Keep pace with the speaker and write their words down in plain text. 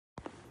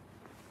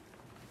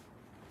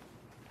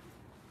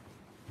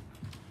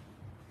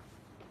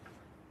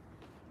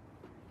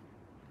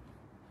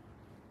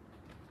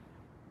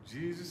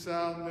Jesus,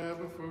 I'll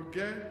never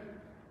forget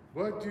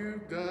what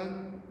you've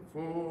done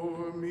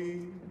for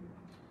me.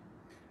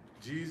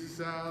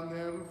 Jesus, I'll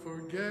never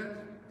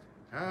forget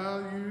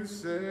how you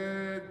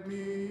set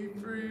me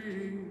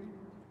free.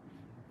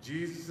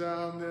 Jesus,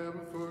 I'll never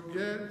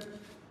forget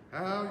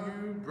how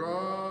you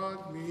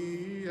brought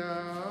me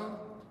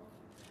out.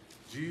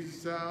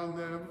 Jesus, I'll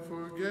never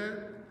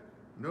forget,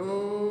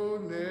 no,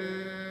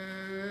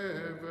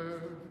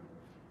 never.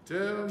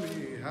 Tell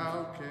me,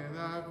 how can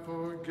I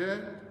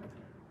forget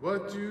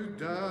what you've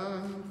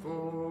done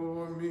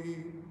for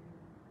me?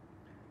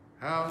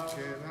 How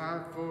can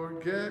I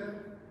forget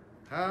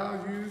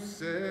how you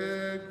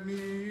set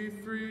me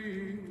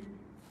free?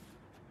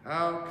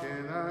 How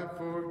can I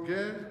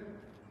forget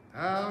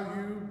how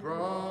you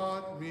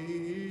brought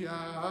me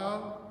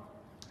out?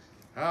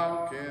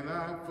 How can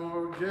I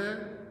forget?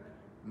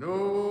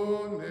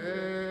 No,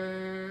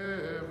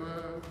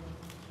 never.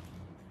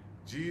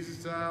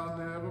 Jesus, I'll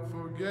never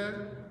forget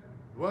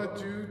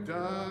what you've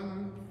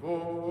done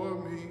for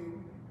me.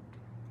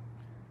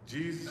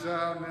 Jesus,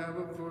 I'll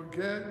never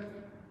forget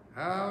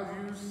how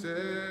you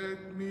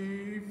set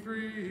me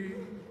free.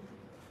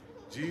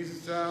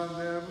 Jesus, I'll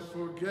never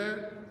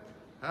forget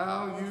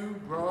how you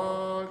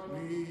brought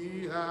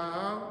me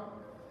out.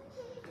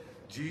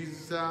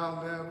 Jesus,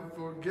 I'll never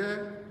forget,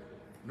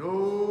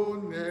 no,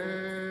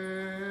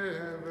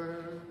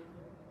 never.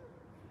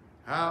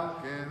 How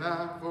can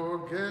I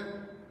forget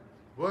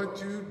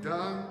what you've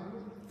done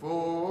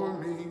for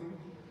me?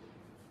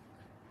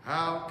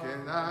 How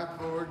can I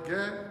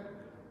forget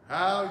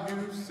how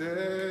you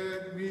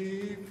set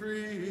me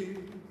free?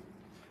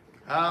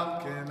 How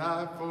can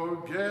I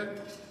forget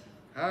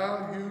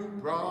how you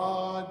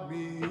brought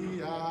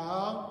me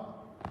out?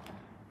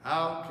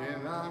 How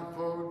can I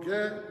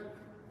forget?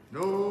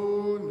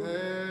 No,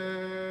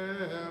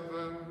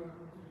 never.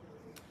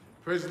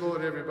 Praise the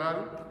Lord, everybody.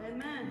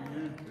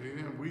 Amen.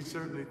 Amen. We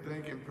certainly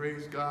thank and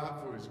praise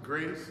God for his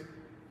grace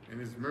and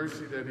his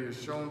mercy that he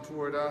has shown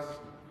toward us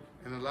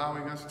and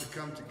allowing us to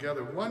come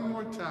together one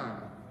more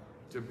time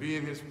to be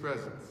in his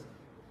presence.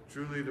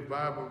 Truly, the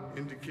Bible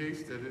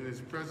indicates that in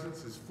his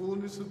presence is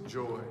fullness of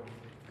joy,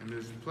 and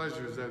there's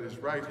pleasures at his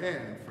right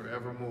hand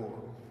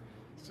forevermore.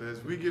 So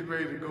as we get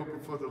ready to go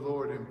before the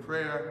Lord in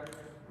prayer,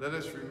 let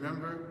us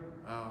remember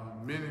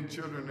men and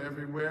children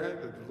everywhere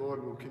that the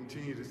Lord will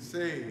continue to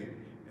save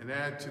and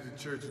add to the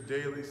church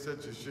daily,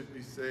 such as should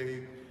be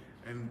saved.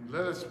 And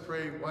let us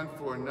pray one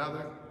for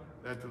another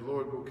that the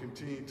Lord will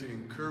continue to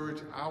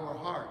encourage our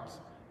hearts,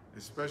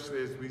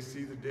 especially as we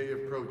see the day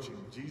approaching.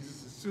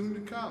 Jesus is soon to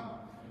come.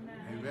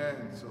 Amen.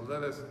 Amen. So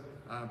let us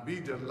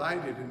be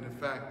delighted in the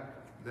fact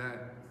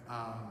that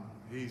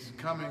he's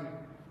coming,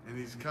 and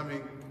he's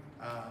coming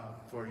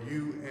for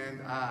you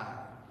and I.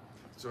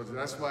 So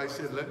that's why I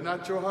said, let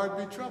not your heart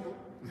be troubled.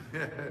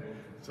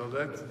 So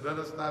let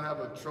us not have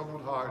a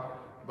troubled heart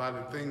by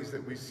the things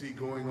that we see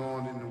going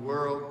on in the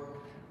world,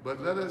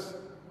 but let us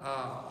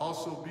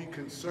also be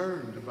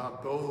concerned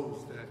about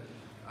those that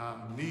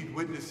need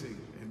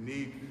witnessing and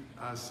need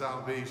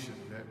salvation,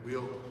 that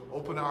we'll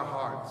open our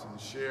hearts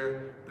and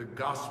share the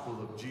gospel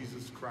of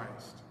Jesus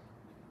Christ.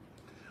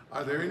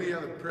 Are there any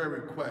other prayer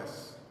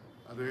requests?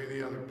 Are there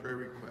any other prayer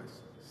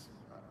requests?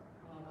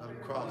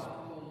 Across.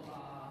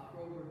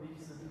 Grover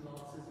Beeson, who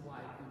lost his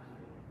wife.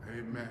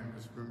 Amen.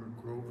 Let's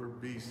remember Grover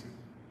Beeson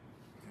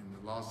and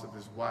the loss of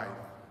his wife.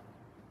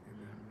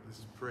 Amen.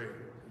 Let's pray that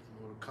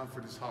the Lord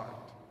comfort his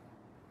heart.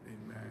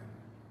 Amen.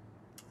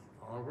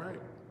 All right.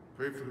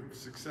 Pray for the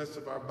success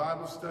of our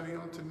Bible study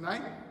on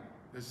tonight.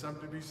 There's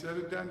something to be said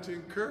or done to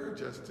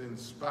encourage us, to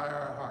inspire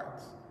our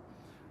hearts.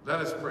 Let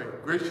us pray.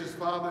 Gracious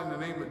Father, in the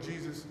name of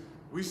Jesus,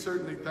 we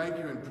certainly thank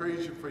you and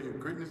praise you for your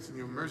goodness and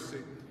your mercy,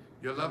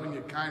 your love and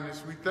your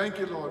kindness. We thank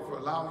you, Lord, for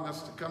allowing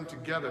us to come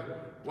together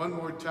one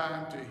more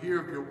time to hear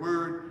of your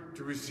word,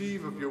 to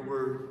receive of your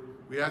word.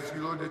 We ask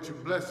you, Lord, that you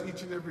bless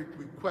each and every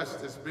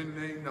request that's been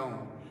made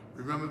known.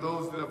 Remember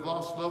those that have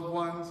lost loved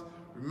ones.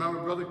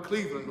 Remember Brother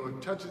Cleveland,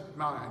 Lord, touch his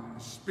mind,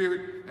 his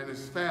spirit, and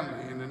his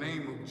family in the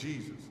name of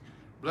Jesus.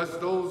 Bless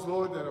those,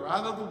 Lord, that are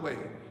out of the way,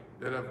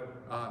 that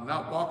are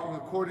not walking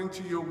according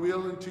to your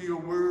will and to your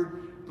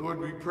word. Lord,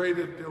 we pray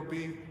that there'll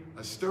be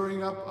a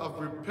stirring up of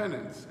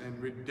repentance and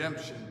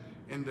redemption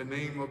in the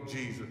name of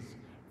Jesus.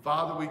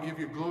 Father, we give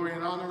you glory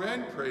and honor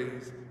and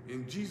praise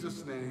in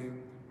Jesus'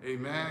 name.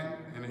 Amen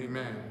and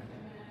amen.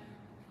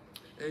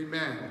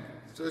 Amen.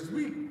 So as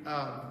we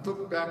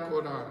look back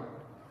on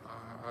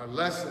our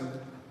lesson,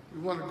 we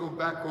want to go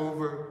back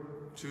over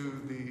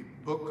to the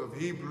book of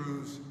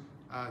Hebrews,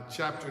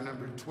 chapter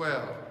number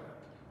 12.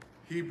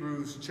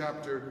 Hebrews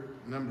chapter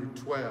number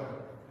 12.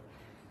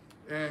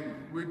 And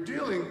we're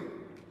dealing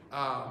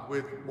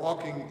with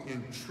walking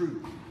in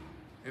truth.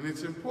 And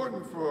it's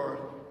important for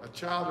a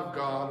child of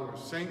God or a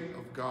saint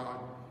of God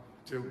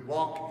to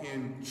walk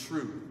in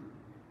truth.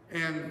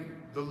 And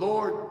the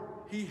Lord,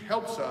 he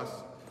helps us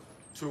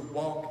to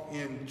walk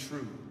in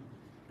truth,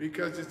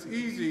 because it's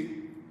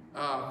easy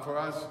for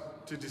us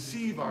to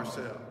deceive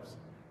ourselves.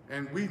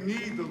 And we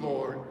need the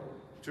Lord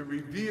to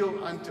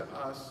reveal unto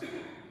us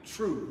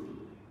truth.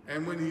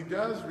 And when he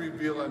does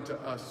reveal unto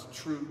us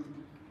truth,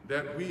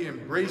 that we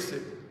embrace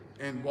it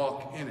and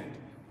walk in it.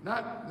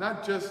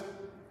 Not just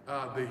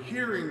the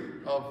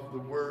hearing of the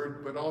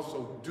word, but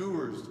also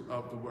doers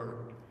of the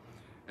word.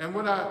 And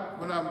what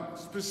I'm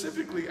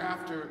specifically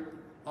after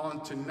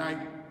on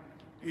tonight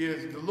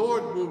is the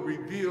Lord will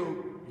reveal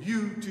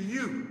you to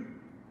you.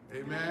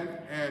 Amen.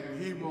 And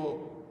he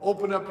will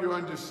open up your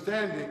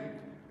understanding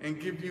and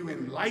give you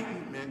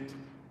enlightenment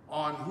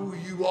on who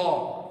you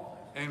are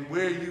and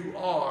where you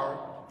are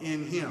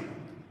in him.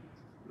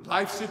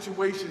 Life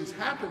situations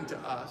happen to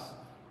us,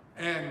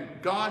 and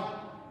God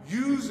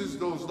uses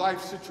those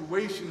life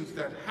situations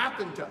that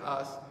happen to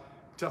us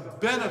to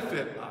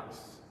benefit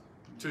us,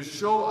 to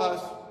show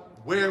us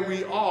where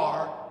we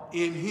are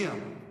in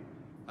him.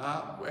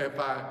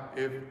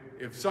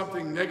 If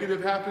something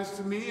negative happens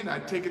to me and I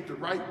take it the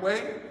right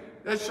way,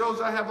 that shows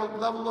I have a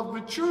level of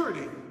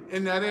maturity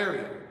in that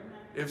area.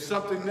 If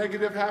something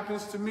negative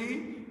happens to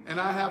me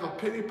and I have a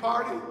pity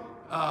party,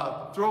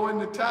 throw in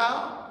the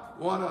towel,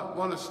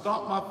 want to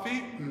stomp my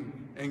feet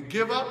and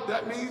give up,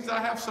 that means I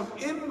have some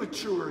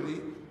immaturity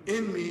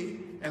in me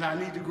and I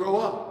need to grow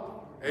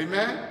up.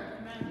 Amen?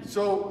 Amen.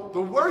 So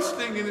the worst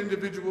thing an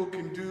individual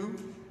can do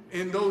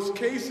in those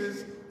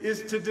cases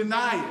is to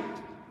deny it.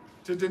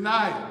 To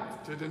deny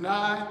it. To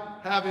deny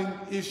having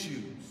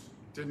issues.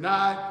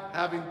 Deny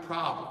having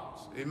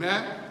problems.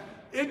 Amen?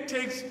 It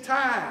takes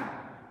time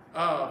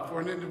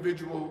for an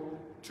individual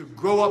to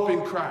grow up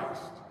in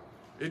Christ.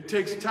 It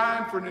takes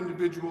time for an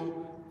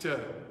individual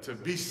to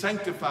be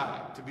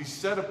sanctified, to be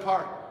set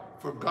apart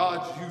for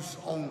God's use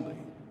only.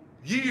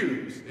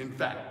 Years, in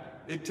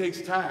fact. It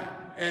takes time.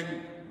 And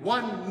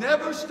one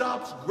never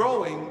stops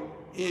growing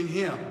in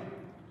him.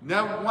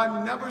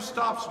 One never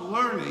stops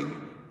learning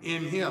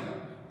in him.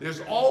 There's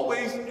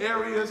always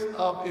areas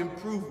of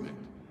improvement.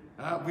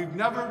 We've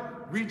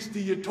never reached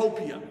the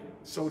utopia,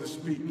 so to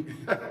speak,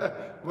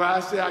 where I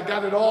say I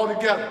got it all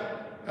together,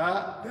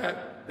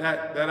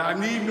 that I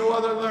need no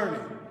other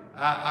learning.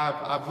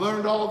 I've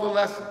learned all the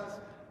lessons.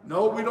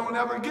 No, we don't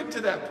ever get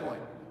to that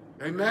point.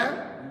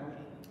 Amen?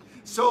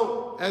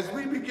 So as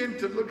we begin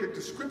to look at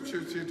the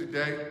scriptures here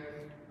today,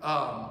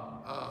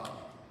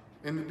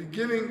 in the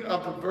beginning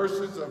of the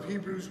verses of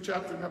Hebrews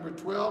chapter number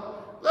 12,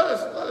 let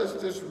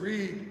us just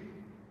read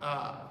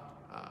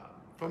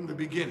from the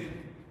beginning.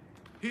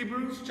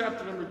 Hebrews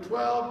chapter number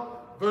 12,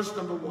 verse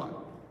number 1.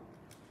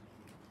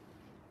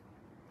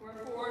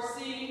 Wherefore,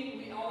 seeing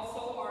we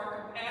also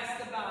are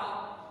compassed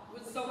about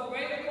with so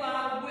great a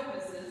cloud of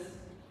witnesses,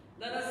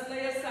 let us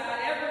lay aside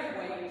every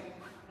weight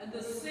and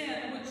the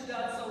sin which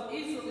doth so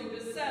easily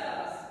beset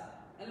us,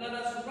 and let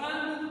us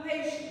run with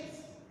patience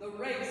the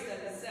race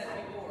that is set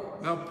before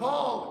us. Now,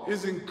 Paul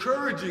is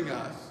encouraging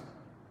us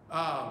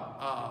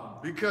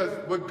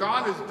because what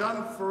God has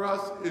done for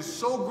us is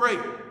so great,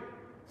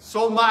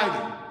 so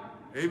mighty,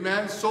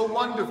 amen, so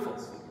wonderful,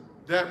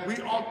 that we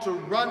ought to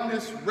run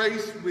this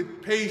race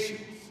with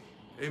patience,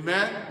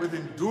 amen, with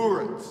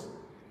endurance.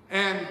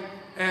 And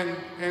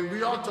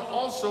we ought to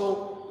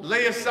also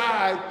lay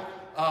aside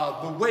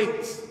the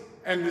weights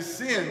and the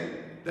sin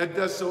that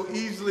does so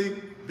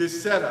easily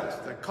beset us,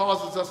 that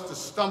causes us to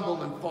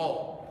stumble and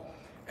fall.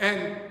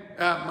 And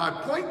my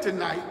point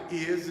tonight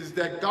is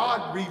that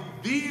God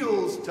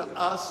reveals to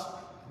us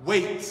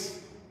weights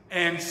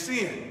and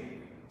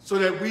sin so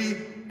that we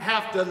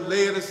have to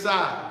lay it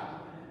aside.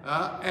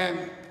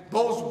 And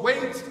those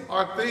weights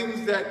are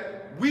things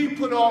that we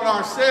put on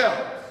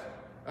ourselves,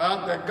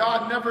 that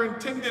God never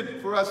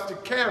intended for us to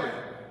carry.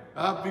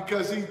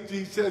 Because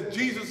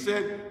Jesus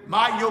said,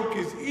 my yoke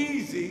is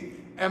easy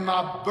and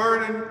my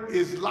burden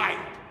is light.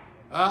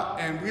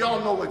 And we all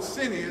know what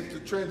sin is, the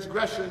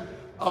transgression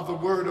of the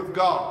word of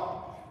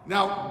God.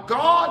 Now,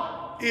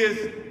 God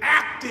is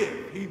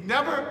active. He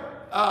never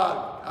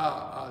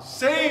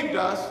saved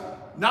us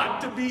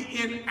not to be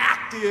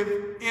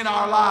inactive in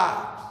our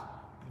lives.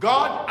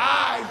 God's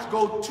eyes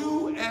go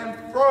to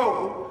and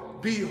fro,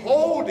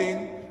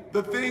 beholding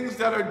the things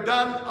that are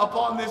done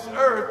upon this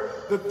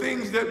earth, the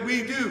things that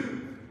we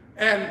do.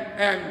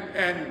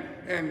 And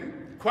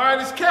quiet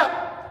as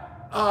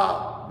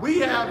kept, we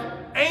have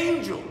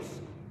angels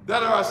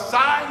that are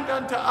assigned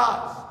unto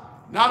us.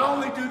 Not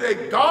only do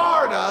they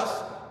guard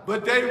us,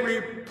 but they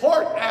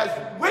report as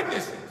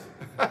witnesses,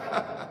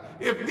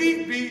 if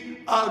need be,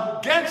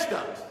 against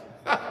us.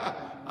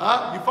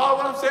 You follow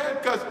what I'm saying?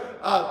 Because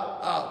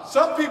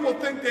some people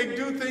think they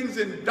do things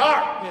in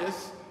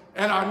darkness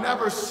and are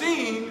never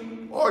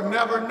seen or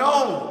never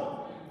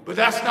known. But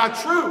that's not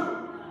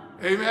true.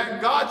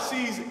 Amen. God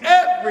sees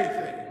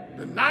everything.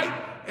 The night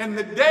and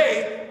the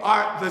day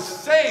are the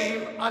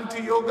same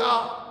unto your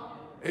God.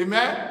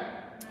 Amen.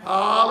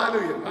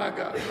 Hallelujah, my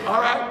God.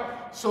 All right.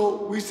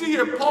 So we see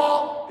here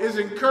Paul is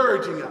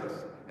encouraging us.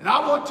 And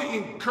I want to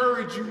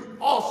encourage you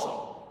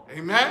also.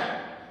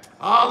 Amen.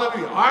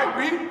 Hallelujah. All right,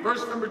 read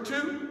verse number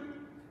 2.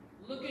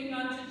 Looking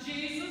unto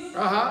Jesus, the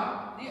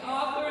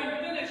author and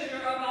finisher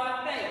of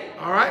our faith.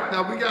 All right,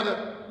 now we got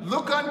to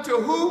look unto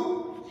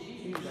who?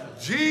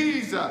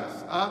 Jesus.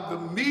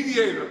 The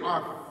mediator,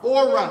 our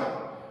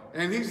forerunner.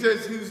 And he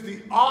says he's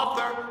the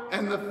author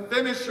and the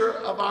finisher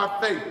of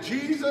our faith.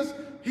 Jesus,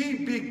 he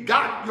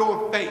begot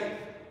your faith.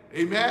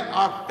 Amen.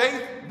 Our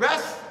faith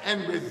rests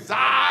and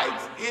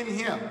resides in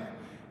him.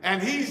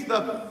 And he's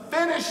the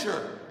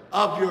finisher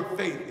of your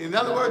faith. In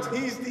other words,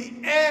 he's the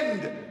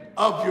end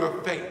of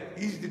your faith.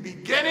 He's the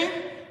beginning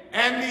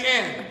and the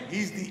end.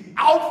 He's the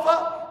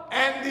Alpha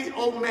and the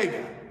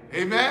Omega.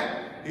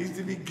 Amen. He's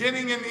the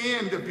beginning and the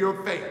end of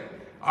your faith.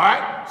 All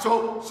right.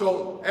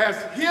 So as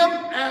him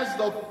as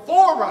the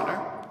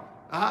forerunner,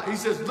 he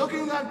says,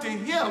 looking unto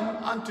him,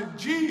 unto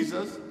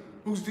Jesus,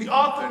 who's the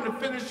author and the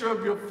finisher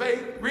of your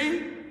faith.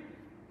 Read.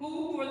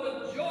 Who for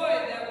the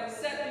joy that was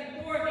set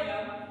before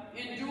him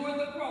endured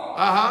the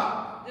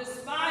cross,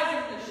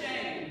 despising the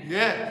shame,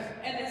 yes,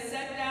 and is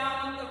set down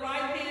on the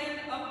right hand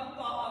of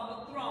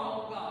the throne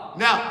of God.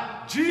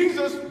 Now,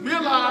 Jesus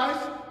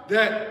realized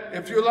that,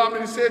 if you allow me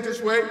to say it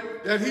this way,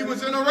 that he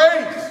was in a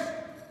race.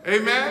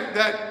 Amen.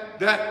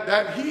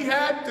 That he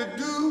had to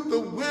do the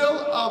will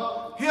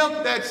of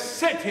him that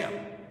sent him.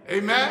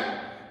 Amen.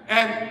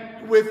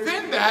 And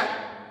within that,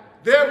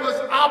 there was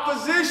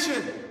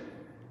opposition.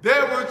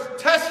 There was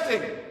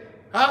testing.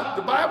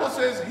 The Bible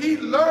says he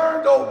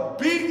learned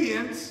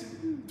obedience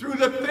through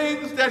the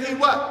things that he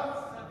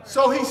what?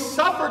 So he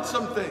suffered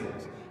some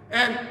things.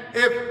 And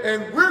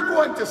we're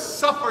going to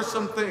suffer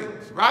some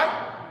things,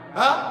 right?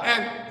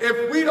 And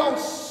if we don't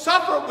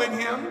suffer with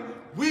him,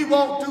 we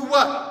won't do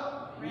what?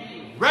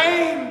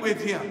 Reign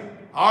with him.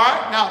 All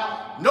right?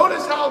 Now,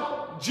 notice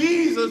how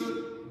Jesus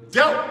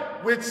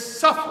dealt with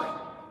suffering.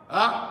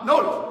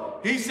 Notice,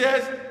 he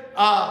says,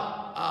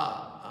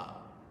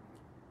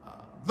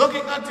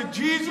 looking unto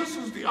Jesus,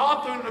 who's the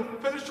author and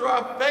the finisher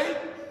of our faith,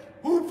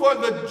 who for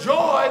the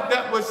joy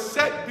that was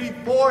set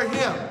before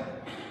him,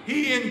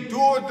 he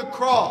endured the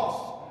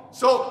cross.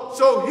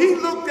 So he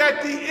looked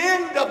at the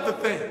end of the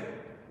thing.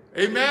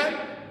 Amen.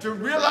 To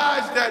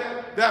realize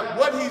that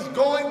what he's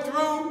going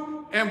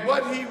through and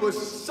what he was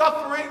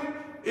suffering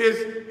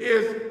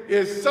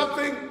is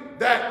something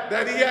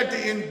that he had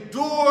to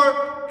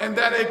endure, and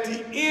that at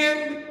the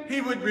end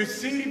he would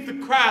receive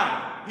the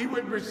crown. He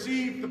would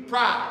receive the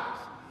prize.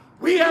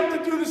 We have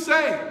to do the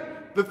same.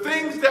 The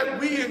things that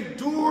we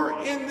endure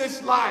in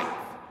this life,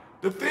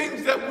 the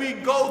things that we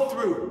go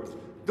through.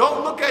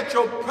 Don't look at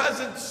your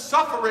present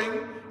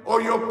suffering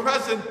or your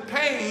present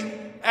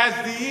pain as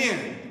the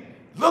end.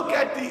 Look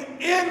at the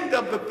end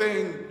of the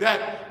thing,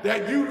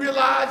 that you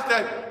realize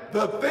that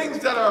the things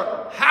that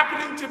are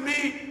happening to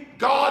me,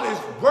 God is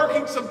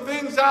working some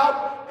things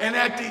out, and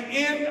at the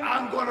end,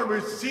 I'm going to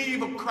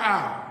receive a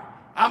crown.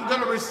 I'm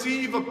going to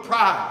receive a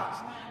prize.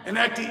 And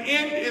at the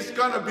end, it's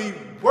going to be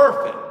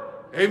worth it.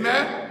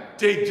 Amen?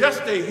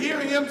 Just to hear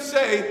him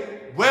say,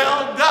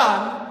 well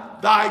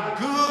done, thy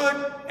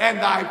good and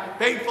thy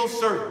faithful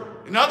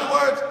servant. In other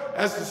words,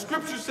 as the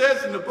scripture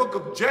says in the book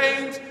of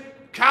James,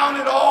 count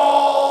it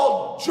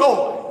all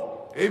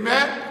joy.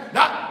 Amen?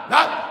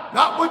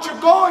 Not what you're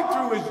going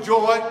through is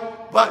joy,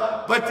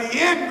 but the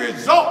end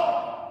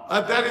result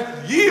that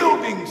is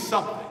yielding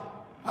something.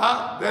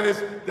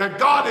 That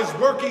God is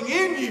working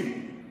in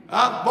you.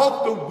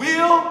 Both the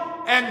will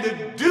and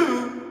the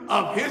do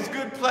of his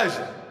good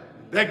pleasure.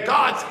 That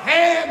God's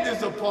hand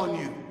is upon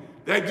you.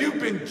 That you've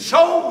been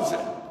chosen.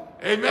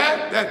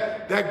 Amen?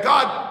 That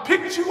God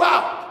picked you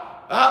out.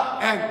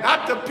 And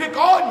not to pick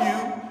on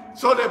you,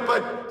 so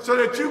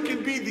that you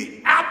can be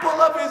the apple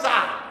of his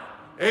eye.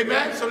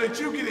 Amen? So that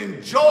you can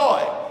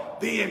enjoy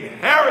the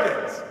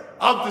inheritance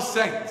of the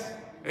saints.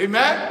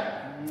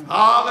 Amen?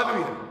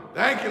 Hallelujah.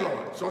 Thank you,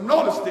 Lord. So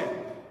notice then,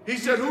 he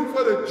said, who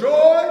for the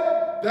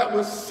joy that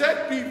was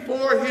set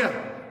before him.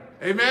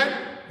 Amen?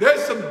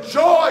 There's some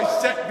joy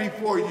set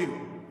before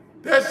you.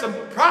 There's some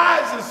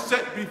prizes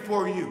set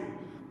before you.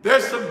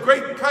 There's some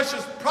great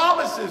precious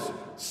promises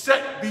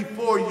set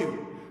before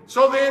you.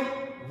 So then,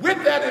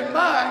 with that in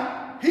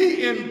mind,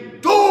 he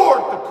endured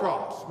the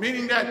cross,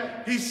 meaning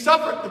that he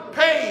suffered the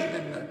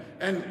pain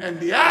and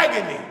the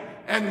agony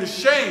and the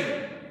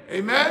shame.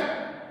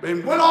 Amen?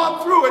 And went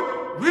on through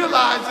it,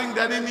 realizing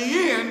that in the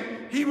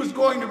end, he was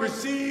going to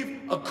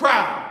receive a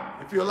crown,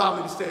 if you allow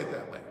me to say it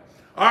that way.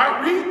 All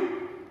right, read.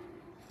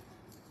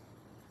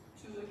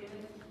 2 again.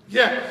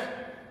 Yes.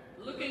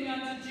 Looking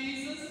unto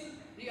Jesus,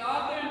 the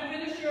author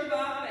and finisher of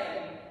our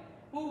faith,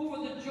 who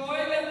for the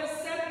joy that was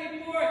set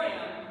before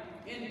him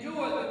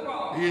endured the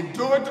cross. He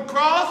endured the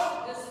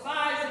cross.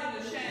 Despising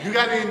the shame. You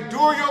got to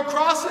endure your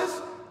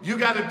crosses. You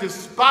got to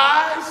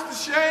despise the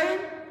shame.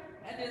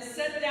 And is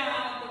set down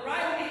at the right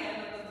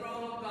hand of the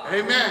throne of God.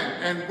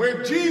 Amen. And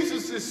where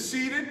Jesus is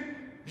seated,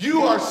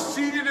 you are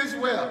seated as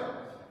well.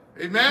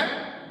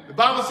 Amen. The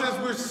Bible says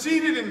we're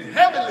seated in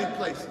heavenly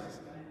places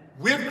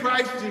with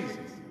Christ Jesus.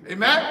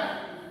 Amen.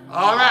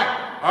 All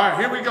right,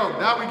 here we go.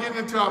 Now we get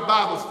into our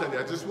Bible study.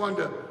 I just wanted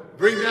to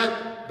bring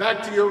that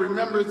back to your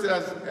remembrance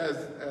as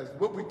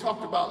what we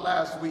talked about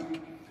last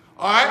week.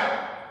 All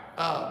right,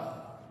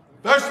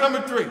 verse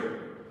number 3.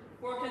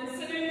 For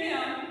consider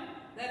him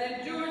that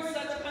endured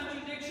such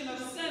contradiction of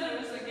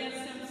sinners against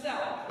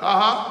himself,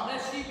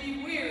 lest ye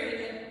be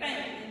wearied and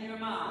faint in your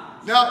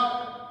minds.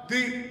 Now,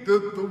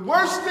 the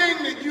worst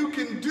thing that you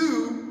can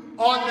do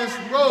on this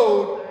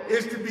road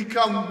is to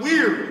become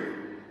weary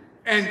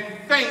and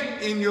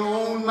faint in your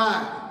own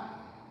mind.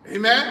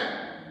 Amen?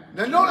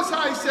 Now notice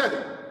how he said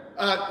it.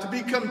 To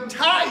become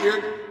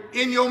tired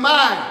in your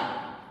mind.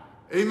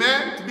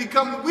 Amen? To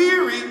become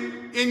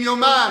weary in your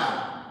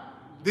mind.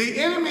 The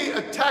enemy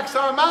attacks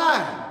our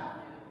mind.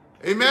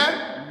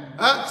 Amen?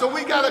 So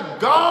we got to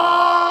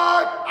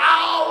guard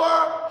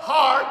our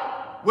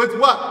heart with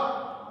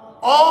what?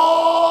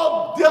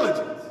 All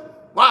diligence.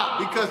 Why?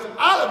 Because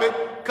out of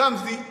it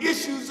comes the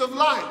issues of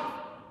life.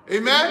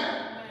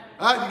 Amen?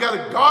 You got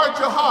to guard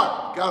your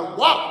heart. You got to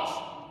watch.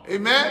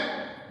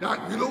 Amen?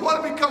 Now, you don't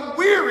want to become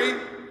weary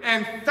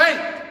and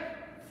faint.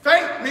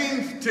 Faint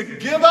means to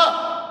give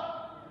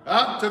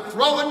up, to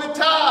throw in the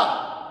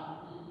towel.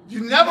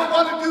 You never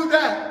want to do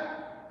that.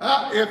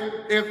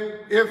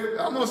 If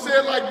I'm going to say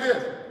it like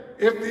this.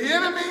 If the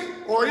enemy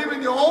or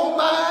even your own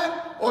mind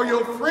or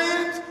your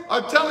friends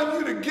are telling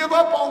you to give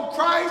up on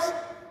Christ,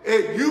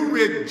 you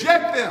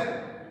reject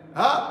them.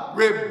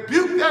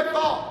 Rebuke that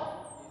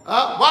thought.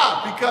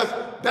 Why? Because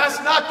that's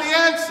not the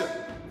answer.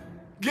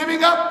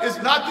 Giving up is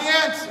not the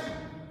answer.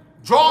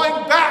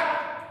 Drawing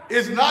back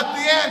is not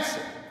the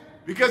answer.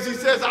 Because he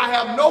says, I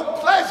have no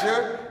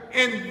pleasure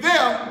in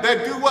them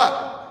that do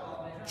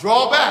what?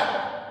 Draw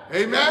back.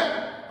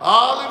 Amen?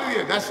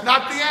 Hallelujah. That's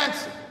not the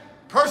answer.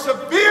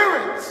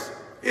 Perseverance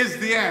is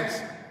the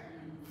answer.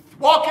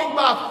 Walking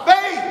by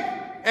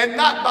faith and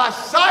not by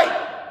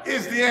sight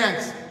is the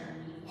answer.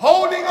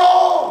 Holding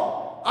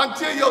on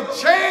until your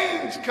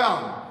change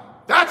comes.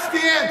 That's the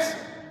answer.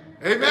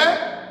 Amen?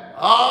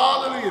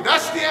 Hallelujah.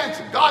 That's the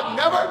answer. God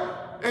never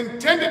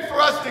intended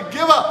for us to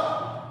give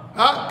up.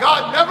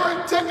 God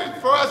never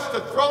intended for us to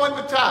throw in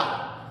the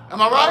towel.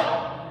 Am I right?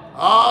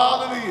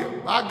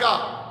 Hallelujah. My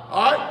God.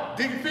 All right.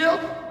 Deacon Field?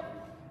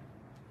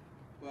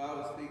 Well, I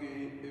was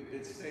thinking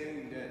it's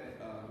saying that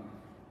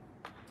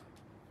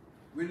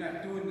we're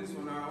not doing this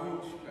on our own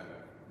strength.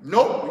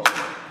 Nope. We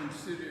should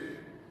consider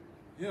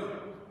him.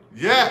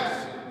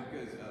 Yes.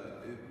 Because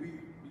if we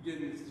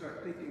begin to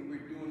start thinking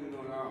we're doing it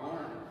on our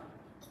own,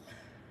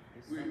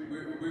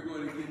 we're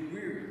going to get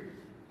weary.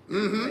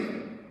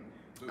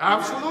 Mm-hmm.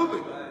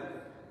 Absolutely.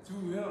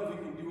 Through him, we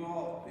can do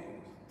all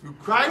things. Through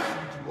Christ,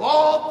 you do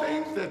all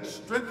things that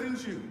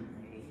strengthens you.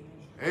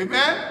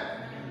 Amen?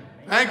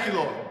 Thank you,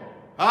 Lord.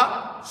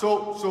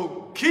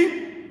 So keep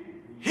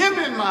him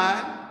in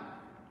mind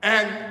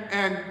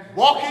and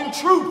walk in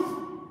truth.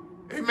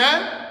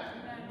 Amen?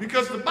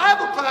 Because the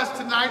Bible class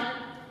tonight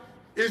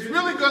is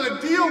really going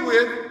to deal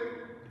with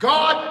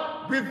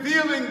God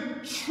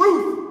revealing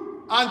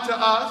truth unto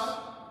us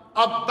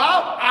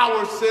about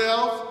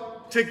ourselves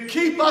to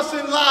keep us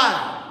in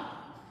line.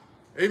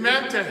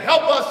 Amen? To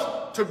help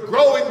us to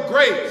grow in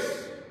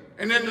grace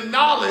and in the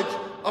knowledge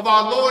of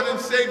our Lord and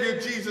Savior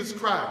Jesus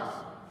Christ.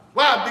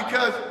 Why?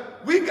 Because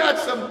we got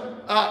some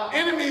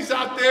enemies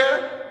out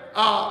there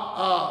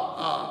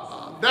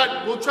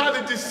that will try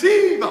to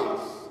deceive us.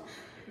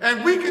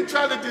 And we can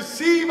try to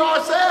deceive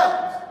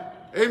ourselves.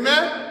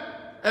 Amen?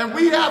 And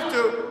we have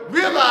to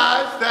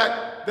realize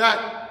that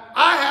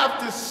I have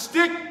to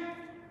stick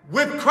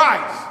with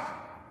Christ.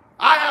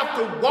 I have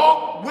to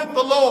walk with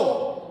the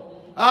Lord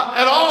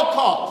at all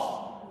costs.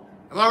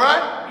 Am I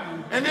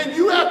right? And then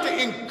you have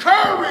to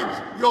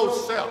encourage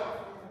yourself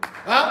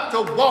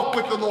to walk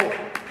with the Lord.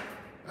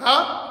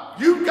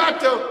 You've got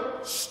to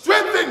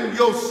strengthen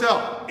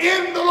yourself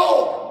in the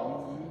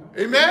Lord.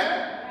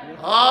 Amen?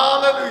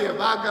 Hallelujah,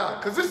 my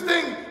God. Because this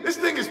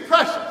thing is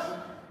precious.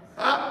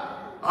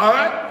 All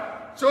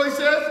right? So he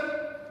says,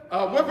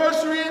 what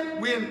verse are we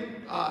in? We're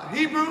in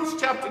Hebrews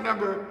chapter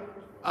number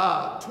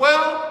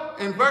 12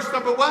 and verse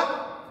number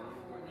what?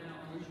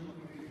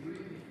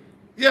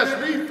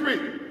 Yes, read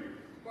 3.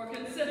 For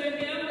consider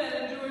him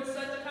that endured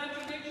such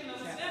contradiction of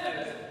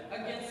sinners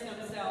against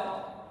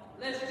himself,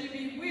 lest ye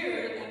be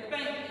wearied and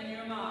faint in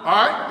your mind.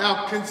 All right,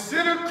 now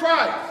consider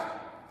Christ,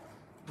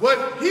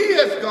 what he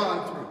has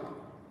gone through.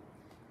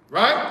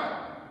 Right?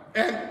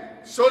 And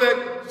so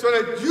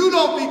that you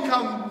don't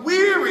become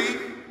weary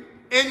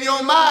in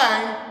your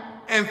mind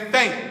and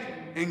faint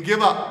and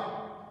give up.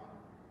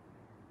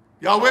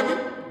 Y'all with me?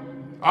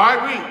 All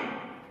right,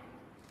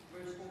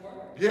 read. Verse 4.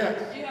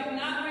 Yes. You have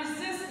not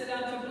resisted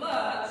unto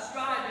blood,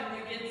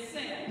 striving against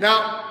sin.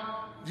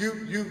 Now,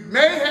 you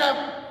may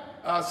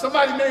have,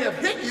 somebody may have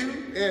hit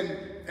you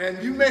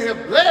and you may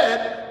have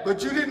bled,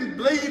 but you didn't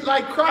bleed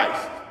like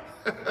Christ.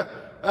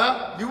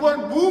 You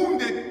weren't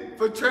wounded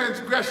for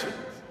transgressions.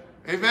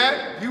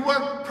 Amen? You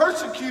weren't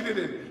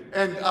persecuted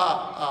and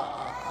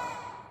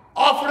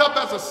offered up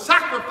as a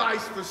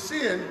sacrifice for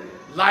sin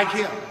like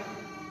him.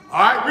 All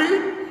right,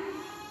 read.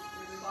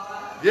 Verse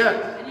 5.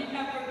 Yes. And ye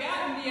have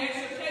forgotten the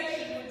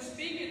exhortation which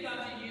speaketh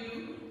unto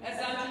you as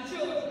unto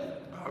children.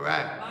 All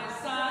right. My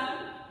son,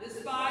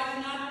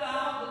 despise not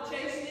thou the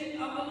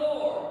chastening of the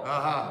Lord,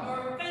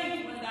 nor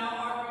faint when thou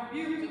art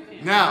rebuked of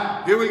him.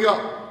 Now, here we go.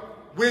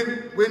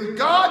 When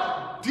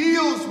God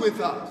deals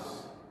with us,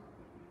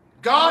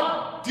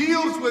 God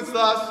deals with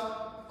us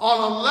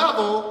on a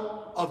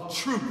level of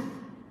truth.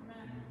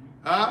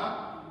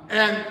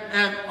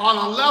 and on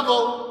a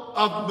level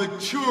of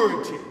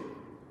maturity.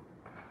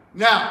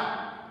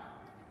 Now,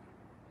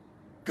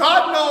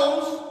 God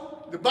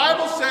knows, the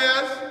Bible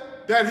says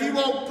that he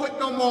won't put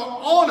no more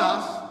on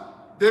us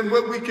than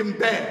what we can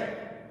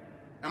bear.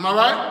 Am I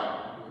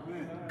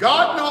right?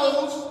 God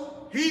knows,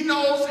 he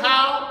knows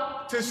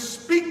how to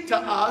speak to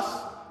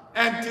us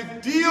and to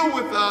deal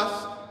with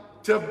us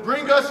to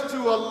bring us to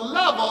a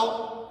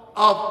level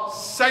of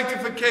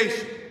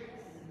sanctification.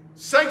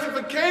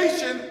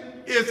 Sanctification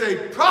is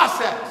a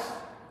process.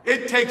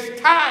 It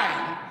takes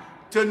time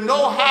to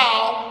know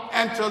how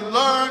and to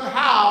learn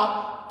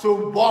how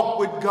to walk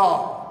with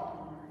God.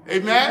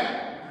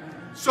 Amen?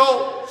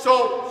 So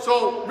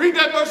read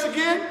that verse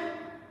again.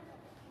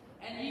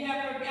 And ye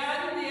have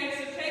forgotten the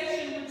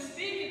exhortation which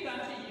speaketh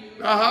unto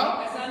you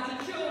as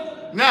unto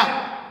children.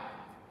 Now,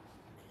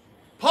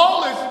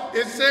 Paul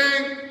is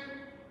saying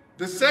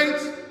the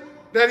saints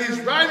that he's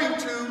writing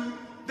to,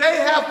 they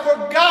have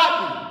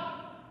forgotten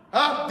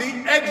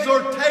the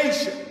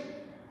exhortation.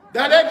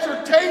 That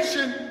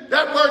exhortation,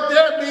 that word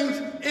there means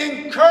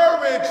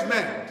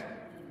encouragement,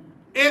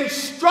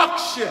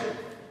 instruction.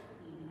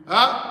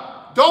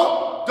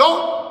 Don't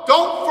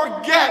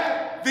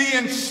forget the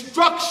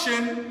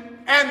instruction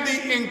and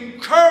the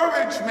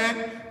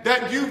encouragement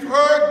that you've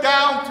heard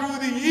down through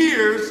the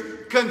years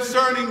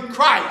concerning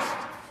Christ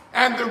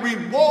and the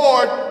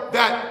reward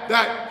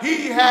that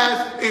he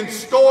has in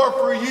store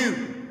for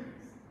you.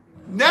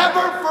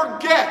 Never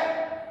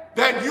forget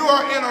that you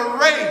are in a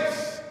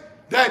race,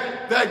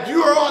 that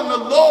you are on the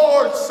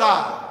Lord's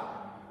side,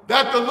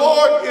 that the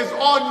Lord is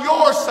on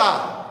your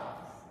side,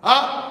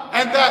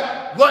 and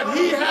that what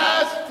he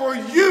has for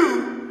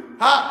you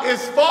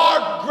is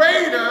far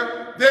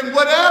greater than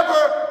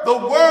whatever the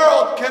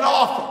world can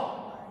offer.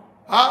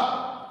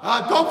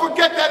 Don't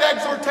forget that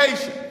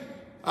exhortation.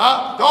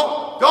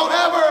 Don't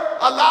ever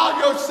allow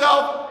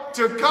yourself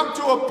to come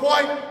to a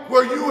point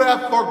where you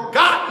have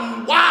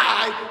forgotten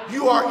why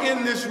you are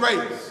in this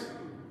race,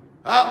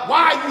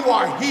 why you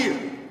are here,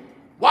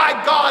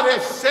 why God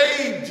has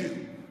saved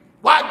you,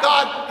 why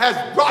God has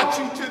brought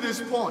you to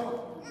this point.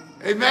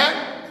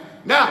 Amen?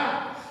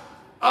 Now,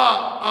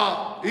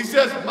 he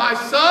says, my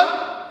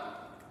son,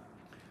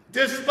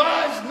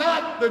 despise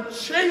not the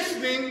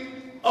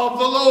chastening of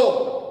the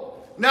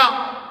Lord.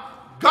 Now,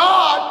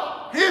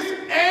 God, his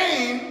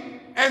aim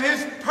and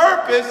his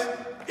purpose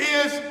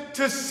is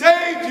to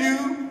save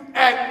you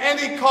at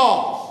any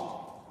cost.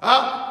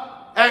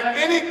 At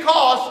any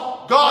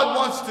cost, God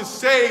wants to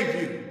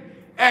save you.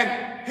 And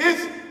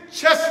his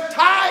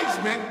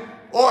chastisement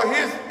or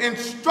his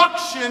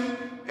instruction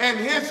and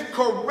his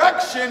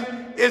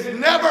correction is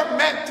never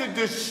meant to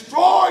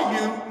destroy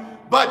you,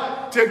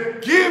 but to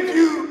give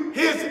you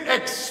his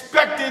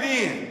expected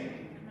end.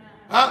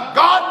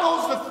 God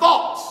knows the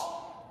thoughts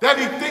that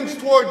he thinks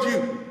toward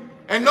you.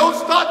 And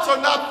those thoughts are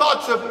not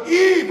thoughts of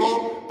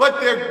evil, but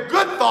they're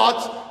good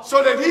thoughts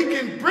so that he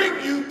can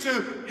bring you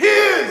to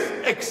his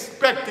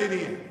expected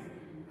end.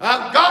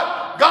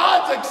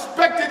 God's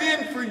expected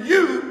end for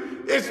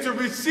you is to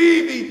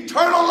receive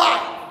eternal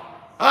life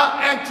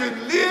and to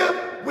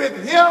live with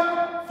him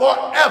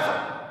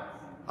forever.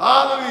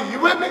 Hallelujah. You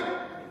with me?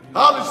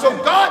 Hallelujah.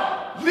 So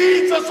God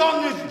leads us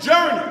on this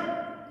journey.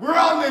 We're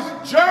on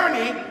this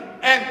journey,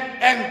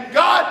 and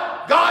God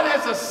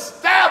has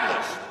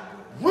established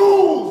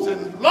rules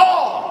and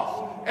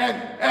laws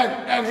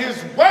and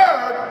his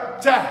word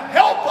to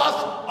help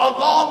us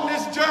along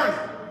this journey.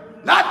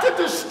 Not to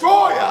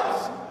destroy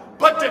us,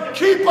 but to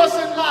keep us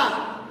in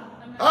line,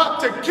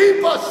 to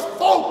keep us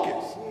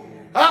focused,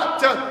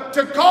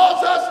 to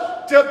cause us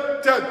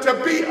to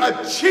be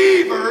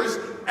achievers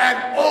and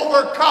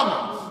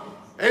overcomers.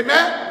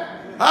 Amen?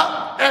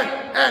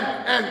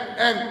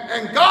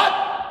 And God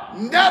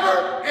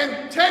never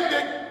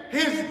intended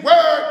his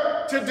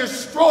word to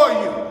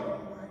destroy you.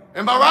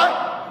 Am I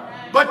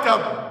right? But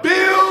to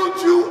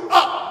build you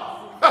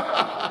up.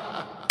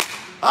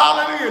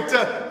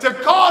 Hallelujah. To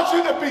cause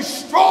you to be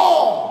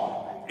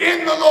strong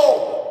in the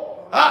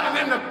Lord and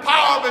in the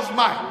power of his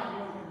might.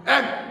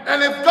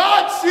 And if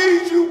God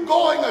sees you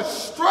going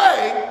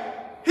astray,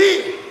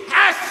 he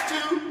has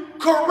to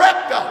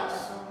correct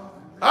us.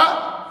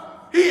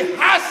 He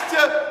has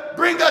to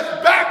bring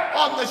us back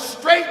on the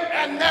straight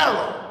and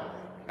narrow.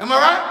 Am I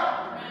right?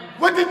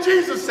 What did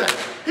Jesus say?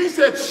 He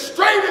said,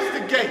 straight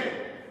is the gate.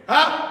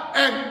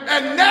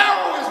 And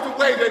narrow is the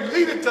way that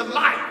leadeth to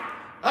life.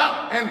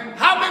 And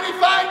how many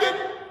find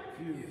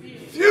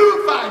it?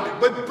 Few find it.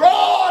 But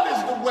broad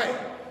is the way,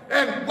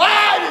 and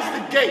wide is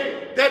the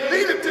gate that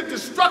leadeth to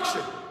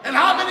destruction. And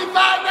how many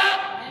find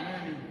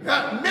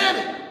that?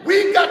 Many.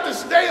 We got to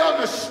stay on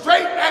the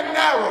straight and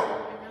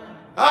narrow.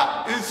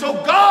 And so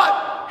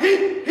God,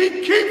 he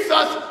keeps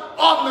us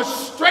on the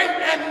straight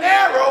and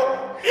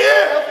narrow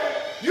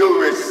if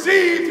you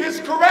receive his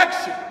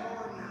correction.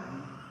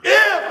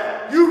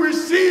 If you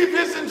receive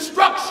his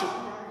instruction,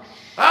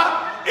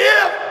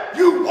 if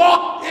you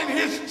walk in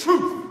his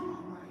truth.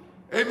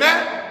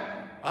 Amen?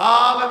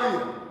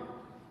 Hallelujah.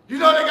 You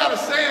know they got a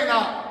saying,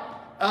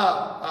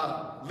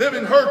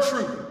 living her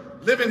truth.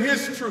 living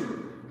his truth.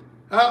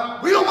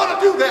 We don't want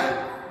to do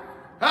that.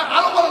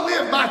 I don't want to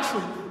live my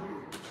truth.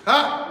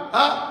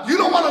 You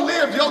don't want to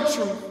live your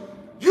truth.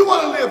 You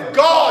want to live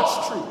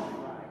God's truth.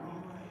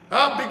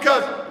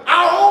 Because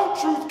our own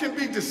truth can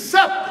be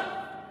deceptive.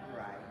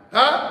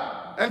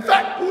 In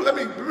fact, let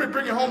me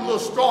bring it home a little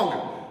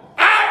stronger.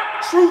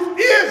 Our truth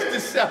is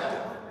deceptive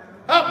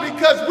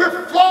because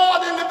we're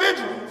flawed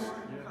individuals.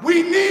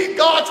 We need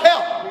God's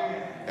help.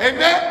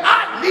 Amen.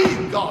 I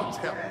need God's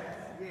help.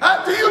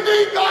 Do you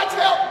need God's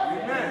help?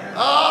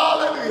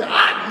 Hallelujah.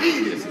 I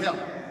need his help.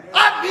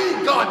 I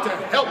need God to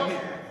help me.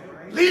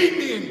 Lead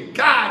me and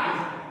guide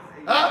me.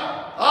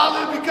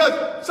 Hallelujah.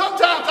 Because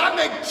sometimes I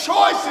make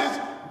choices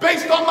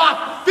based on my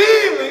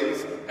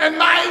feelings and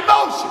my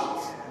emotions.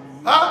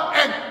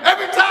 And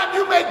every time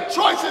you make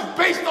choices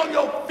based on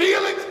your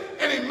feelings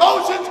and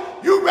emotions,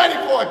 you're ready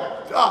for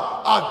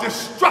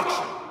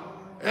destruction.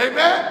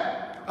 Amen.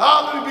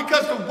 Hallelujah.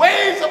 Because the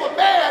ways of a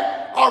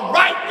man are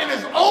right in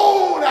his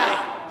own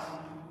eyes.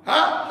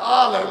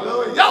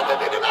 Hallelujah. Y'all with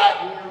me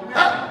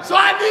tonight? So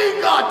I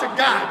need God to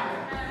guide me.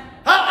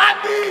 I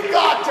need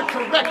God to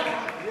correct me.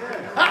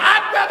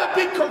 I'd rather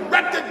be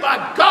corrected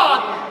by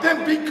God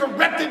than be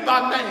corrected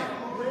by man.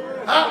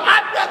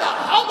 I'd rather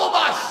humble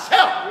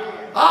myself,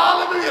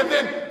 hallelujah,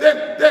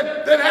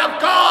 than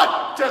have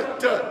God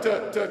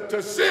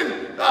to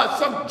send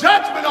some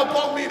judgment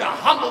upon me to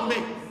humble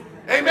me.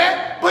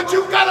 Amen? But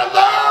you've got to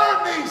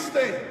learn these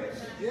things.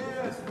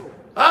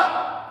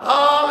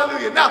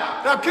 Hallelujah.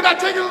 Now, can I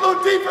take it a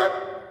little deeper?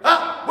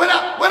 When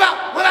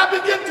I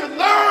begin to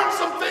learn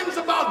some things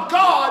about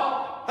God,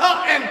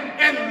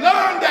 and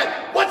learn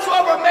that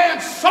whatsoever a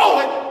man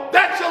soweth,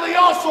 that shall he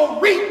also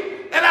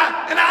reap. And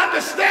I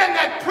understand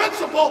that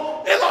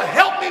principle. It'll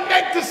help me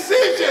make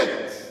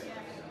decisions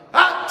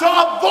to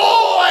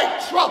avoid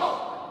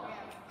trouble.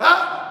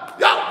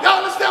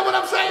 Y'all understand what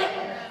I'm saying?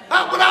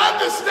 When I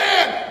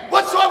understand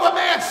whatsoever a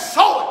man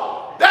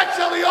soweth, that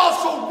shall he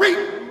also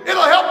reap.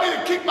 It'll help me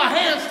to keep my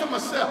hands to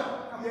myself.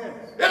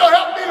 It'll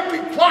help me to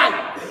be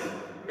quiet.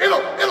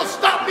 It'll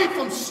stop me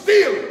from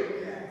stealing.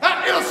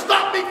 It'll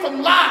stop me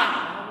from lying.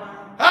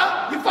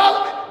 You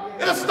follow me?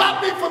 It'll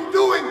stop me from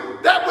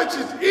doing that which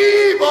is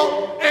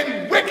evil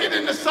and wicked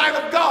in the sight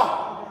of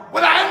God.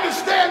 When I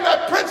understand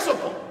that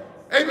principle,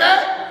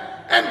 amen?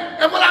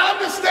 And when I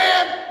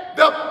understand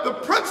the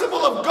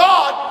principle of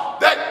God,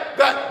 that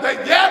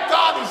yeah,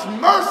 God is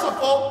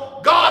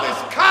merciful, God is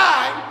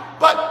kind,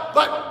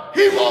 but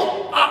he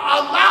won't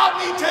allow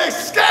me to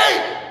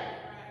escape.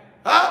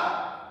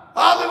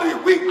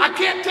 Hallelujah. I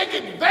can't take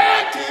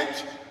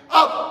advantage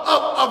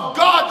of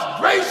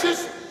God's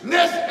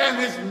graciousness and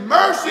his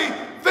mercy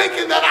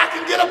thinking that I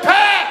can get a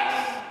pass.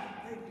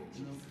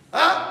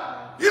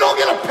 You don't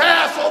get a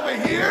pass over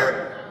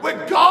here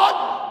with God.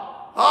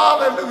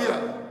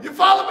 Hallelujah. You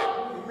follow me?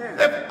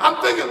 If I'm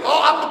thinking,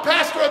 I'm the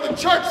pastor of the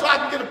church so I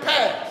can get a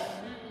pass.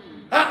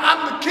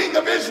 I'm the king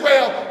of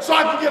Israel so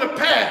I can get a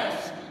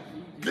pass.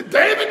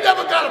 David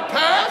never got a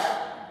pass.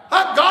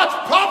 God's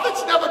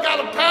prophets never got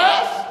a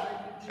pass.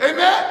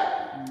 Amen?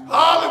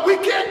 We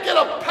can't get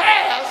a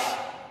pass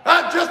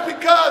just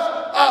because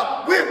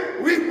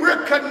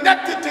we're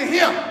connected to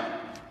him.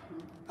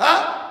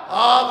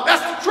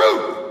 That's the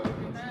truth.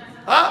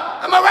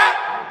 Am I right?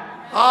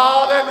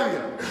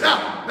 Hallelujah.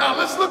 Now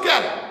let's look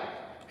at it.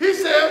 He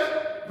says,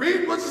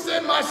 read what he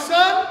said, my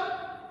son.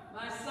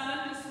 My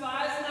son,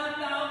 despise not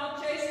thou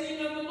the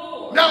chastening of the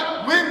Lord.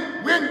 Now,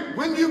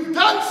 when you've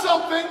done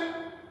something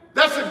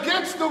that's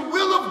against the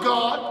will of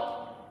God,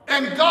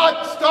 and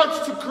God starts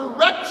to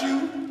correct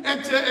you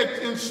and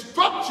to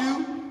instruct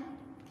you,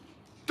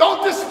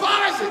 don't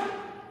despise it.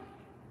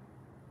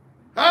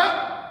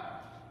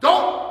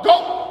 Don't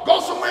go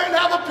somewhere and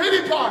have a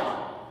pity party.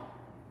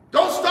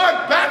 Don't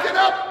start backing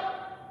up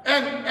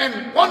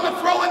and wanting to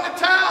throw in the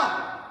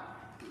towel.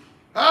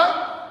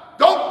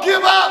 Don't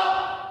give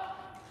up.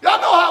 Y'all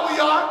know how we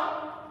are.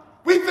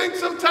 We think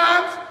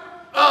sometimes,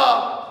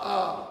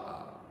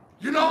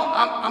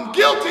 I'm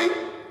guilty,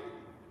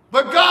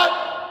 but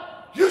God,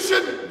 you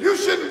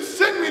shouldn't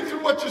send me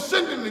through what you're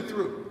sending me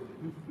through.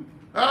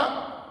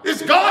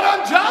 Is God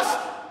unjust?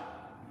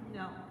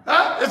 No.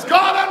 Is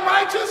God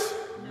unrighteous?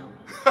 No.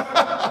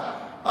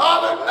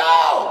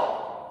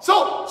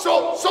 No.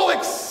 So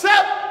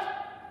accept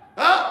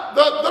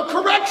the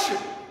correction.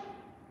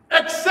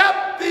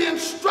 Accept the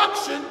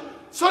instruction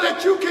so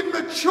that you can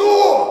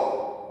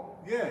mature.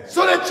 Yes.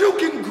 So that you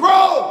can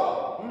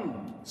grow.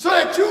 So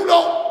that you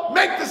don't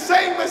make the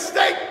same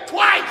mistake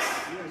twice.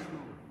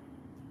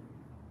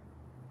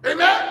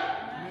 Amen?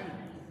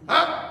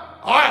 All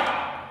right.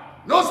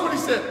 Notice what he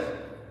says.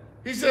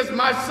 He says,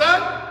 my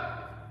son,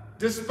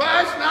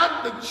 despise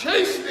not the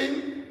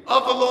chastening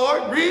of the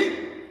Lord.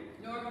 Read.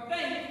 Nor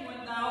faint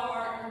when thou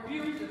art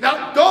rebuked.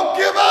 Now, don't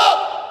give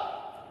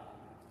up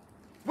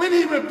when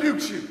he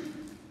rebukes you.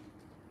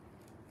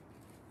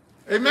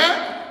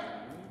 Amen?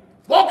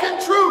 Walk in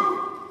truth.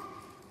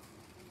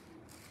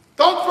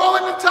 Don't throw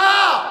in the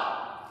towel.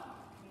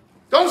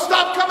 Don't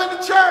stop coming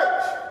to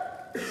church.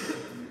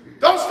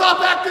 Don't stop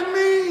acting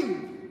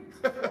mean.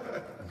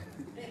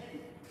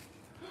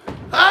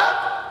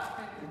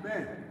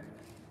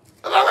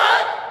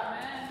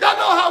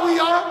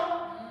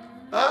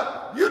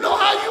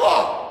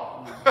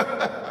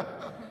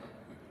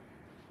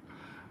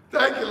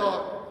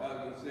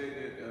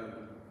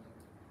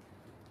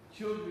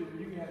 children,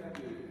 you have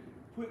to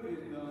put in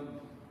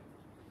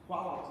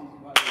qualities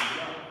while they're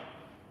young.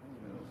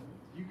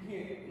 You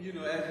can't,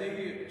 as they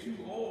get too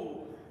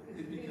old,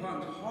 it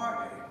becomes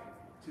harder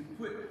to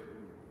put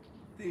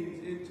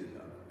things into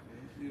them.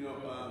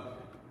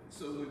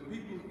 So when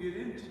people get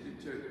into the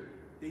church,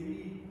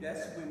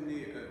 that's when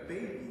they're a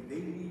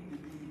baby.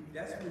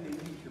 That's when they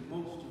need the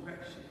most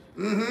direction.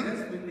 Mm-hmm.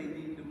 That's when they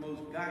need the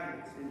most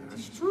guidance. And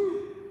that's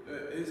true.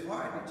 It's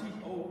hard to teach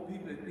old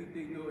people that think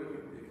they know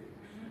everything.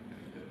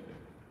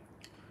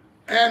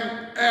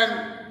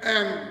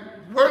 And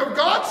Word of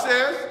God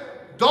says,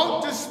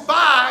 don't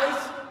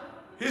despise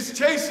his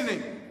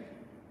chastening,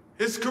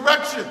 his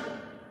correction.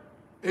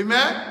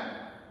 Amen?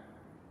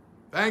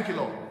 Thank you,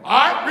 Lord. All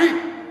right,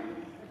 read.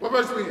 What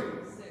verse are we in?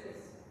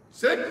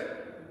 6.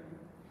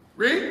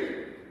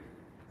 Read.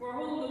 For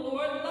whom the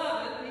Lord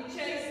loveth, he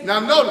chasteneth. Now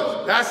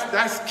notice,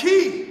 that's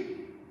key.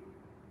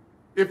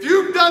 If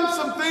you've done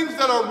some things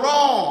that are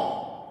wrong,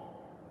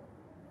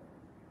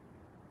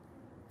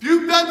 if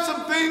you've done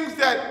some things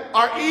that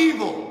are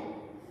evil,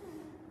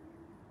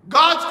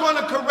 God's going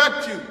to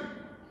correct you.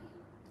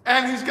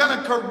 And he's going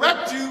to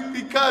correct you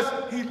because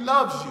he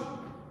loves you.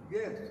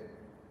 Yes.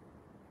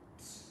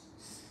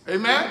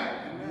 Amen?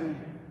 Amen.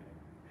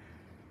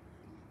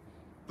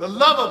 The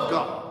love of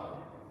God.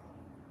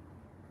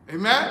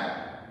 Amen?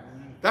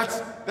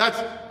 That's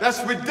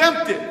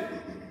redemptive.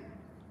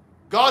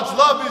 God's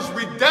love is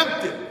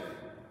redemptive.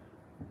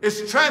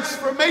 It's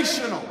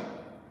transformational.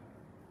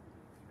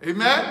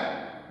 Amen?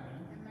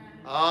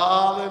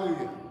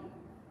 Hallelujah.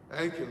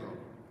 Thank you, Lord.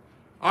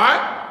 All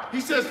right?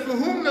 He says, for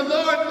whom the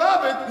Lord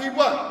loveth, he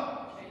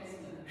what?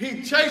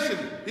 He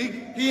chasteneth.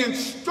 He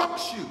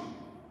instructs you.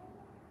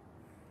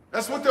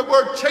 That's what the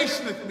word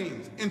chasteneth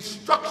means.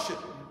 Instruction.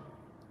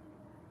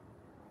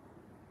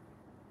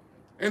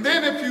 And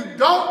then if you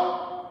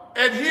don't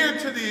adhere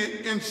to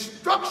the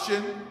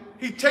instruction,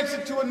 he takes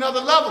it to another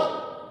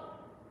level.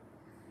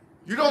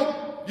 You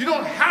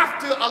don't have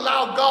to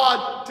allow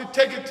God to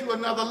take it to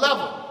another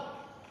level.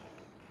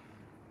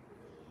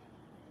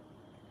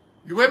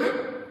 You with me?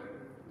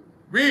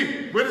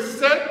 Read. What does it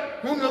say?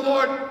 Whom the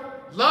Lord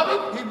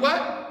loveth, he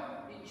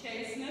what? He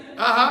chasteneth.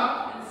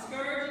 Uh-huh. And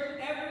scourgeth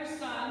every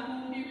son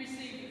whom he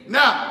receiveth.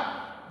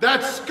 Now,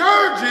 that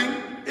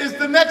scourging is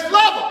the next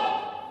level.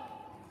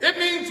 It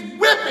means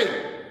whipping.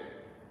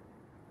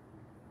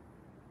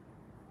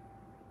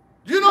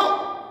 You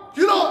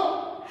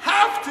don't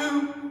have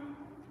to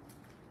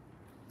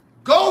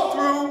go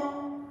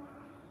through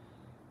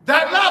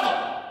that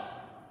level.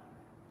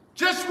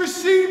 Just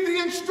receive the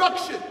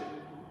instruction.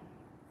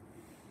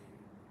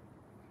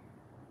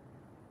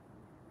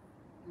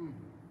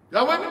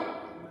 Y'all with me?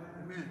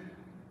 Amen.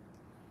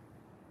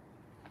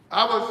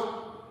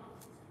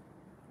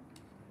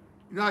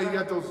 You know how you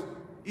got those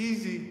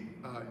easy,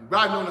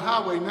 riding on the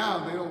highway now,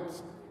 they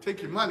don't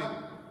take your money.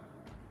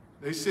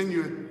 They send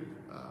you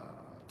a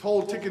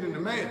toll ticket in the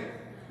mail.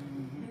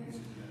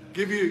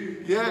 Give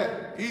you,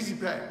 easy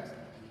pass.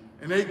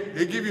 And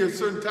they give you a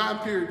certain time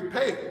period to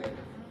pay it.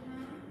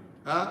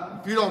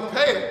 If you don't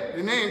pay it,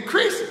 then they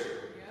increase it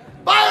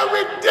by a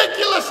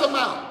ridiculous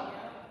amount.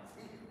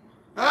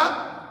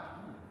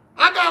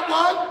 I got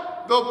one,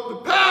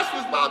 the pass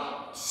was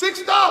about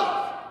 $6.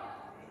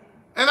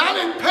 And I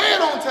didn't pay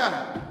it on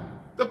time.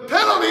 The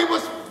penalty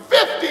was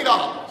 $50.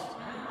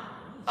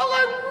 I'm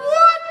like,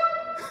 what?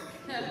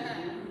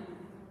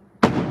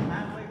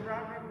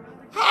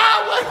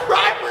 Highway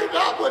robbery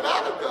not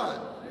without a gun.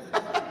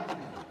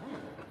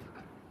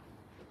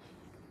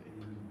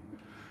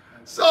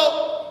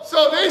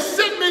 So they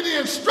sent me the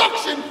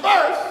instruction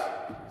first.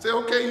 Say,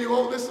 okay, you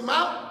owe this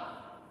amount.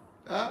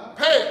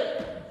 Pay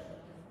it.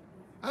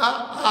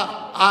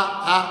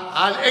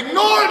 I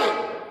ignored it.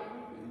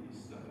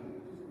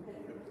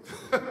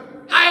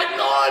 I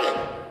ignored it.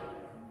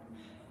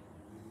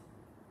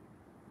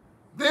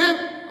 Then,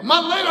 a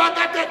month later, I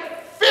got that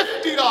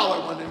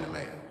 $50 one in the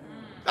mail.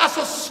 That's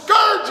a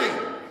scourging.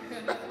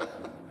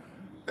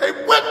 They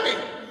whipped me.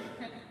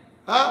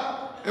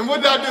 And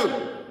what did I do?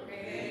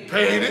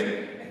 Paid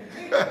it.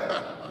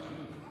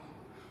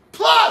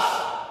 Plus,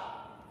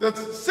 the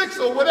 6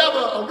 or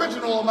whatever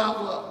original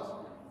amount was.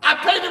 I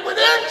paid it with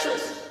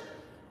interest.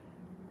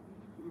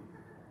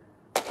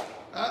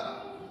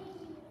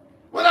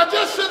 What I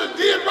just should have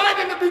did right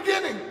in the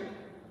beginning.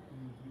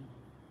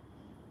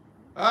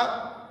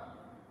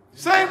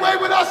 Same way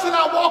with us in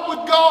our walk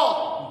with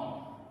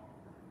God.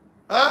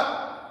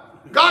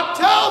 God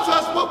tells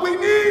us what we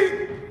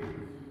need.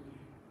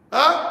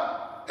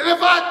 And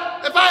if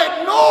I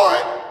ignore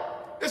it,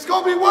 it's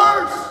going to be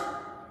worse.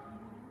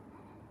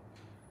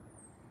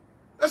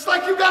 It's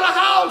like you got a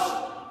house.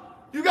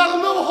 You got a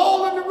little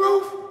hole in the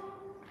roof.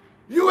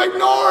 You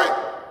ignore it.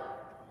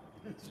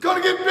 It's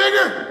going to get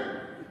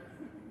bigger.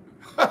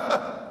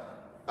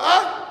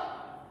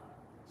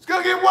 It's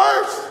going to get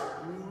worse.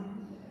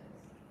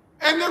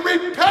 And the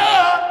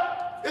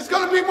repair is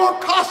going to be more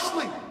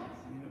costly.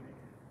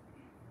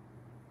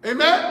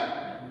 Amen?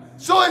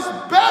 So it's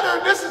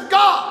better. This is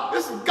God.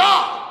 This is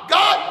God.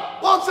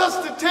 God wants us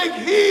to take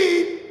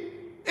heed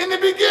in the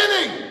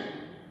beginning.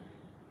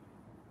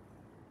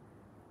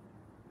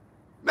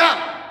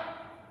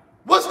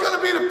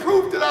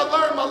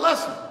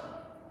 lesson?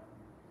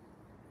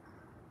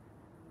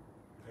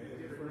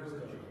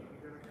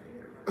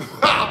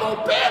 I'm going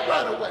to pay it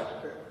right away.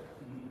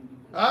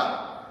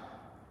 Huh?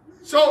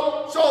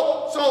 So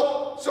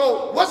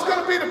what's going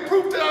to be the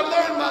proof that I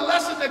learned my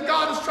lesson that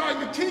God is trying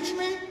to teach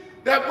me?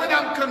 That when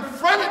I'm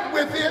confronted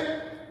with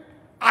it,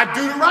 I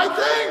do the right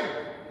thing.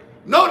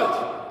 Notice,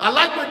 I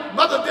like what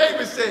Mother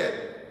David said.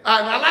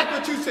 And I like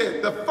what you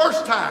said the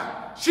first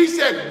time. She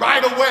said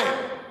right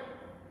away.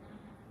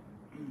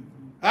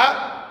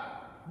 Huh?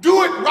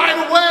 Do it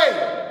right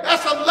away.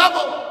 That's a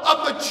level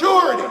of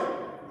maturity.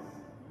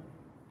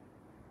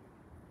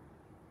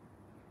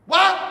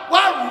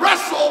 Why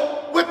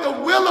wrestle with the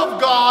will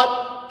of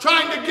God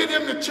trying to get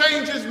him to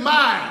change his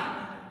mind?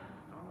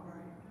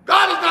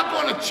 God is not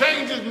going to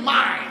change his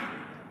mind.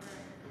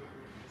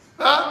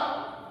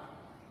 Huh?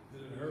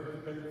 Did it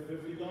hurt to pay the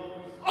 $50?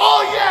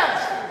 Oh,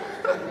 yes.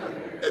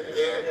 It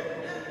did.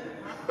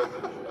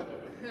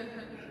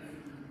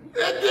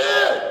 It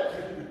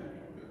did.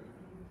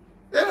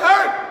 It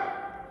hurt.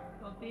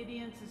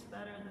 Obedience is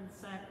better than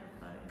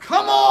sacrifice.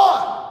 Come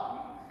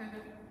on.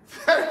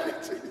 Thank you,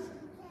 Jesus.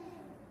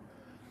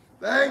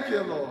 Thank you,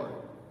 Lord.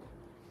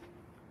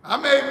 I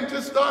may even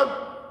just start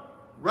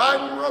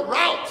riding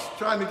routes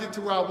trying to get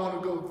to where I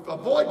want to go.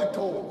 Avoid the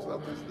tolls.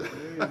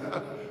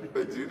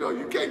 But you know,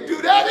 you can't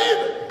do that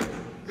either.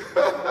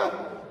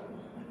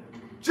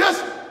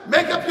 Just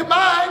make up your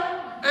mind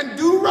and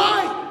do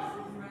right.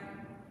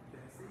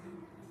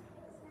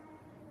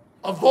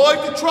 Avoid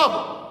the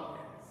trouble.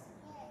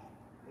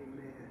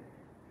 Amen.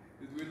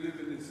 Because we're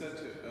living in such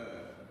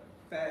a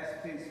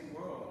fast-paced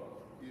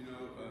world, you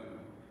know.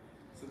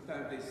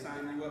 Sometimes they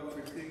sign you up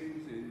for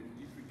things and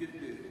you forget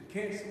to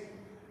cancel.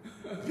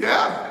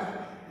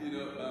 Yeah. You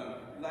know,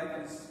 life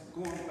is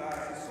going by.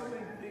 There's so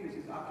many things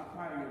that's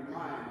occupying your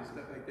mind and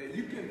stuff like that.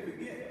 You can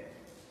forget.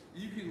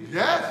 You can.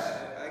 Yes.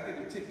 I get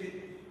a ticket.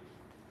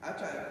 I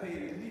try to pay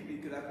it immediately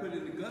because I put it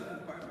in the glove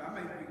compartment. I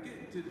might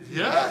forget to.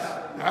 Yes.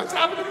 That's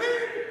happened to me.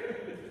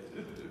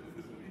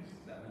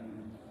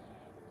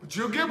 But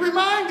you'll get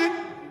reminded.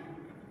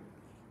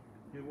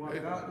 You walk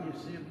out and you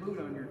see a boot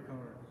on your car.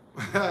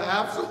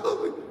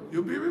 Absolutely.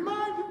 You'll be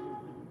reminded.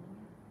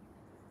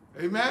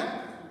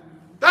 Amen.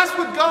 That's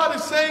what God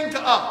is saying to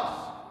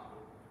us.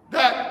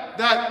 That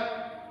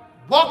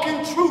walk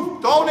in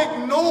truth. Don't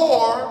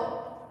ignore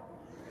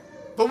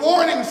the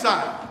warning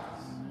signs.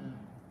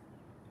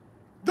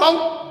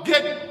 Don't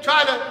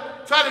try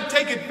to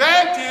take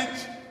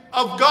advantage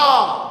of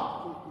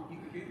God.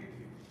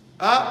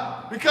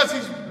 Because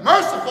he's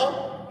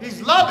merciful,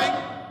 he's loving,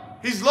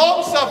 he's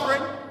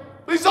long-suffering,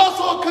 but he's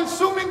also a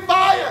consuming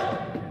fire.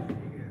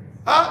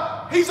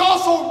 He's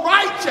also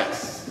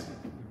righteous.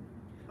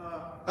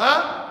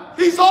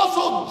 He's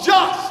also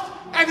just.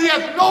 And he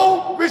has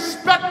no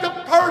respect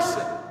of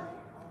person.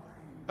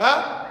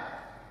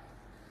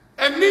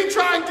 And me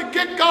trying to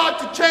get God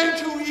to change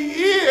who he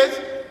is,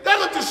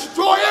 that'll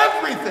destroy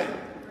everything.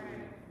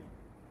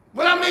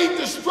 When I mean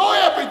destroy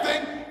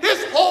everything,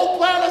 his whole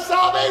plan of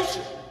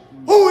salvation.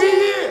 Who he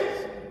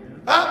is.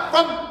 Not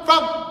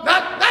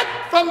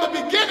from the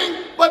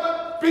beginning,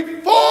 but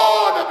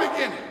before the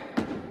beginning.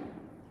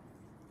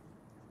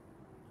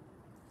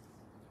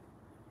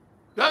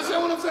 You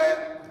understand what I'm saying?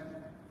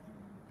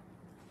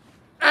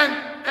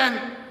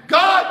 And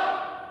God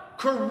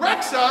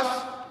corrects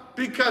us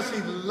because he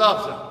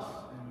loves us.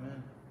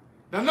 Amen.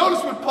 Now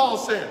notice what Paul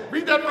said.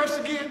 Read that verse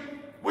again.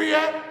 Where you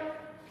at?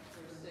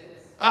 Verse 6.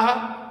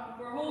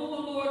 For whom the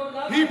Lord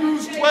loveth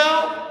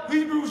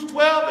Hebrews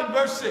 12 and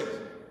verse 6.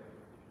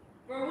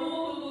 For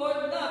whom the Lord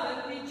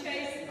loveth, he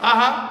chasteneth,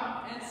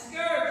 and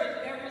scourgeth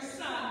every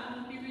son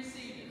whom he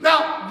receiveth.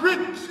 Now,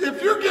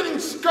 if you're getting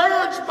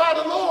scourged by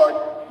the Lord,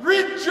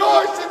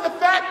 rejoice in the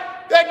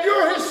fact that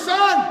you're his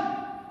son.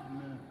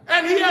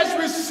 And he has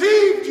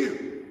received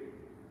you.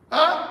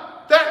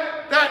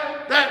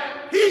 That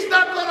he's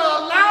not going to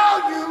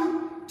allow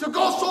you to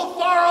go so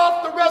far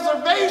off the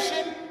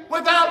reservation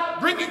without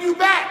bringing you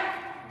back.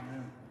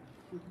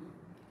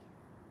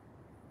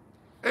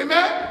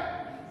 Amen?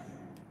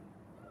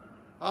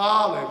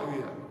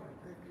 Hallelujah.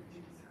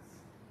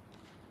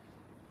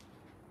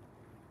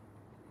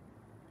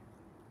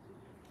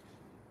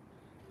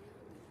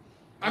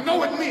 I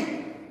know it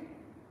me.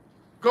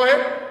 Go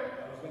ahead. I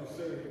was going to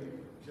say,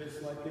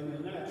 just like in the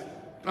natural.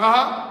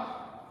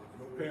 If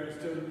your parents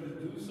tell you to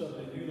do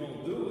something, you don't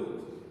do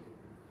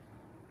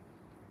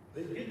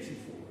it, they get you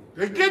for it.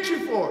 They get you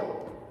for it.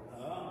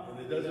 And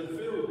it doesn't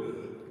feel good.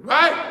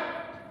 Right?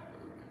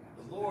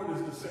 The Lord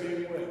is the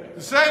same way.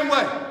 The same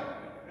way.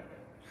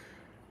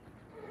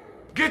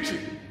 Get you.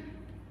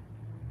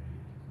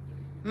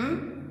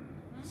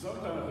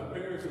 Sometimes the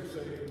parents will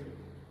say,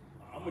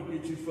 I'm going to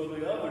get you for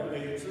the other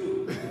day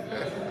too.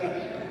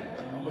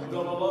 I'm going to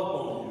double up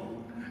on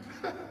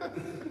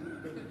you.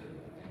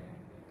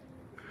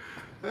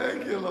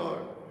 Thank you,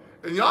 Lord.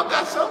 And y'all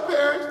got some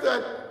parents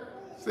that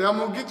say, I'm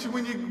going to get you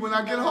when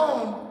I get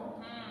home.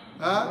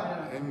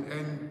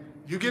 And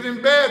you get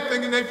in bed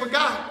thinking they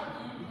forgot.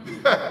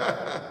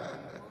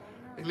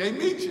 And they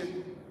meet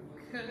you.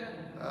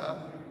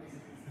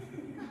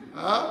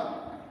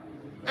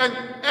 And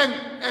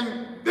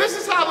this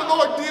is how the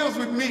Lord deals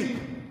with me.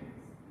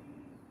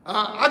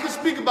 I can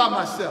speak about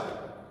myself.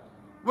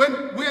 When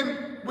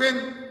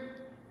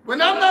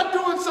I'm not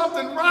doing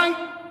something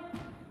right,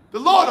 the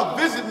Lord will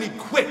visit me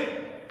quick.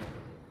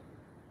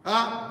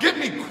 Get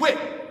me quick.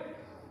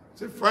 I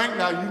said, Frank,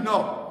 now you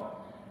know.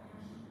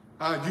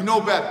 You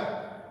know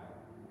better.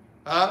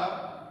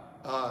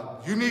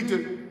 You need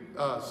to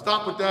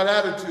stop with that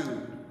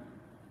attitude.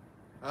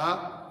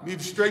 You need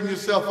to straighten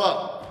yourself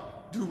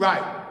up. Do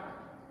right.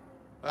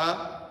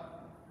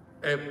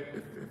 If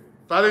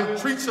I didn't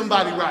treat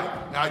somebody right,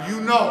 now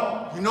you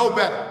know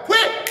better.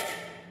 Quick!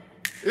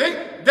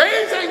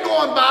 Days ain't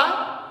going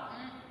by.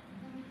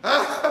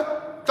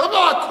 Come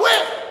on,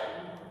 quick!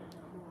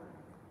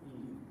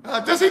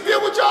 Does he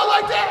deal with y'all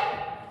like that?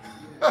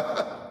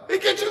 He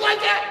get you like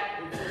that?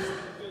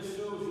 It just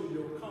shows you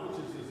your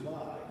conscience is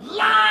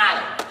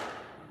lying.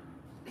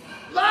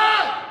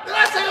 Lie! Then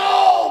I say,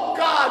 oh,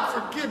 God,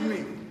 forgive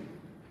me.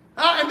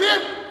 And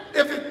then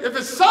if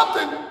it's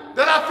something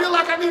that I feel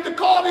like I need to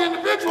call the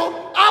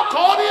individual, I'll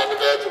call the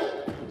individual.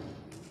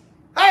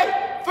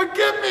 Hey,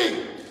 forgive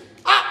me.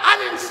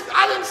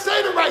 I didn't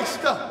say the right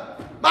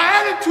stuff. My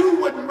attitude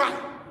wasn't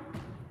right.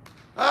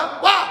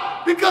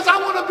 Why? Because I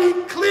want to be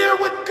clear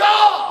with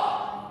God.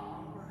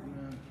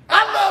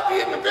 I love the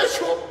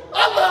individual.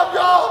 I love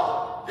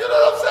y'all. You know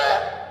what I'm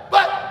saying?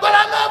 But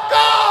I love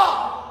God.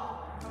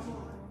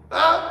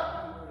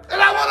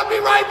 And I want to be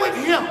right with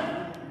him.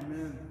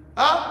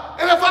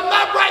 And if I'm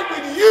not right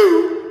with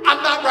you,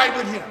 I'm not right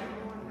with him.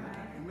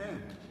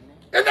 Amen.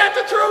 Isn't that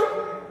the truth?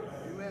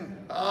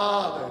 Amen.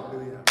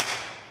 Hallelujah.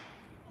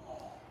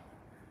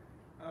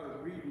 I was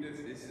reading this,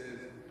 it says,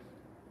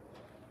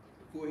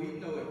 for he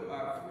knoweth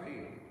our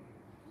frame.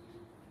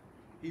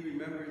 He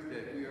remembers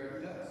that we are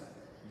dust.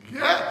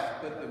 Yes.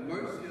 But the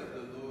mercy of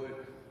the Lord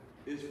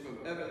is from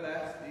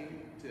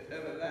everlasting to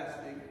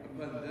everlasting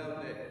upon them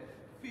that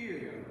fear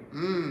him.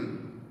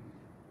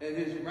 And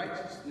his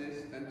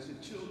righteousness unto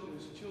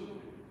children's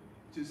children,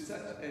 to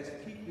such as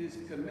keep his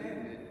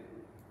commandment,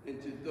 and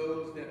to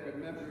those that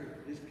remember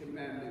his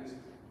commandments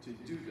to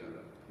do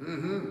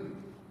them.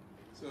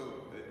 So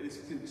it's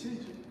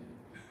contingent.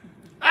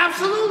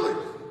 Absolutely.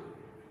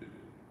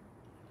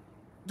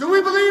 Do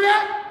we believe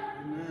that?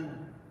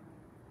 Amen.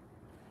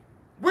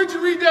 Where'd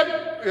you read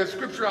that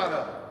scripture out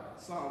of?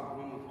 Psalm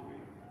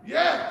 103.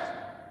 Yes.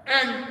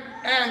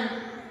 And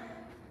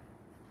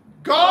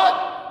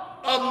God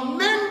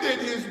amended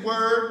his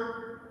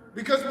word,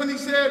 because when he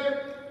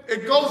said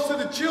it goes to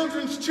the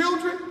children's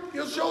children,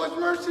 he'll show his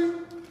mercy.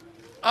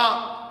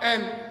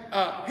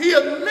 He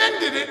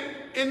amended it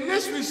in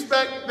this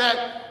respect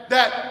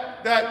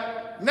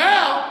that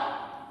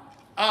now,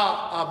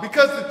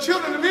 because the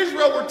children of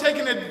Israel were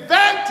taking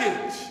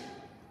advantage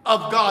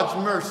of God's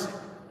mercy,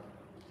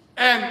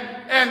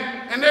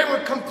 and they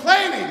were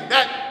complaining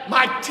that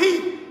my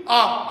teeth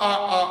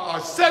are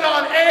set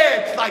on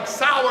edge like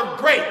sour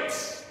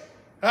grapes.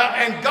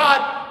 And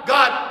God,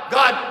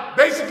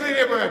 basically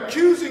they were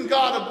accusing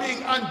God of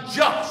being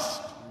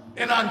unjust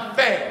and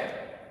unfair.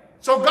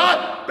 So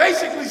God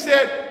basically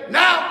said,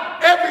 now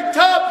every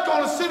tub's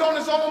going to sit on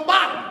its own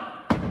bottom.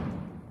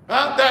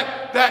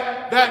 That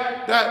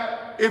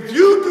if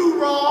you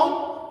do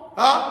wrong,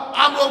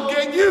 I'm going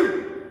to get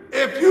you.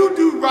 If you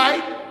do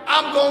right,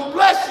 I'm going to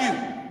bless you.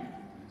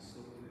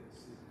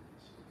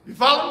 You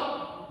follow?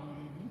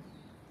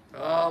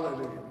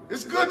 Hallelujah.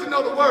 It's good to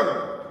know the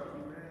word.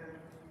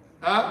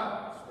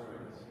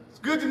 It's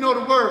good to know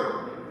the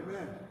word.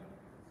 Amen.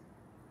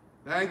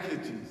 Thank you,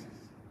 Jesus.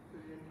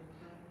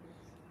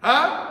 They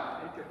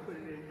can put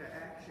it into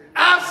action.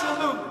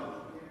 Absolutely.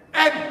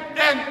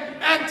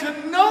 And to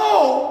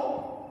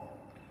know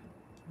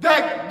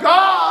that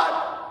God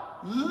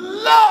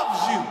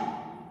loves you.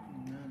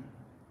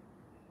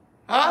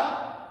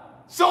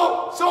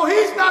 So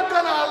he's not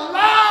going to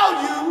allow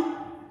you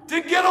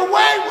to get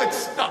away with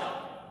stuff.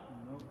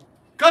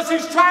 Because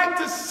he's trying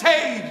to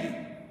save you.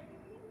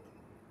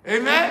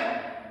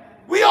 Amen?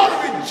 We ought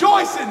to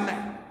rejoice in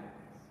that.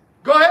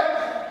 Go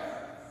ahead.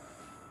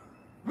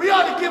 We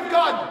ought to give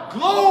God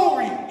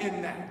glory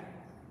in that.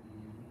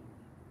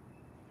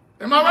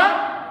 Am I right?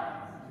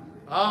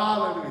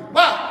 Hallelujah.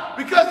 Why?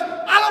 Because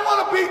I don't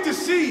want to be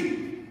deceived.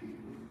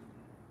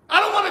 I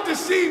don't want to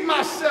deceive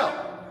myself.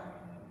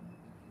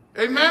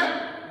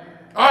 Amen?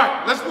 All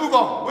right, let's move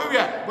on. Where we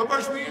at? What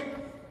verse we in?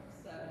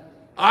 7.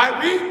 All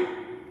right, read.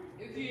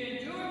 If you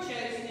endure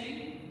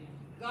chastening,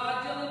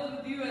 God dealeth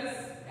with you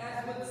as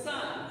with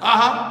sons.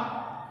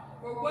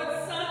 For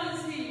what son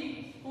is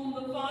he whom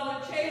the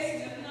Father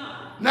chasteneth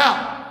not?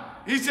 Now,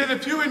 he said,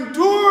 if you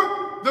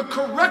endure the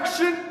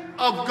correction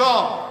of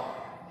God,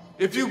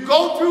 if you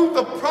go through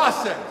the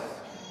process,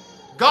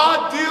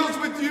 God deals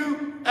with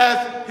you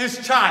as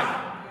his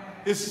child,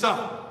 his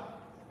son.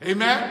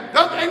 Amen?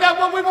 Ain't that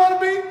what we want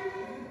to be?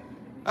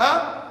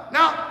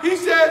 Now, he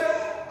says,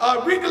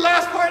 read the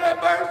last part of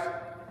that verse.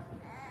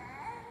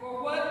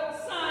 For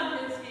what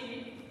son is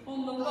he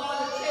whom the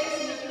Father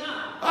chasteneth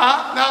not?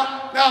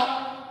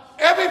 Now,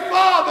 every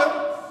father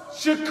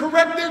should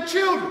correct their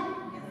children.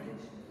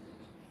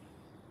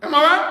 Am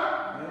I right?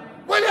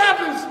 What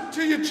happens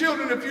to your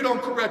children if you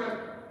don't correct them?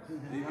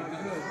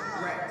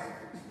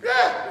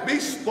 Yeah, be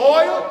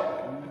spoiled,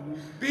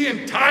 be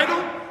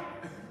entitled,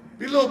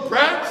 be little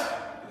brats,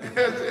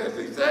 as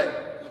he said.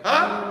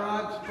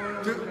 Huh?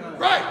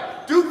 Right.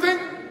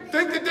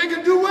 Think that they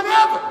can do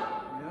whatever.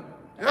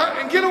 Yeah,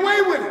 and get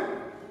away with it.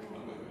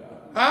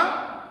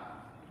 Huh?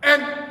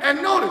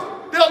 And notice,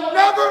 they'll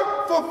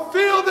never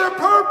fulfill their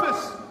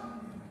purpose.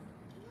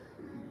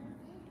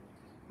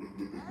 You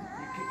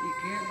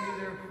can't be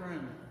their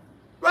friend.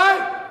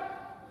 Right?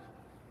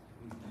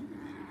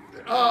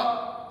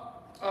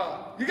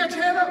 You got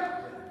your hand up?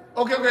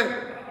 Okay. I was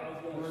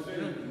going to say,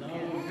 not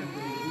only do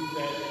they do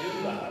that in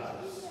the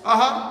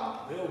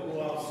house, they'll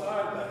go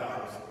outside the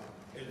house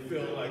and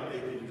feel like they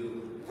can do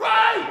it.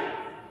 Right.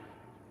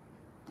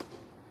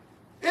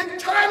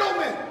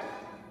 Entitlement.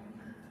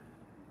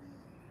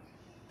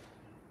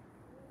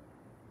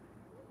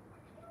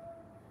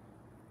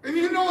 And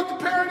you know what the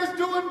parent is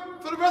doing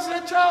for the rest of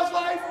that child's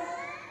life?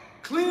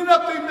 Cleaning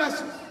up their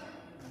messes.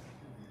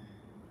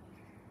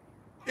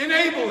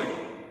 Enabling.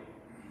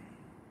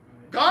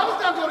 God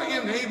is not going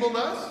to enable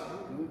us.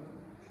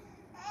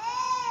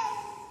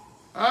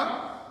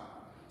 Huh?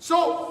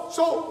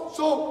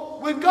 So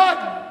when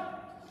God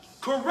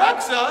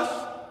corrects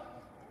us,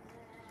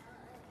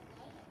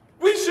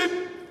 we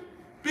should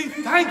be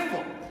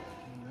thankful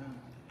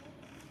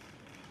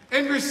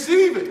and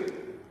receive it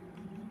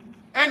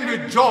and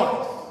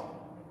rejoice.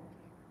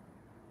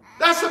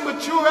 That's a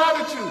mature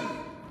attitude.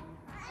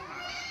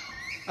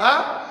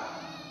 Huh?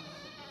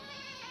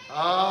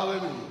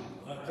 Hallelujah.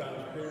 A lot of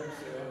times parents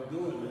say, I'm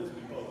doing this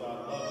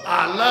because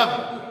I love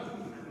it.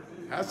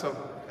 That's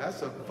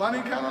a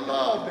funny kind of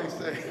love, they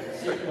say. it.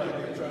 Seems like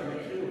they're trying to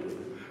kill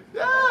you.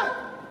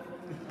 Yeah.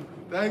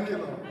 Thank you,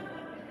 Lord.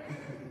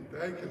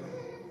 Thank you, Lord.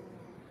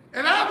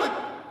 And I'm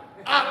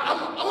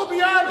going to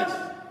be honest.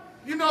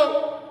 You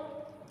know,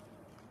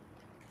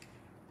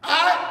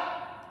 I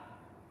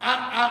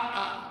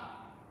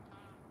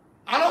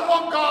don't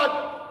want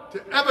God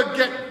to ever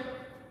get me.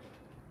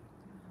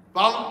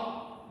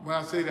 Follow when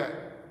I say that.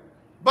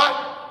 But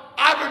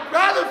I would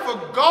rather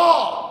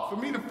for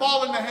me to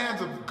fall in the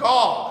hands of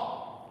God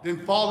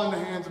than fall in the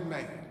hands of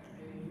man.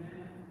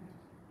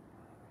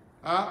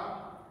 Huh?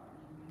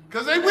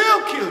 Because they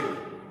will kill you.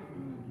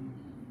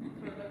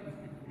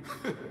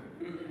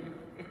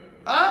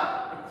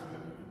 Huh?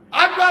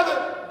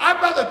 I'd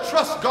rather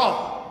trust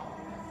God.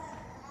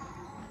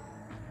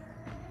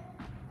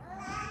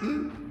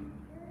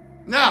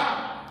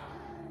 Now,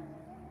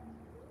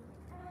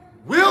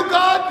 will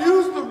God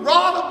use the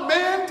rod of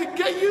man to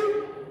get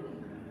you?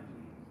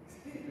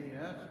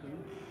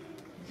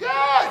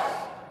 Yes.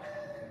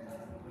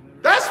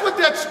 That's what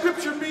that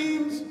scripture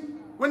means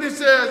when it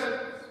says,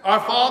 Our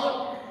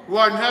Father, who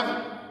art in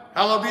heaven,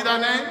 hallowed be thy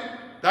name.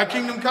 Thy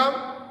kingdom come,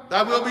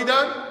 thy will be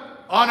done,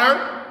 on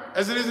earth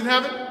as it is in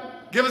heaven.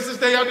 Give us this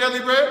day our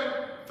daily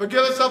bread.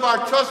 Forgive us of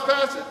our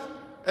trespasses,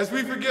 as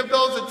we forgive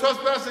those that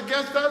trespass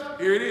against us.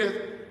 Here it is.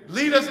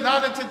 Lead us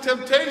not into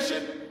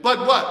temptation,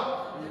 but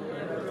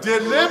what?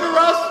 Deliver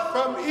us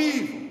from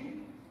evil.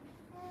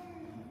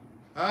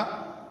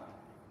 Huh?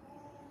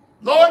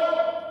 Lord,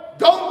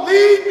 don't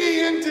lead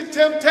me into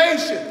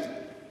temptation.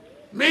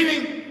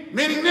 Meaning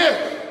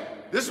this.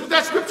 This is what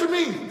that scripture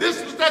means. This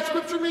is what that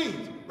scripture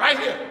means. Right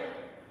here.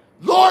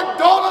 Lord,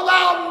 don't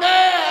allow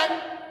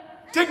man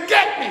to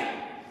get me.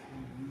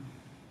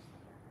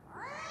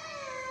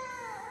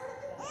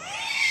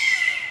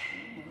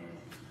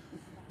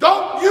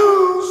 Don't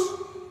use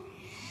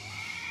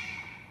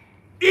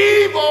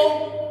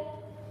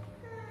evil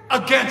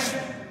against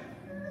me.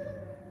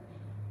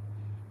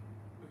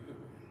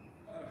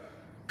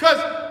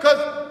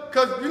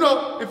 Because, you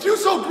know, if you're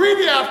so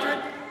greedy after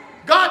it,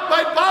 God,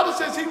 the Bible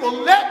says he will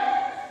let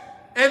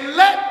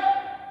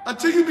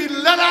until you be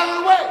let out of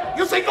the way.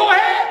 You'll say, go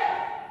ahead.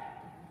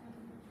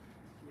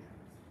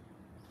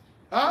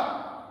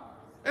 Huh?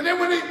 And then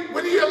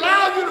when he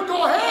allows you to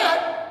go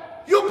ahead,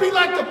 you'll be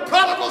like the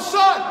prodigal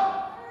son.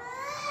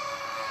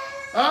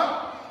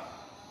 Huh?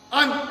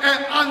 And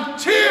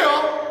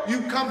until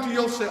you come to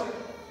yourself.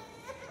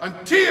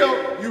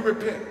 Until you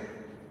repent.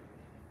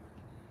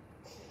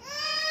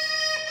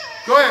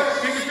 Go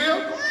ahead, King Phil.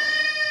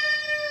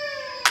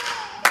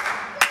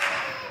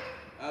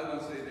 I was going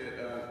to say that,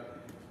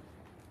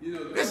 you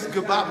know, this is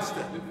good Bible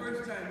stuff. The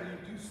first time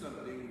you do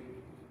something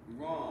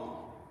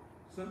wrong,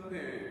 some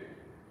parent,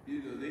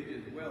 you know, they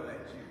just well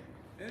at you.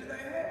 And it's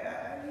like, hey, I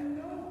didn't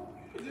know.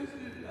 This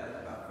is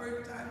my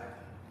first time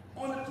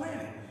on the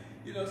planet.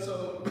 You know,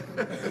 so,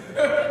 I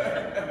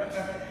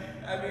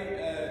mean,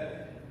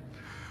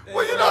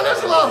 well, you know,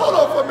 there's a lot, hold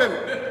on for a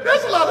minute.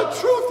 There's a lot of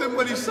truth in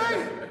what he's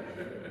saying.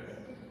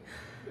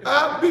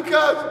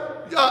 Because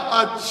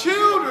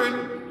children,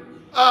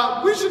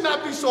 we should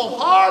not be so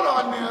hard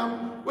on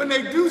them when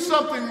they do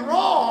something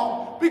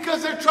wrong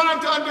because they're trying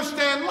to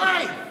understand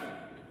life.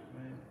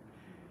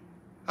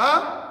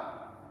 Huh?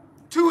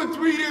 2 and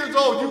 3 years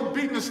old, you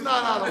beating the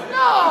snot out of them.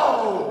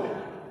 No!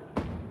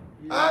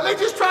 They're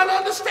just trying to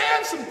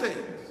understand some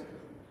things.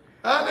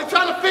 They're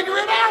trying to figure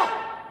it out.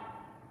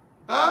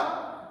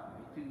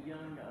 Too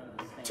young to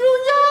understand. Too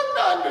young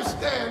to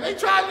understand. They're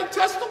trying to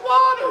test the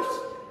waters.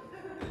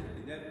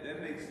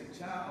 That makes the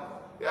child.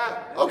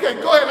 Yeah. Okay,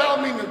 go ahead. I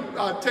don't mean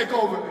to take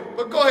over,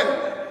 but go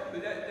ahead.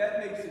 But that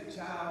makes a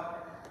child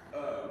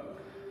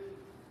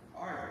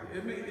argue.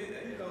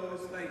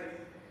 It's like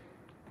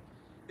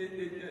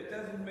it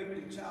doesn't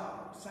make the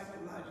child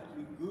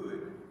psychologically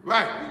good.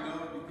 Right.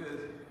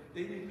 Because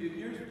if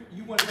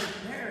you want to be a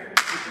parent,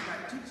 but you're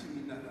not teaching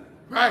me nothing.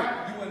 Right.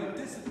 You want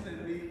to discipline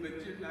me, but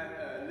you're not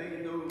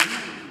laying those rules and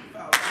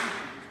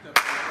foundations and stuff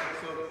like that.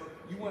 So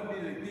you want me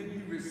to give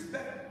you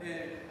respect,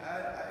 and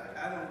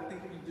I don't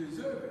think you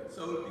deserve it.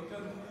 So it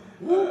becomes,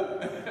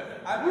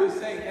 I'm just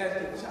saying as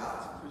the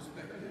child's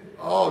perspective.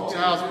 Oh,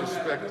 child's you're not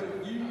perspective.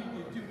 You need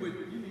to do what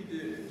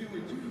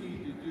you need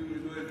to do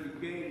in order to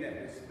gain that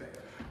respect.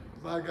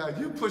 My God,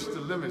 you push the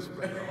limits,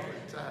 brother, all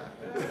the time.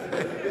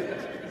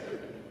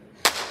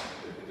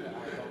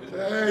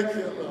 Thank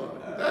you, Lord.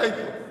 Thank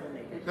you.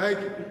 Thank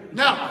you.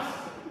 Now,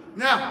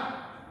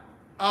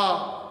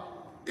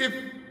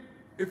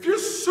 if you're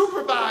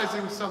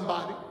supervising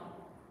somebody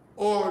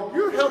or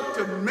you're helping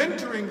to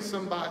mentoring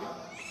somebody,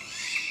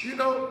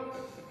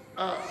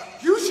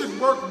 you should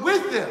work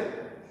with them.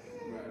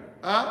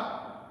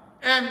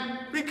 And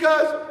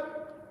because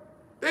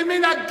they may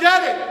not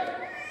get it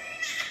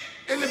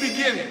in the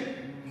beginning.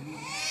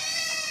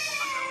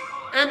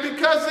 And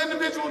because the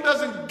individual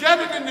doesn't get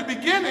it in the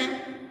beginning,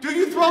 do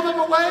you throw them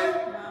away?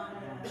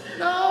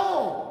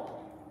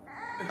 No.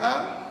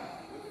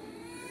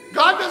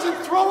 God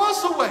doesn't throw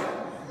us away.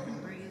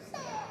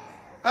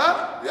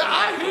 Yeah,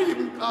 I hear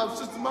you,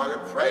 Sister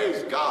Margaret.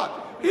 Praise God.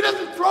 He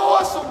doesn't throw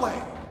us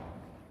away.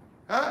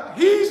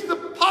 He's the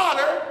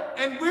potter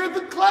and we're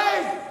the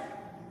clay.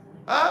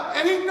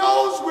 And he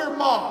knows we're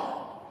marred.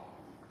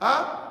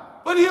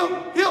 But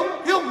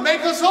he'll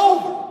make us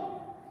over.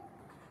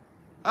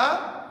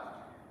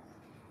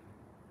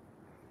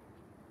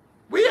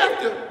 We have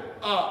to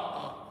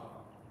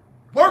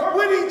work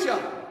with each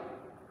other.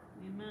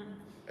 Amen.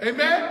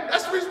 Amen.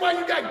 That's the reason why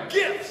you got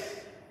gifts.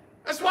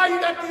 That's why you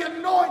got the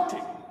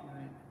anointing.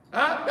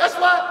 That's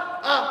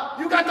why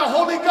you got the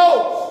Holy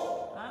Ghost.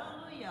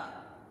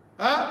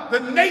 Hallelujah. The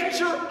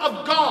nature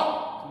of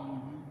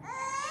God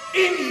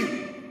in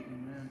you.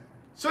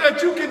 So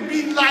that you can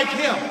be like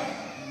him.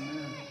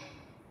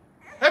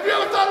 Have you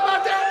ever thought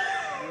about that?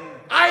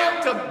 I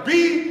am to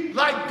be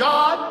like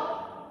God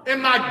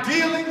in my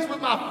dealings with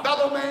my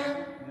fellow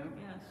man.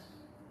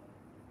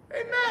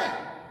 Yes. Amen.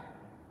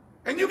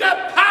 And you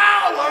got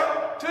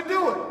power to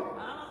do it.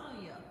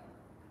 Hallelujah.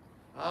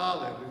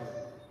 Hallelujah.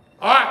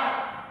 All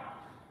right.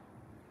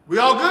 We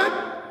all good?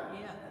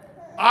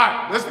 Yeah. All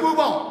right, let's move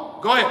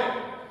on. Go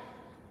ahead.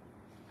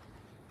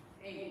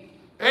 8.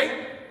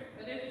 8.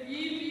 But if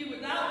ye be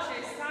without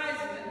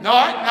chastisement, All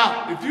right,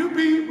 now, if you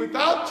be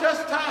without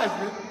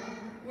chastisement,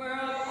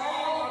 whereof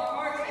all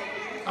are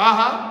partakers,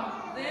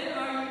 then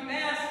are ye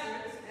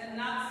bastards and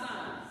not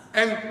sons.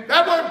 and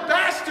that word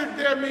bastard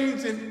there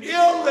means an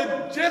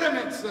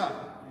illegitimate son.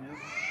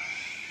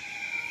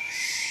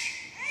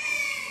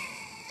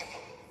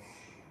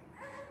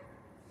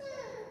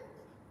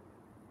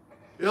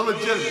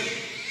 Illegitimate.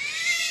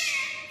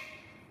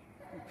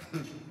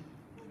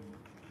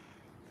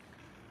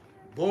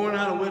 Born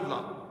out of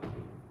wedlock.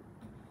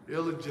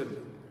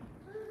 Illegitimate.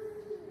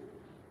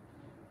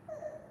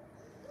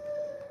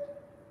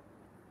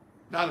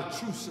 Not a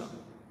true son.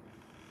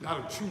 Not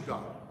a true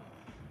daughter.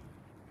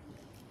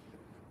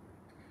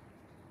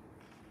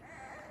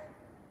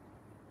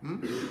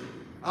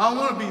 I don't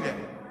want to be that.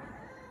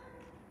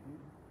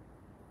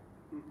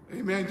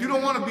 Amen. You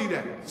don't want to be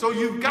that. So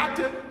you've got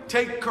to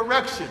take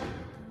correction.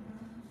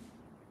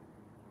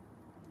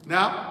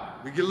 Now,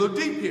 we get a little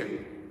deep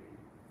here.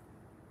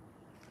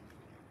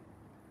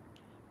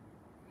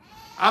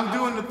 I'm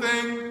doing the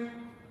thing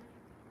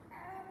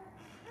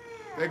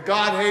that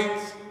God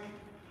hates.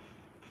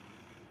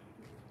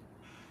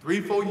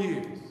 3-4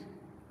 years.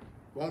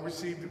 Won't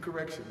receive the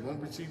correction.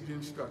 Won't receive the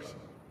instruction.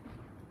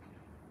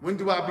 When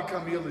do I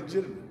become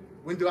illegitimate?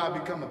 When do I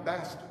become a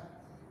bastard?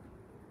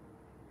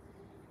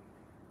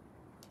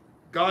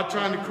 God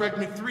trying to correct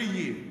me 3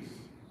 years.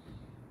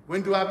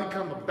 When do I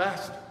become a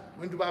bastard?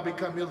 When do I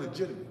become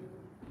illegitimate?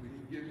 When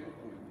he gives up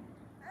on you.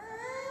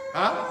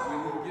 Huh?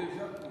 When he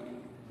gives up on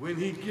you. When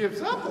he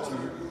gives up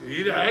on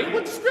you. That ain't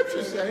what the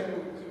scriptures say.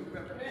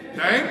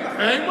 That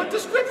ain't what the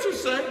scriptures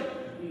say.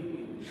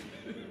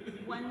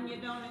 When you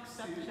don't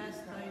accept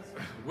chastisement.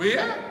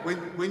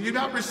 When you're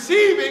not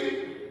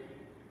receiving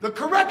the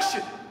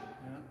correction.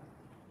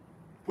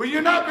 When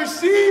you're not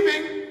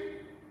receiving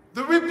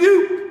the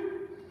rebuke.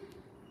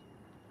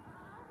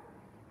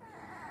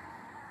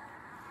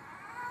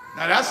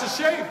 Now that's a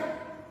shame.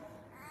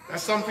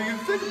 That's something for you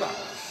to think about.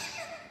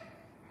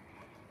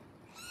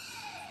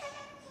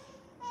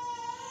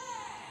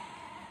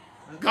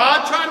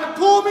 God trying to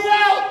pull me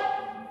out.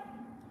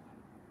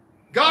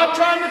 God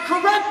trying to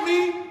correct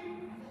me.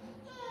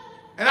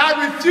 And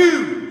I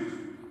refuse.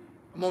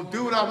 I'm going to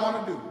do what I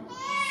want to do.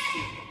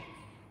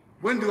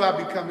 When do I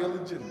become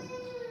illegitimate?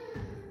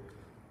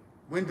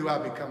 When do I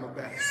become a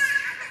bad?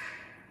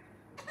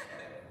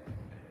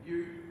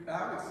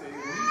 I would say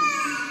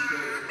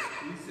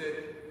he said,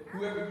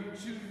 whoever you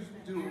choose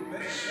to obey,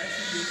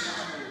 that's who your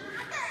father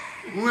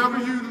is. Whoever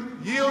you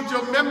yield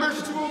your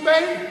members to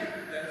obey,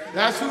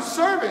 that's whose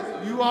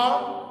servant you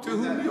are to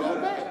whom you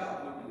obey.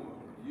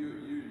 You're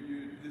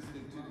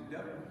listening to the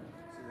devil.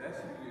 So that's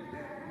who your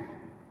daddy is.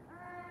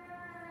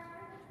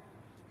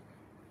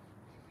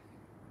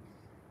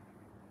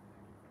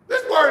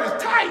 This word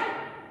is tight.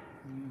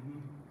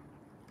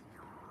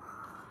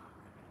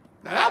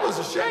 Now that was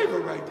a shaver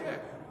right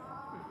there.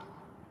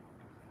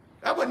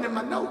 That wasn't in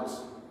my notes.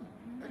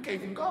 That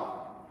came from God.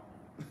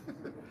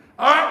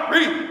 All right,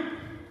 read.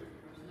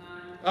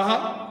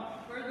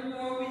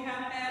 Furthermore, we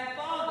have had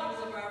fathers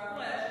of our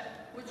flesh,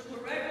 which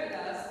corrected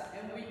us,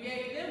 and we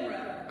gave them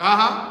reverence.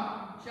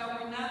 Shall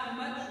we not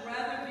much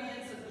rather be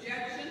in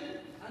subjection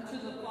unto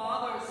the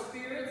Father of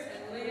spirits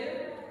and live?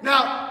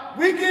 Now,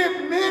 we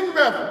give men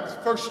reverence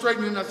for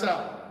straightening us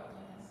out.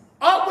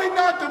 Ought we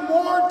not the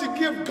more to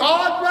give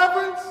God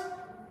reverence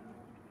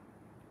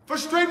for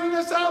straightening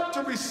us out,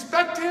 to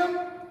respect him,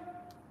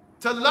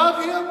 to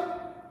love him?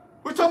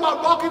 We're talking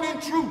about walking in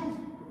truth.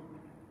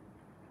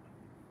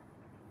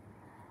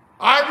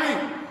 I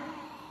read.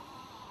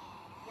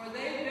 For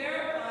they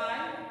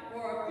verify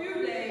for a few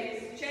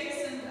days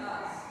chastened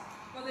us.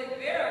 For they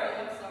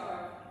verily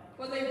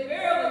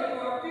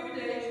for a few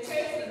days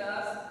chastened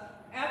us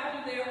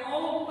after their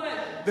own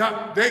pleasure.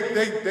 Now,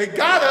 they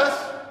got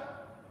us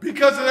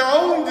because of their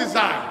own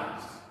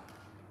desires,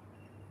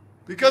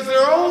 because of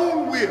their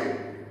own will,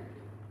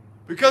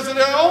 because of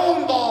their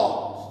own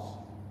laws.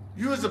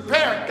 You as a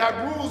parent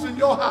got rules in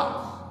your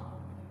house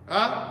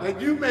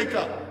that you make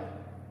up.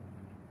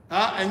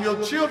 And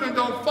your children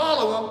don't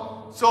follow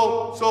them.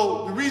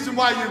 So the reason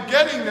why you're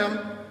getting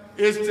them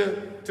is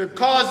to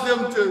cause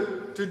them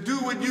to do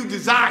what you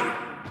desire.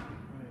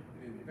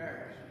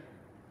 Embarrass you.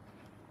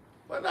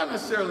 Well, not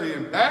necessarily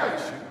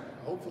embarrass you.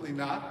 Hopefully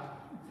not.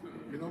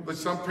 You know, but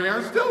some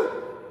parents do.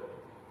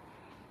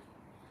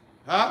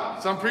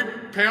 Some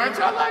parents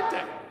are like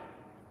that.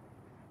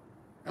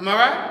 Am I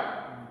right?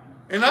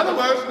 In other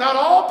words, not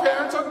all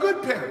parents are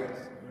good parents.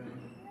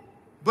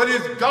 But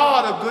is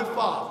God a good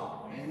father?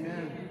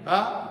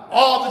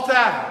 All the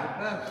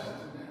time.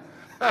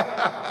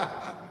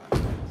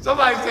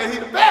 Somebody said he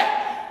the best.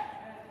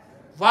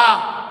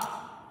 Wow.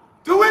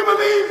 Do we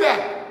believe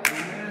that?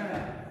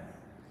 Amen.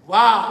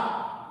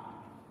 Wow.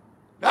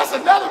 That's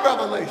another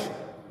revelation.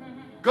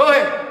 Go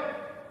ahead.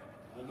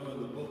 I know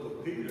in the book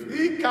of Peter.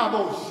 He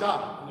camo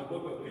shot. In the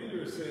book of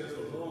Peter it says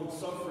the long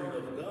suffering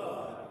of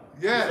God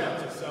Yeah.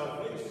 is unto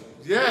salvation.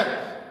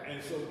 Yeah.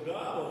 And so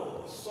God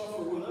will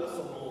suffer with us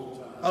a long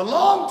time. A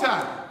long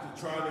time.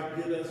 To try to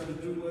get us to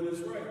do what is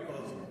right,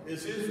 because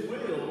it's his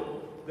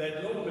will that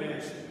no man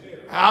should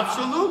perish.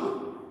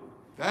 Absolutely.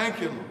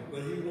 Thank you, Lord.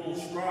 But he won't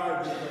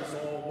strive with us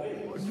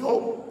always.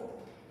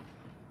 Nope.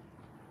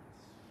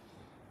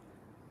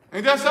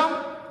 Ain't that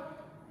something?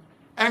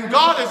 And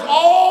God is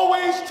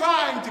always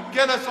trying to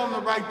get us on the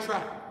right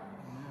track.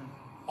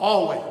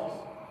 Always.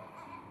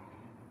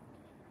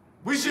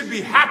 We should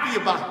be happy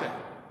about that.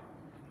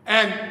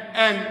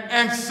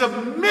 And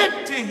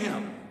submit to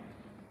him.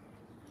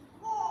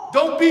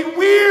 Don't be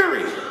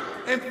weary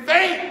and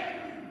faint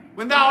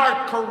when thou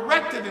art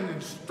corrected and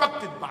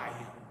instructed by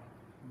him.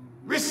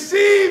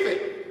 Receive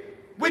it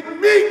with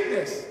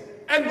meekness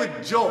and with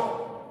joy.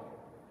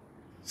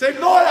 Say,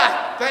 Lord,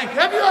 I thank you.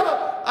 Have you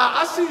ever,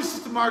 I see you,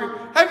 Sister Margaret,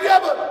 have you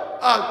ever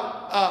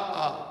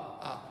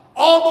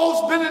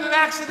almost been in an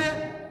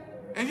accident?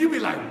 And you be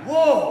like,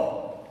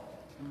 whoa.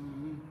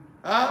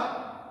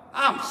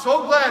 I'm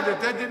so glad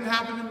that didn't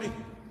happen to me.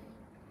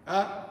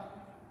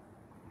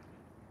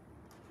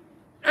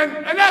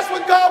 And that's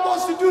what God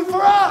wants to do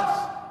for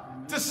us.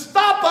 To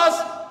stop us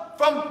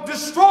from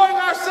destroying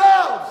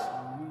ourselves.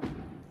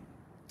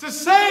 To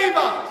save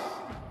us.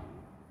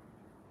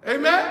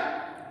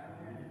 Amen?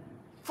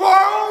 For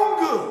our own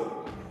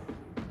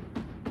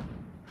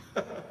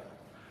good.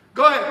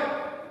 Go ahead.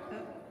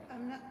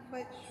 I'm not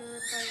quite sure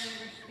if I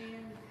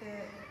understand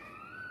that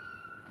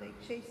they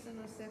chasten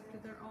us after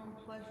their own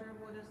pleasure.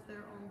 What is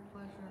their own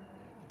pleasure?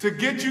 To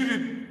get you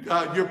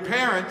to, your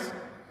parents,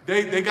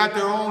 they got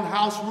their own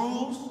house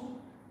rules,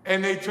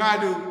 and they try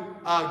to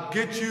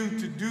get you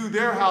to do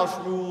their house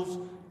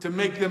rules to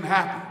make them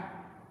happy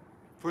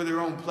for their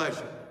own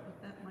pleasure.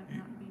 But that might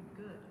not be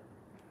good,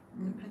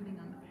 depending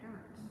on the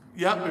parents.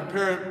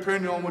 Yep,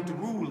 depending on what the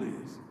rule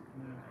is.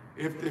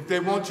 If they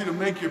want you to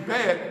make your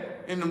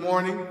bed in the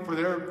morning for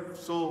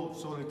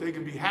so that they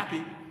can be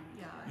happy,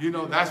 you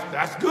know,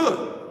 that's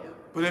good.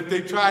 But if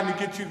they trying to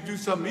get you to do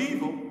something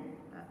evil,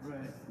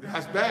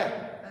 that's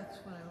bad. That's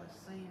what I was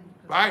saying.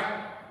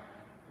 Right?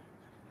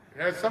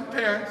 There's some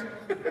parents.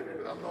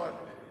 Oh Lord,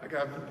 I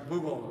got to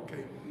move on.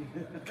 Okay.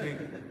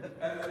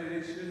 I say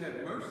they should have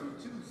mercy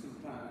too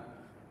sometimes.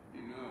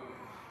 You know.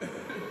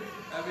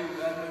 I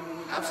remember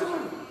when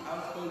Absolutely. I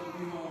was supposed to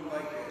be home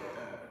like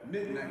at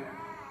midnight.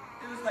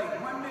 It was like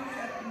 1 minute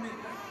after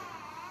midnight.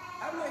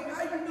 I'm like,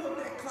 how you know if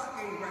that clock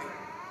ain't right?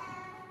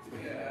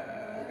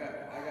 Yeah, I got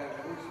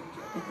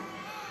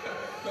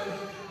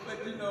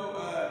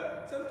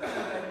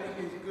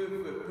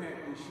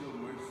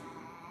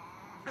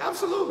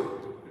Absolutely.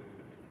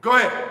 Go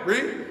ahead,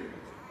 read.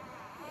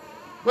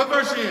 What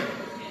verse you in?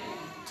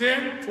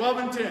 10, 12,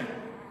 and 10.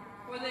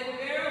 For they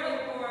verily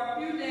for a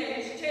few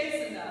days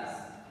chasten us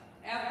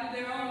after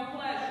their own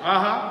pleasure.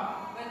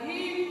 But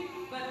he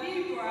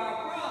for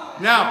our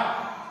profit.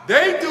 Now,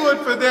 they do it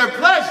for their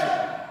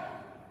pleasure.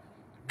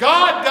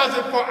 God does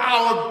it for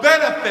our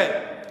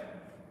benefit.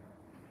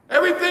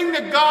 Everything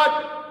that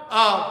God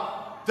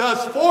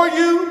does for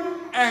you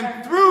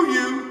and through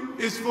you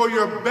is for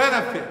your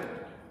benefit.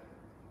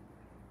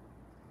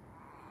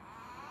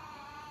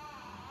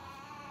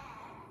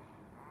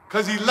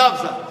 Because he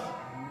loves us.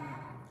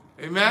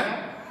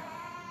 Amen?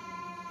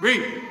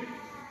 Read.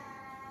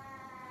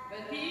 But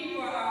he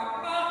for our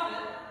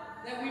profit,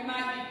 that we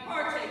might be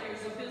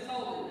partakers of his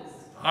holiness.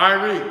 All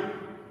right, read.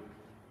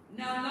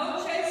 Now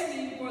no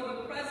chastening for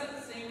the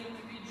present seemeth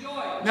to be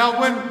joy. Now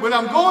when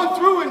I'm going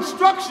through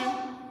instruction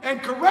and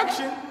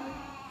correction,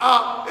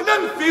 it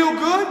doesn't feel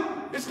good.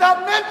 It's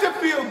not meant to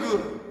feel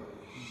good.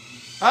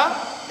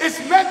 It's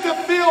meant to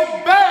feel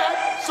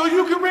bad so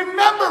you can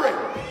remember it.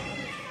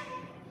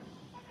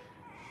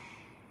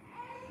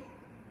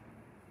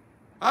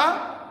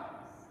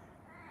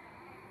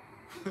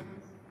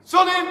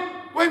 So then,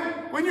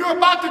 when you're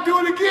about to do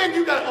it again,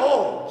 you got,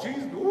 oh,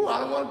 Jesus, ooh, I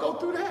don't want to go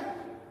through that.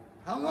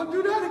 I don't want to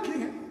do that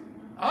again.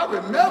 I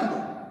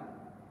remember.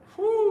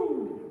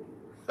 Whoo.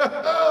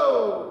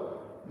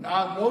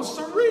 Now, no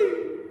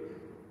siree.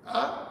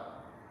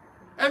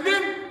 And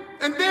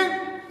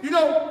then, you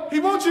know, he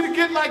wants you to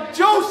get like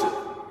Joseph,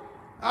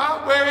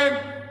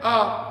 wherein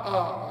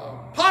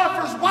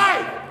Potiphar's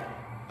wife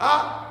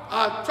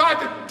tried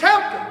to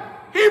tempt him.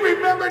 He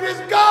remembered his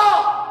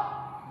God.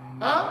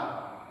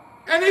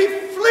 And he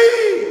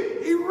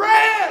fled. He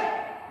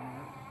ran.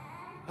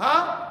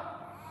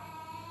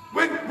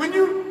 When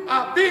you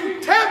are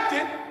being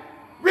tempted,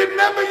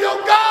 remember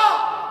your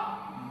God.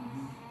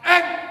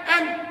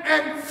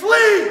 And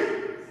flee.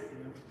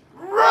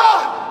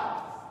 Run.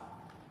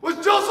 Was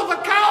Joseph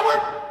a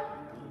coward?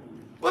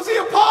 Was he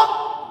a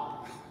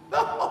punk?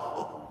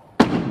 No.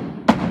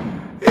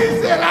 He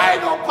said, I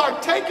ain't gonna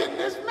partake in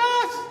this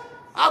mess.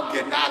 I'm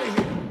getting out of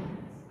here.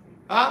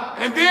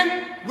 And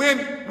then when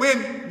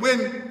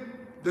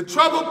the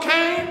trouble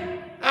came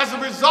as a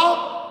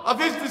result of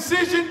his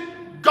decision,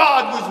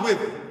 God was with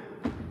him.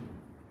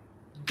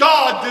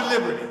 God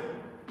delivered him.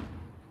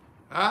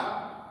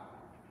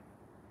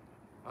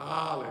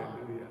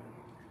 Hallelujah.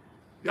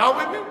 Y'all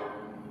with me?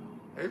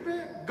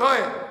 Amen. Go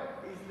ahead.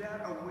 Is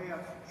that a way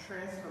of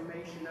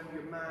transformation of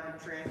your mind,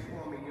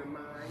 transforming your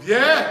mind?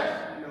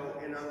 Yeah. You know,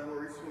 in other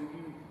words, when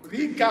you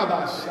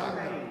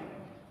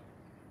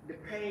the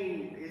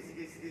pain is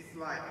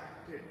like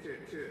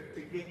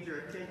to get your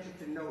attention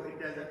to know it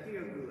doesn't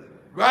feel good.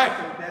 Right.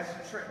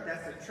 So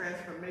that's a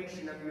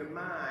transformation of your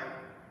mind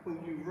when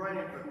you're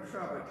running from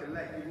trouble to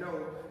let you know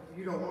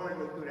you don't want to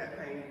go through that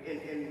pain.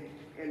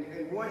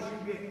 And once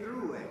you get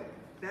through it,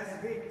 that's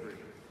victory.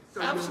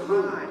 So Absolutely.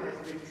 your mind has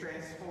been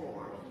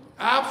transformed.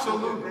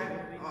 Absolutely. So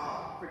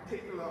that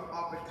particular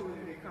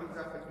opportunity comes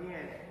up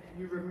again,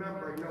 you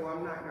remember, no,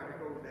 I'm not going to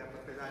go there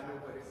because I know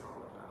what it's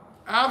all about.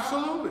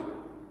 Absolutely.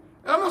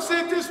 And I'm going to say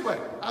it this way.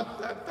 I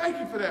thank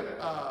you for that,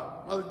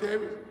 Mother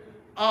Davis.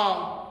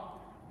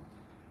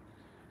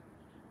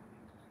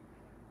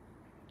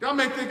 Y'all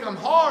may think I'm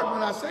hard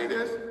when I say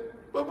this,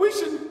 but we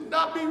should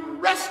not be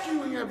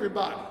rescuing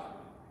everybody.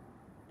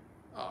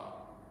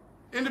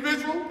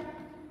 Individual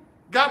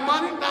got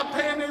money, not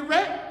paying their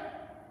rent.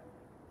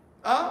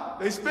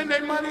 They spend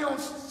their money on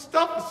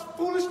stuff that's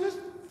foolishness,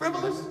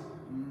 frivolous.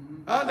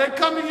 They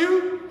come to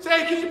you,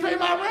 say, hey, can you pay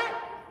my rent?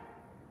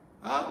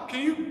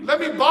 Can you let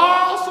me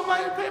borrow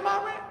somebody to pay my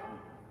rent?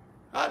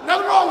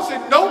 Nothing wrong with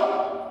saying, nope.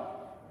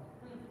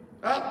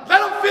 Let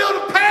them feel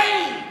the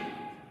pain.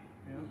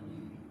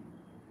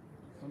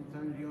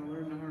 Sometimes you don't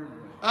learn the hard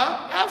way.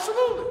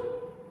 Absolutely.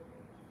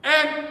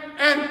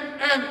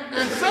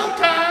 And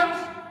sometimes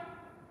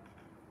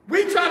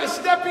we try to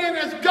step in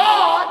as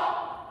God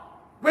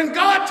when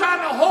God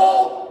trying to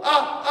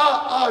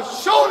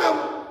show them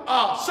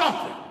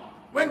something.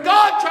 When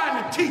God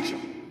trying to teach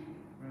them.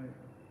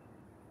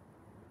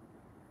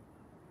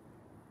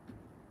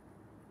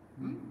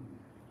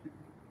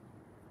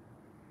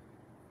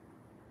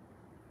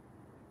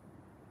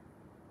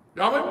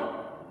 Y'all with me?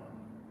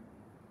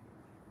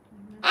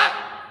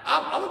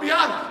 I'm going to be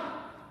honest.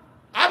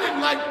 I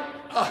didn't like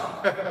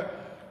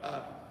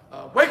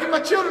waking my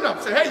children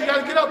up. Say, hey, you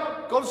got to get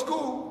up, go to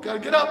school. Got to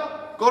get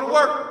up, go to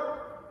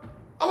work.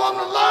 I want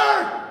them to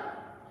learn.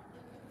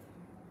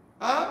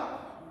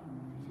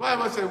 Why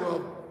am I say,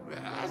 well,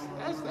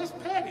 that's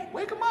petty.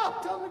 Wake them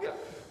up. Tell them to get up.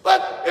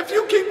 But if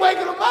you keep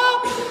waking them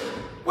up,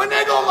 when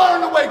they going to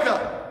learn to wake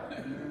up?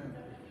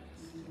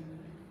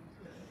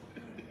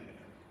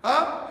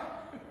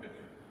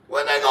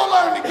 When they going to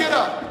learn to get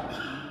up?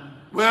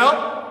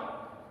 Well,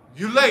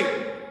 you late.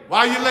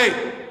 Why you late?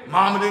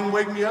 Mama didn't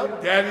wake me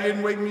up. Daddy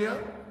didn't wake me up.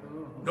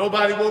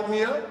 Nobody woke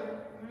me up.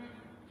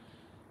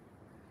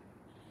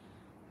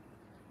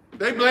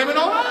 They blame it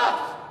on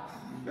us.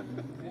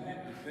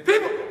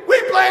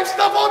 We blame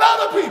stuff on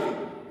other people.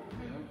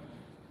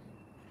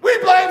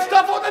 blame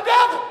stuff on the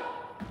devil.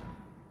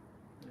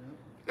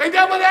 Ain't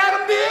that what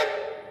Adam did?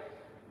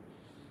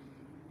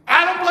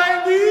 Adam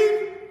blamed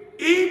Eve.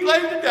 Eve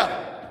blamed the devil.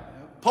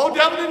 Poor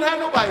devil didn't have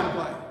nobody to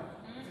blame.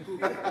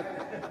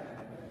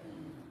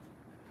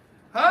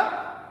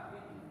 Huh?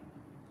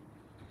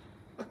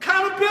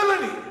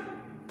 Accountability.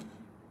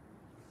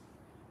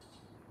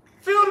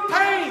 Feel the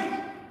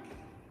pain.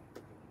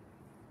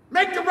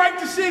 Make the right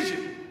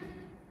decision.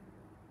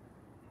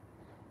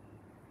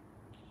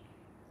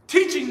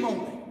 Teaching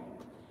moment.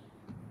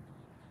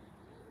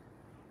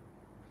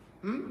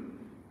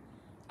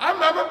 I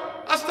remember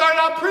I started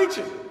out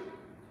preaching,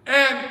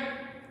 and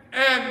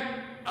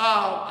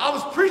I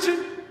was preaching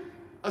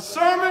a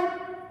sermon,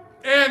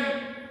 and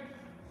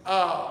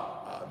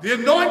the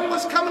anointing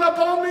was coming up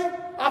on me.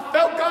 I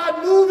felt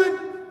God moving,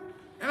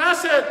 and I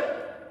said,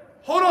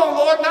 "Hold on,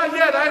 Lord, not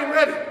yet. I ain't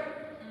ready."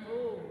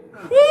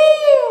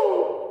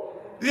 Woo!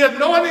 The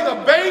anointing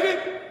abated,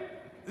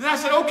 and I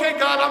said, "Okay,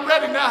 God, I'm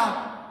ready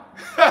now."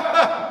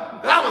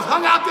 And I was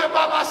hung out there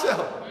by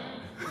myself.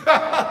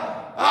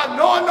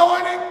 No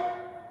anointing,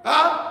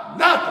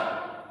 nothing.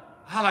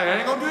 I'm like, I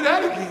ain't gonna do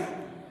that again.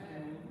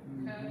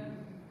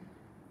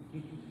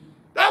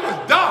 That was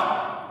dumb.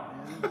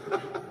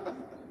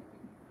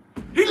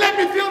 He let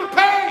me feel the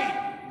pain.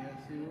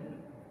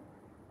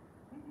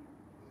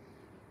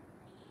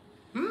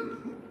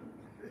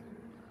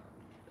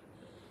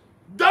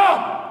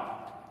 Dumb.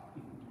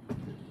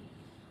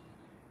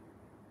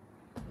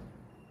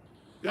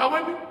 Y'all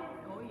with me?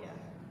 Oh, yeah.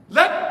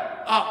 Let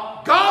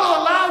God will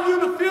allow you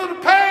to feel the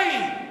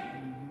pain.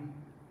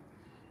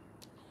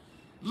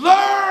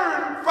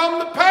 Learn from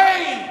the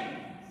pain.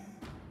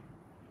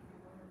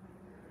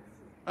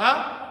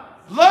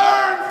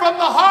 Learn from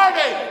the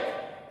heartache.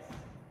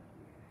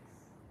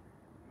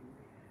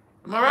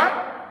 Am I right?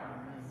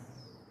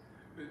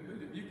 But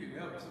if you can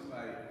help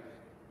somebody,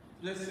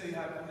 let's say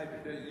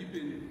hypothetically, you've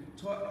been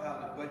taught how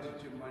to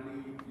budget your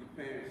money, your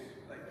parents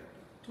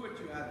taught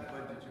you how to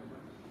budget your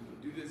money,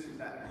 do this and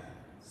that.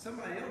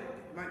 Somebody else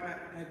might not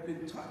have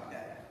been taught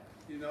that,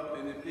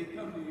 and if they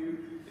come to you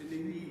and they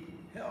need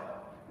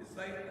help, it's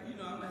like,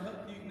 I'm gonna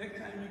help you next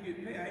time you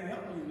get paid. I ain't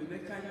helping you. The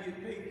next time you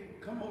get paid,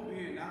 come over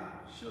here and I'll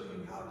show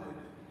you how to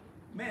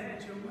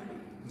manage your money.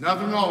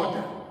 Nothing wrong with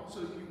that. So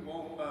you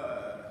won't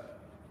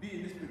be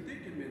in this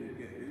predicament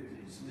again.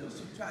 You still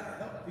should try to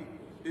help people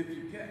if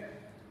you can.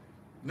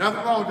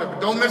 Nothing wrong with that,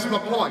 but don't miss my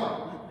point.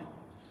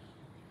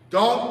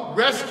 Don't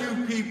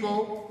rescue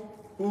people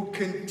who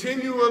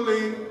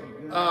continually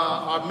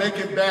are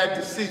making bad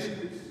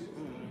decisions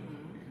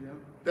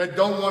that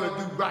don't want to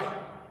do right.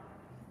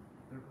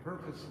 They're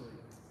purposely.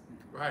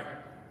 Right.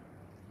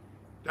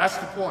 That's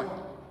the point.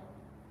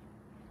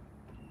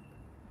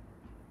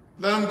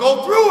 Let them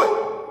go through it.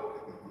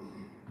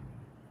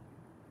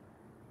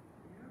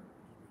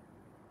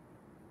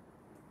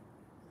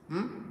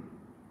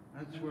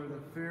 That's where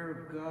the fear of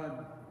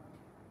God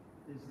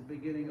is the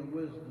beginning of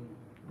wisdom.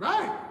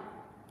 Right.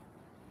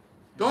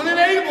 Don't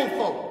enable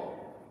folk.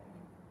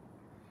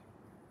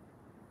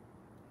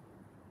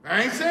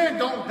 I ain't saying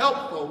don't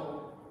help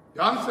folk.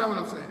 Y'all understand what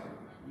I'm saying?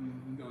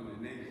 Don't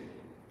enable.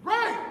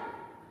 Right.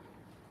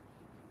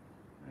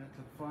 That's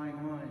a fine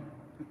line.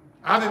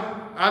 I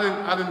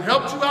didn't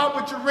help you out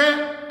with your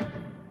rent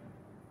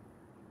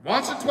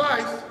once or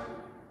twice.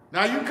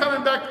 Now you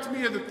coming back to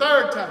me the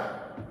third time.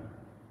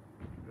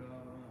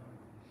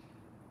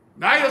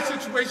 Now your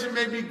situation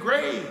may be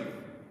grave,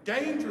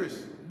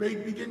 dangerous, may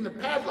be getting a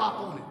padlock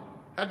on it.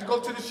 Have to go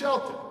to the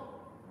shelter.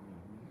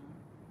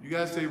 You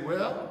gotta say,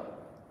 well,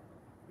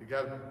 they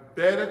got a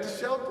bed at the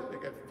shelter, they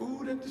got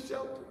food at the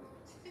shelter.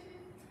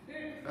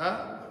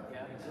 Huh?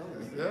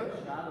 Yeah.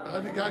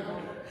 They got,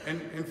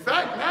 and in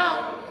fact,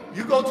 now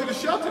you go to the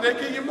shelter, they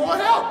give you more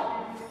help.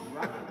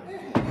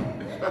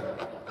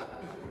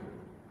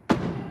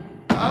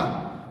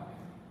 Huh?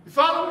 You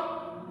follow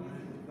me?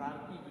 A lot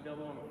of people don't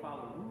want to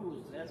follow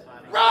rules, that's why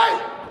they...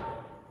 Right.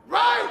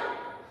 Right.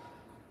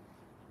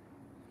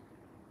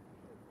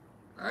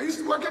 I used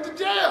to work at the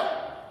jail.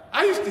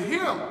 I used to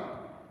hear them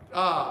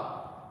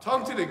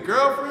talking to their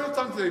girlfriends,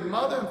 talking to their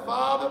mother and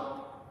father.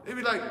 They'd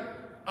be like,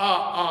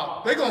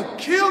 they're going to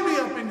kill me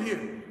up in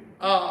here.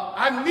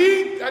 I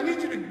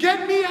need you to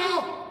get me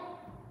out.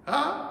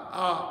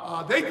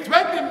 Huh? They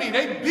threatened me.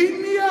 They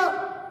beat me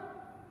up.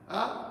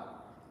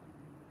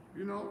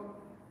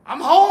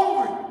 I'm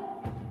hungry.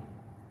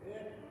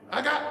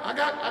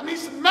 I need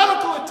some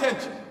medical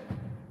attention.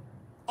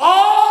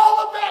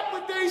 All of that,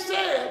 what they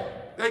said,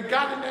 they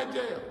got in that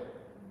jail.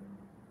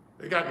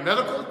 They got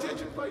medical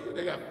attention for you.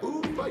 They got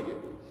food for you.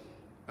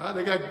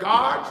 They got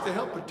guards to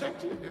help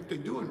protect you if they're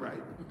doing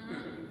right.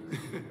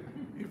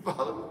 You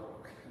follow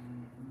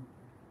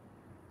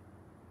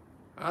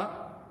me?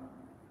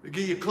 They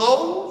give you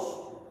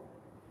clothes.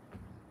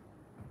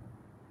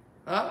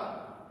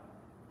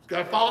 Just got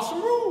to follow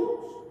some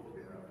rules.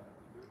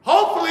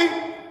 Hopefully,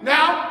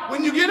 now,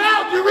 when you get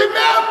out, you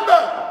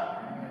remember.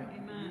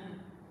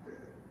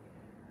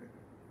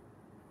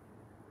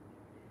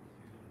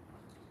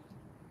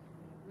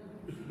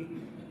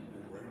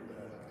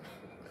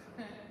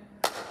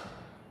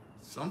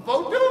 Some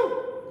folk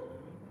do.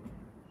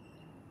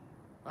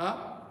 Huh?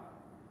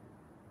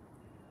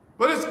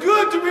 But it's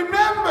good to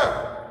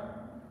remember.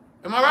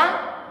 Am I right?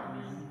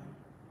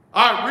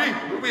 All right,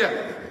 read. Where we at?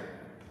 11.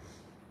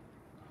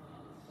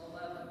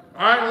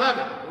 All right,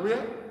 11. Where we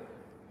at?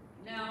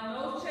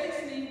 Now, no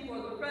chastening for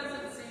the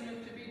present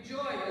seemeth to be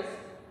joyous,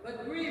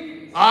 but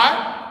grievous. All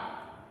right.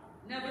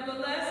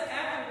 Nevertheless,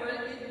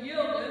 afterward it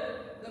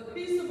yieldeth the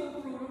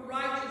peaceable fruit of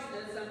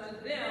righteousness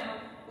unto them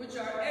which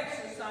are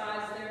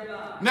exercised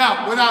thereby.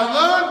 Now, when I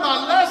learn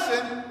my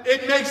lesson,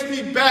 it makes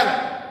me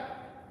better.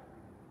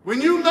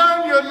 When you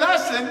learn your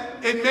lesson,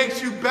 it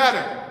makes you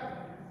better.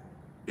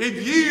 It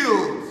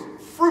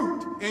yields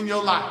fruit in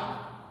your life.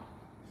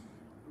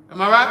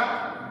 Am I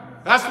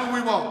right? That's what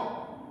we want.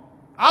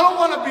 I don't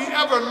want to be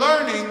ever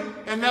learning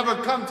and never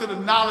come to the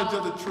knowledge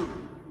of the truth.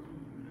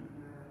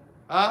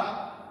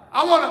 Huh?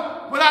 I want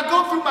to, when I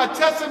go through my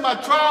tests and my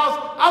trials,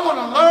 I want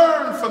to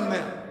learn from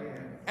them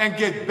and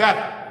get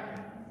better.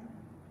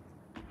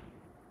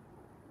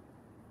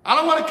 I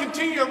don't want to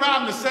continue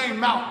around the same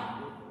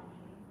mountain.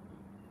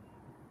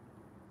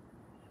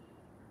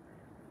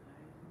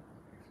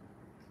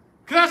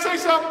 Can I say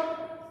something?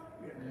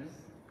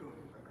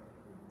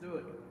 Do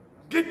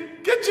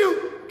it. Get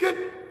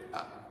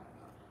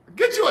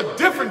you a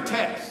different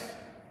test.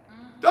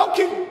 Don't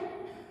keep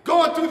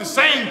going through the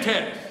same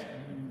test.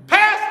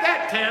 Pass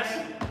that test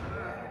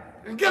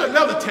and get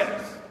another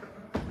test.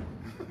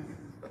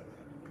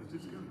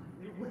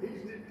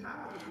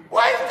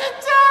 Wasted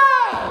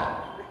time.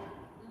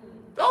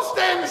 Don't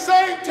stay in the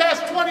same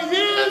test 20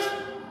 years.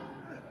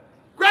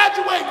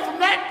 Graduate from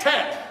that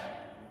test.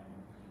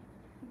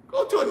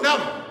 Go to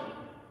another one.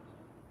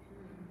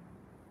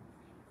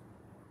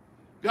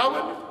 Y'all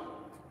with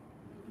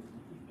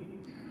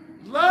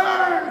me?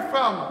 Learn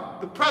from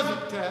the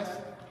present test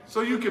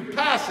so you can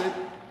pass it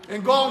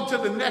and go on to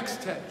the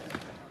next test.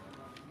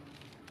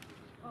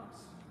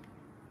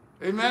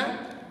 Amen?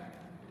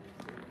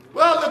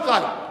 Well, it looked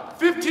like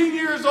 15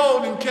 years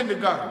old in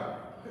kindergarten.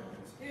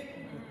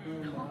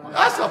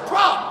 That's a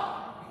problem.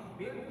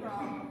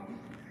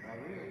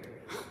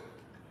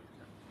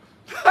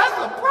 That's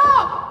a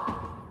problem.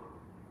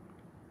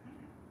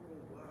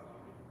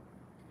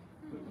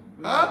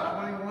 Huh?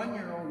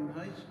 21-year-old in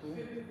high school.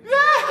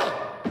 Yeah.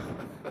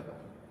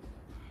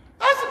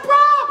 That's a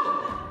problem.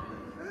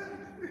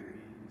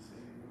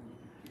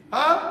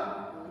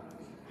 Huh?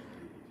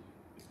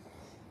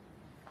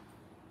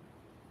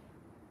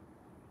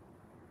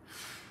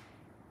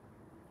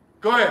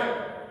 Go ahead.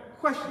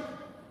 Question.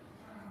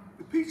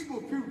 The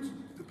peaceful fruits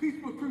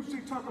they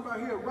talk about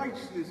here,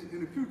 righteousness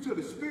and the fruits of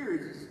the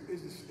spirit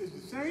is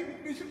the same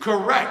issue?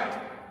 Correct.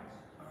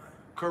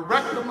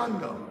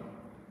 Correctamundo.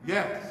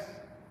 Yes.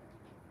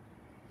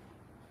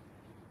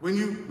 When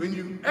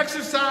you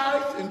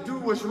exercise and do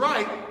what's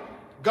right,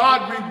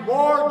 God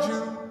rewards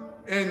you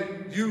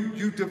and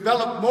you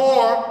develop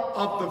more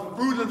of the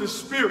fruit of the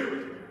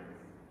Spirit.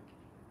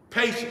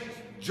 Patience,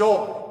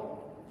 joy,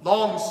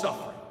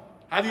 long-suffering.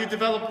 How do you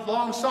develop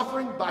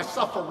long-suffering? By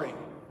suffering.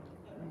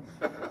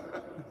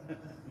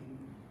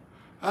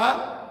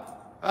 Huh?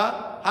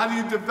 How do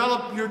you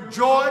develop your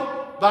joy?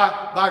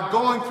 By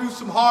going through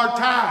some hard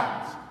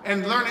times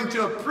and learning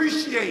to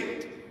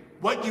appreciate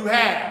what you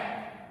have.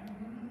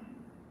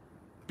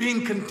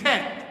 Being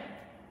content.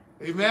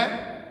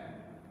 Amen?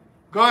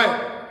 Go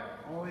ahead.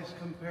 Always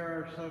compare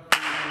our suffering to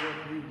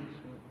what Jesus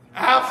went through.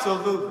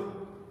 Absolutely.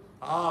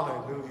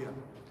 Hallelujah.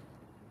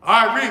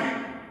 All right,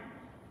 read.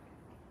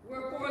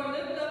 Wherefore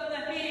lift up the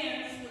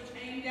hands which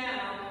hang down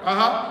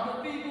Uh-huh. to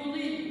the feeble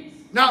knees.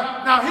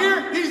 Now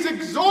here he's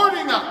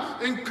exhorting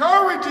us,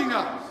 encouraging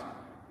us.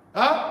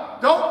 Huh?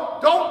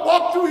 Don't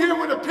walk through here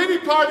with a pity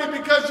party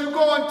because you're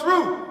going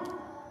through.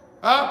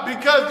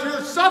 Because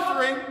you're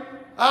suffering.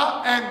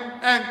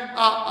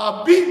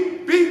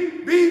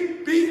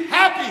 Be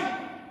happy.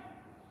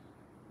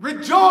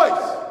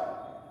 Rejoice.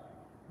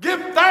 Give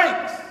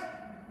thanks.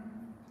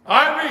 All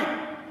right, read.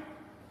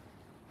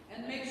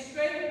 And make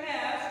straight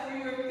paths for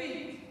your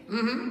feet,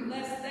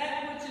 lest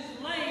that which is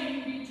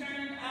lame be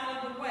turned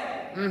out of the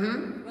way,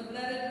 but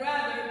let it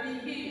rather be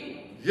healed.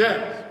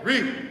 Yes,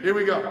 read. Here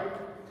we go.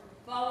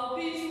 Follow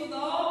peace with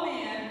all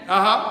men,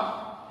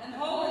 and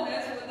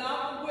holiness,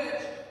 without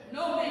which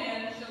no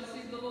man shall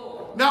see the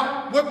Lord.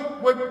 Now,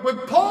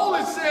 what Paul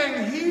is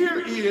saying here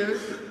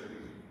is,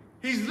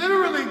 he's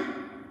literally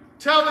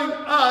telling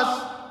us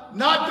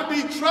not to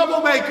be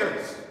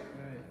troublemakers.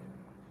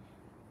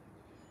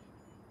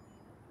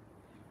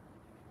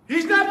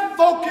 He's not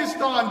focused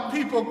on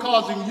people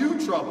causing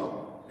you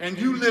trouble and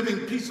you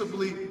living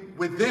peaceably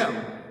with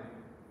them.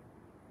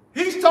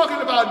 He's talking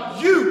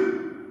about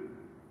you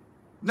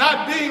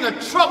not being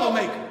a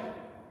troublemaker,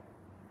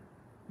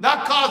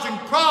 not causing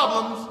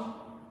problems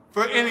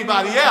for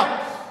anybody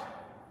else.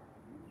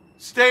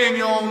 Stay in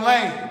your own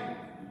lane.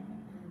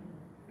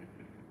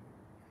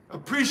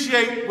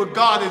 Appreciate what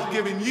God has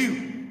given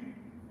you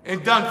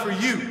and done for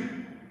you.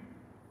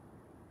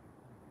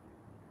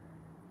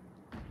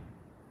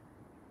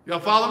 Y'all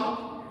follow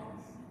me?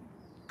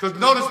 Because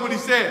notice what he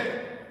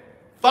said.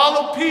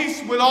 Follow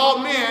peace with all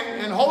men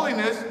and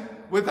holiness,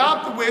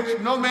 without the which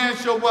no man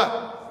shall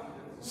what?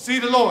 See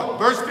the Lord.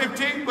 Verse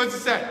 15, what's it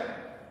say?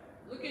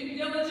 Looking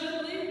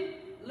diligently,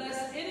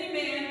 lest any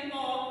man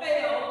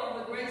fail of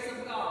the grace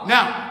of God.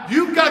 Now,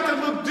 you've got to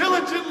look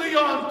diligently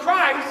on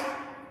Christ,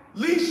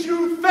 lest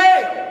you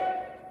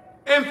fail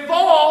and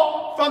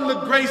fall from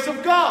the grace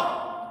of God.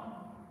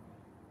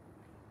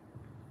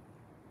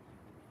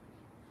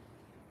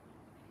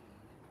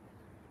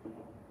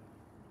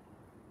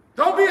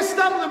 Don't be a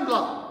stumbling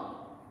block.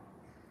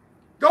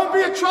 Don't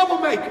be a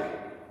troublemaker.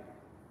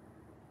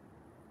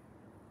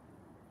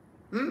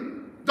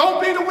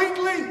 Don't be the weak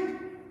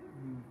link.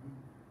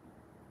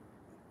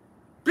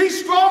 Be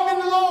strong in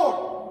the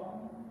Lord.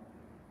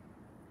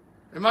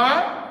 Am I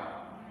right?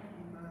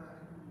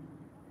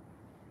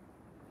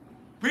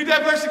 Read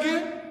that verse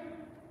again.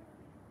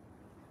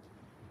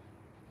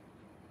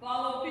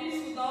 Follow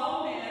peace with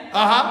all men, and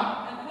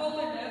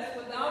holiness,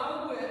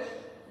 without the which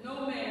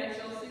no man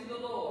shall see the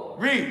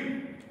Lord. Read.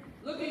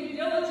 Looking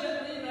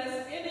diligently,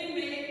 lest any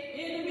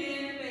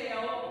man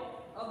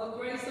fail of the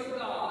grace of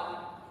God,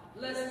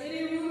 lest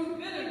any root of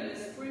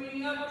bitterness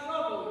springing up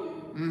trouble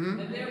you,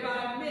 and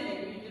thereby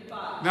many be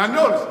defiled. Now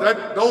notice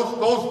that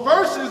those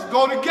verses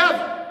go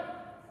together.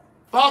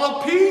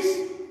 Follow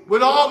peace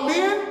with all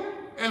men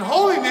and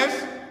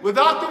holiness,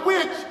 without the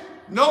which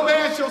no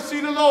man shall see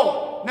the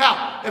Lord.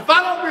 Now, if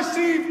I don't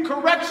receive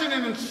correction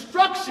and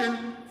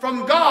instruction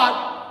from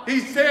God,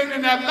 he's saying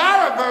in that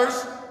latter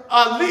verse,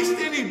 least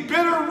any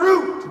bitter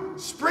root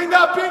spring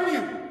up in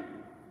you.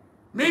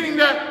 Meaning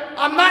that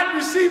I'm not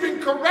receiving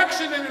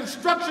correction and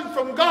instruction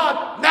from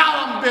God,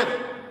 now I'm bitter.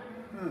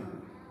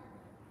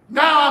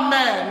 Now I'm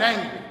mad and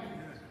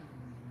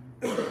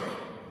angry.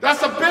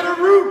 That's a bitter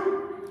root.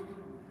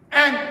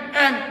 And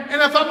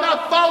if I'm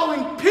not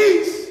following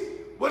peace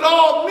with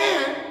all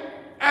men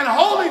and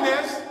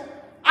holiness,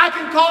 I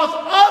can cause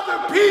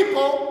other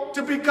people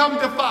to become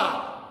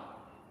defiled.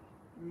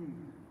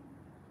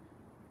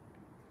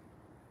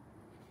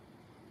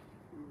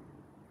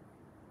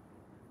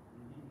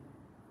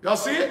 Y'all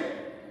see it?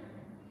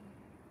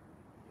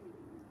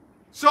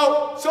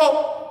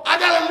 So I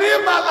got to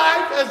live my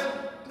life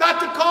as not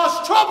to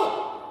cause trouble.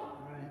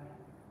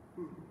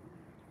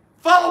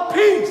 Follow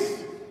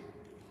peace.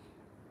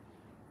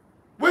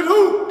 With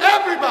who?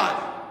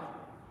 Everybody.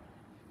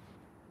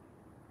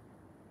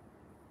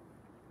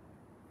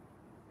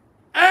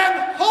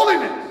 And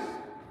holiness.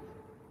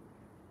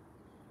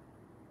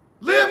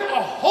 Live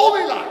a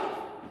holy life.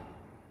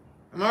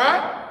 Am I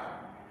right?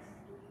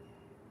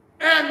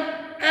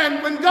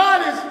 And when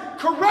God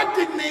is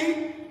correcting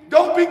me,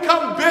 don't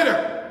become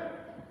bitter.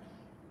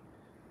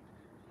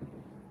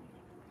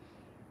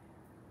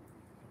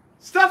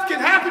 Stuff can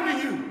happen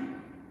to you.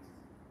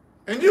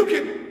 And you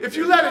can, if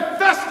you let it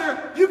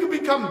fester, you can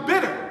become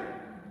bitter.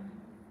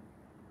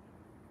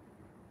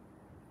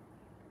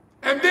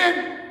 And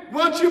then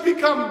once you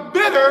become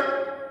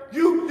bitter,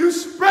 you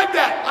spread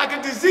that like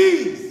a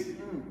disease.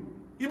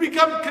 You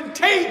become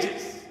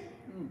contagious.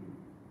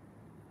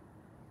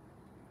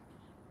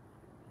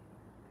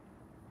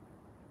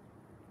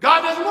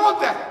 God doesn't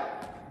want that.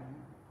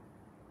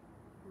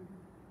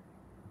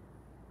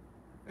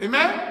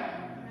 Amen?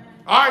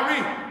 All right,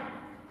 read.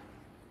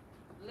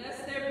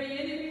 Lest there be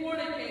any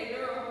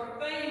fornicator or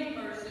profane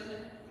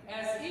person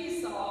as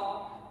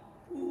Esau,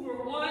 who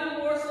for one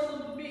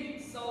morsel of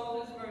meat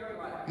sold his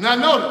birthright. Now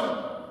notice.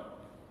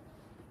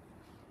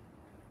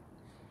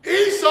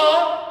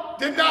 Esau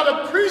did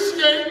not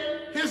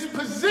appreciate his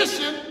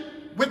position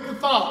with the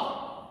Father.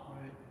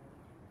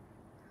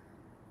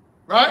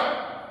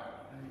 Right?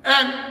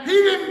 And he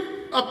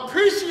didn't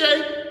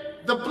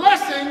appreciate the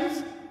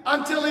blessings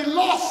until he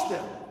lost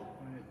them.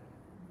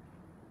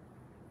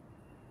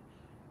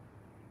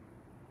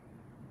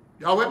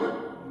 Y'all with me?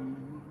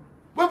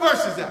 What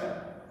verse is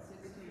that?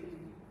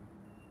 16.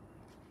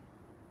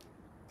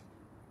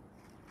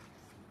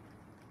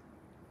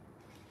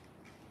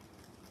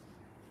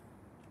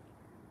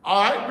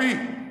 All right, read.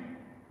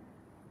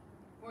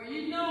 For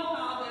ye know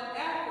how that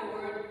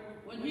afterward,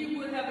 when he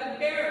would have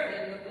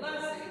inherited the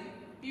blessing,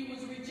 he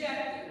was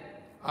rejected.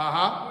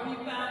 For he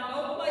found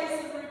no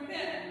place of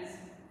repentance,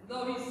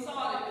 though he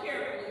sought it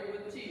carefully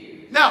with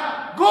tears.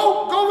 Now,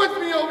 go with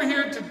me over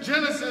here to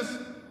Genesis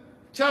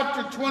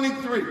chapter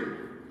 23.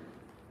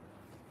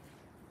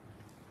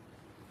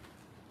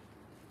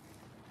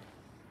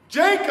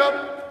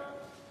 Jacob,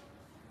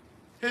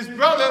 his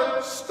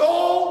brother,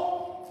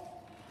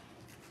 stole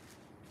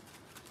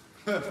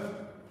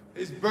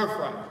his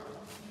birthright.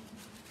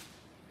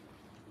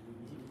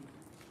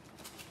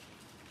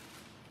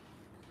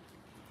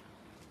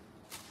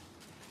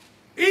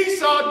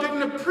 Esau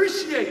didn't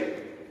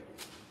appreciate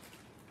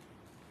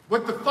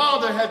what the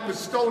Father had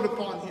bestowed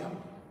upon him.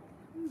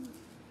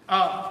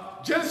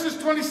 Genesis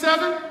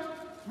 27,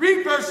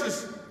 read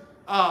verses,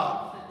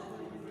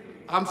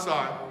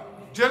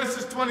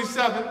 Genesis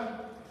 27,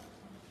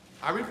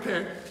 I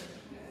repent.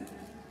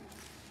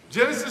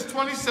 Genesis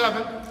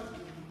 27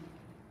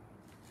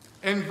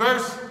 and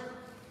verse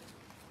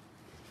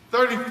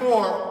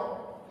 34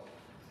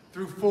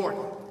 through 40.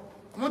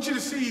 I want you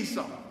to see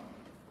Esau.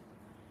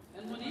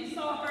 And when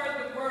Esau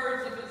heard the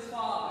words of his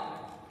father,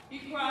 he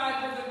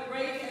cried with a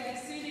great and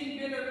exceeding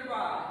bitter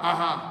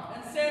cry,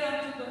 and said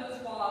unto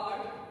his father,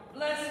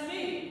 Bless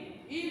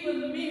me,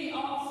 even me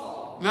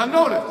also. Now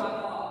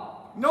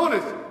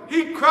notice,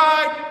 he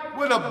cried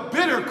with a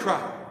bitter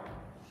cry.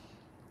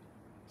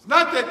 It's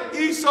not that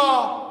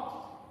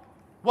Esau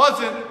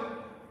wasn't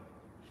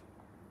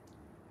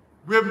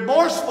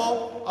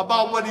remorseful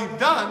about what he'd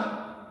done,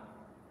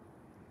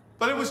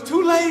 but it was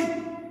too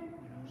late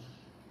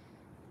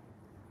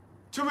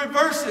to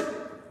reverse it.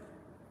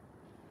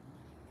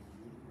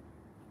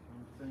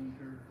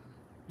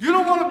 You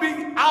don't want to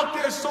be out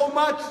there so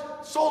much,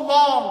 so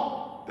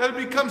long, that it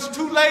becomes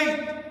too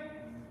late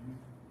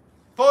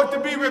for it to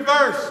be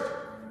reversed.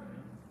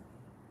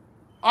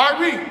 All right,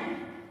 read.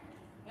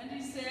 And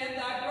he said,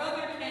 Thy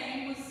brother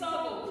came with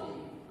subtlety,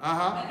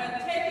 and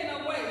had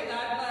taken away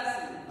thy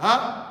blessing.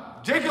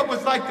 Jacob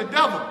was like the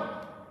devil.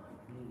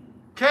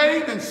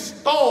 Came and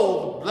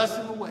stole the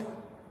blessing away.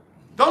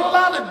 Don't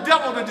allow the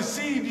devil to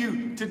deceive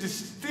you, to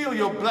steal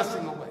your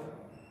blessing away.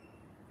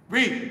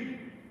 Read.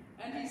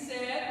 And he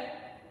said,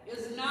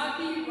 Is not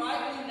he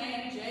rightly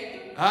named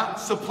Jacob?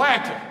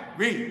 Supplanter.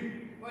 Read.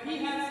 For he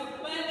hath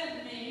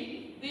supplanted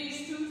me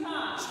these 2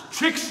 times.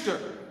 Trickster.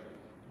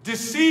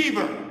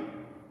 Deceiver.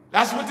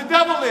 That's what the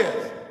devil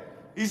is.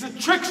 He's a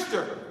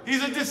trickster.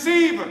 He's a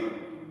deceiver.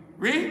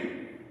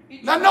 Read.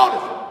 Now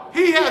notice,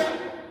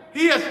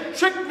 he has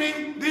tricked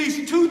me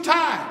these 2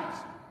 times.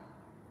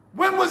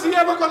 When was he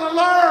ever going to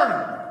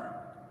learn?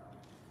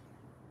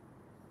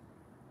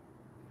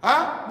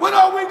 When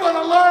are we going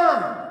to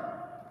learn?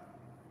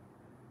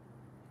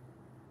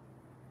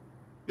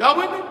 Y'all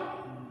with me?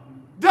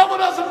 Devil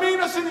doesn't mean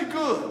us any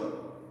good.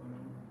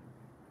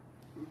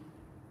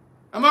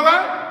 Am I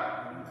right?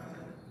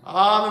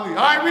 Hallelujah.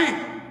 All right, read.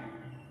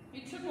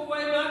 He took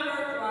away my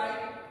birthright,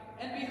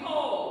 and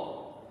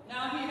behold,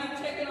 now he hath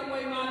taken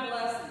away my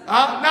blessing.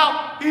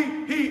 Now,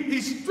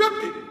 he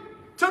stripped it.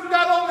 Took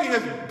not only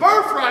his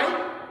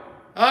birthright,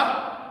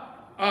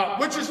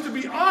 which is to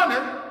be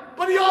honored,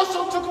 but he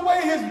also took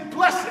away his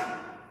blessing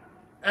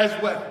as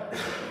well.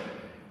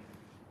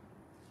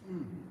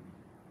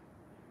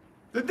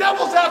 The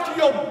devil's after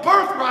your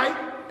birthright,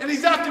 and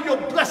he's after your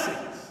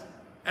blessings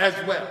as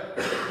well.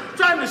 He's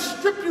trying to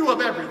strip you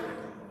of everything.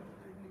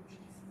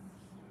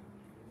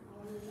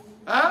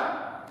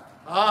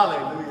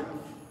 Hallelujah.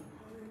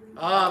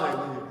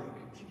 Hallelujah.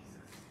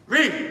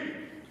 Read.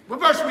 What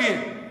verse we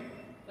in?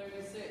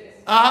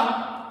 36.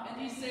 Uh-huh.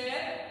 And he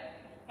said,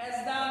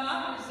 Hast thou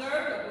not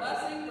reserved a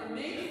blessing for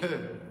me?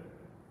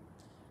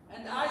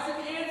 And Isaac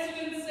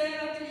answered and said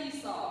unto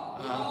Esau,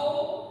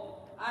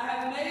 Behold, I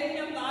have made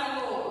him thy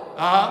Lord,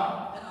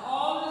 and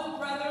all his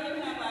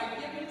brethren have I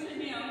given to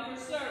him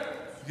for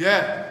servants.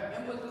 Yes.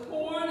 And with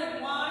corn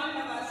and wine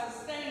have I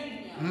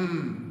sustained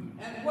him.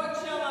 And what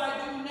shall I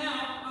do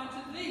now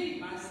unto thee,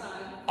 my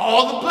son?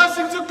 All the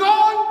blessings are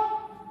gone.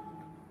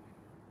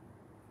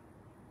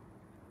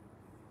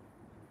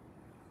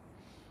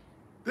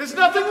 There's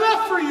nothing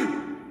left for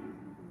you.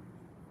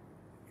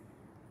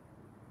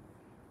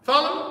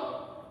 Follow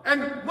me?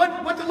 And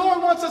what the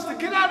Lord wants us to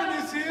get out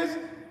of this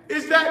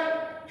is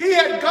that he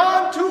had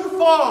gone too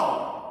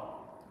far.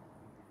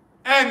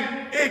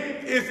 And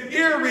it is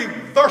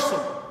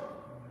irreversible.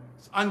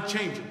 It's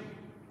unchangeable.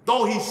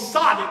 Though he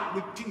sought it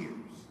with tears.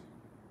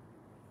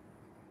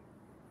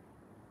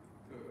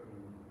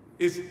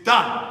 It's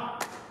done.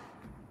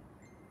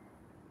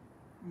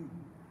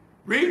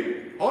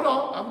 Read. Hold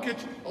on. I'm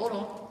getting you. Hold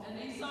on. And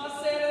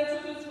Esau said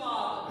unto his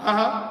father,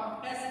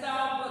 Hast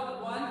thou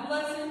but one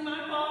blessing,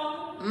 my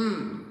father?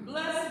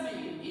 Bless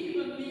me,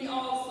 even me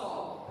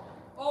also,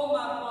 O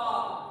my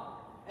father.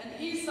 And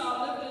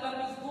Esau lifted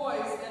up his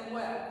voice and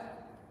wept.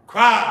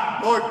 Cry,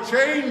 Lord,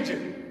 change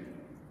it.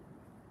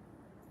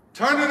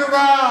 Turn it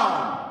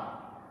around.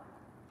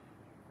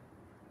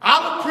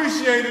 I'll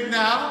appreciate it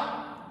now.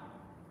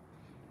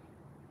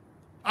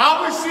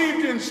 I'll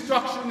receive the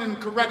instruction and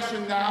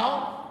correction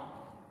now.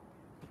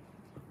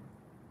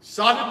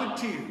 Sought it with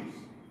tears.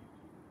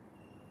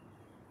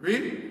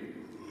 Read.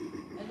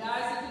 And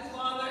Isaac his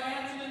father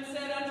answered and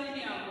said unto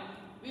him,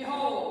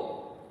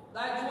 Behold,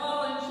 thy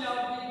dwelling shall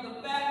be the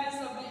fatness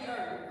of the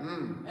earth,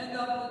 and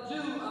of the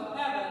dew of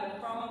heaven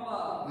from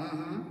above.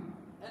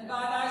 And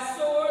by thy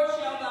sword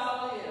shalt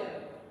thou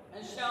live,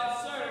 and shalt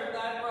serve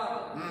thy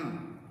brother.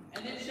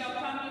 And it shall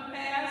come to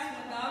pass,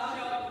 when thou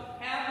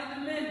shalt have the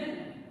dominion,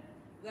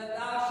 that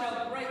thou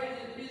shalt break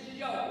his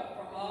yoke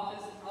from off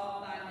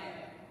thy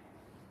neck.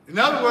 In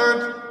other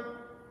words,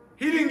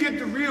 he didn't get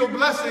the real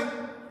blessing.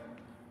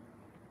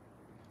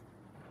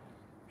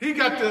 He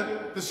got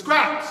the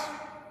scraps.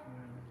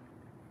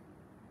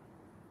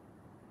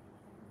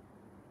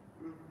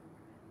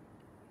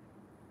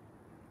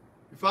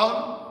 You follow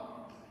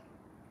me?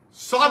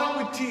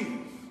 Sought it with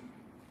tears.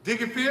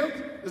 Dig it fields?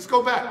 Let's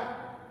go back.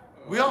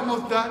 We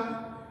almost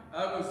done.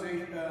 I would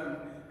say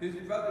his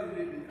brother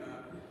didn't,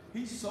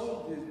 he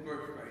sold his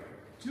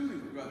birthright to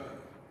his brother,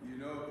 you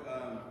know.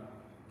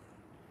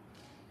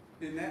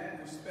 in that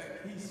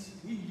respect,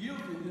 he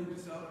yielded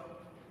himself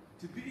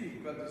to be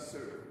his brother's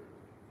servant.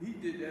 He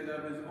did that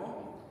of his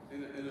own.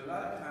 And a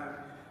lot of times,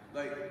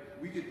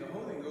 like, we get the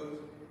Holy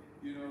Ghost,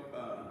 you know,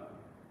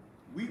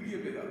 we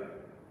give it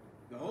up.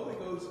 The Holy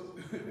Ghost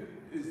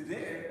is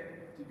there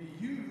to be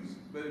used,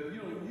 but if you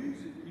don't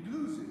use it, you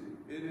lose it.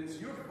 And it's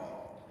your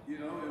fault, you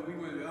know, and we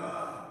went,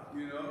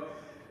 you know.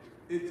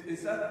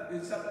 It's up to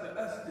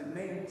us to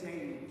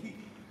maintain and keep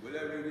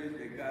whatever it is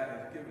that God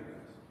has given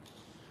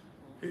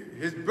us.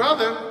 His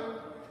brother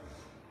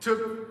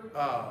took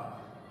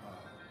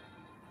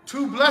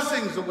 2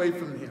 blessings away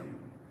from him.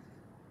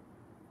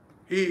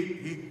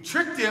 He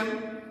tricked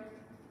him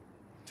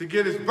to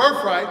get his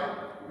birthright,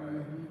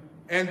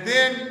 and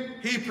then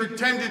he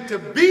pretended to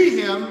be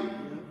him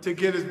to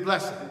get his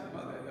blessing.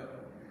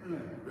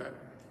 Right.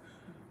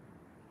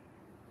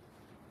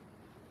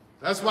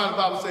 That's why the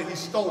Bible says he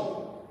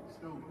stole.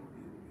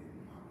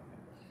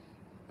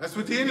 That's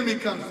what the enemy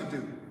comes to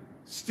do.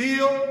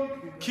 Steal,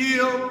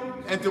 kill,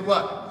 and to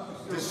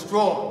what?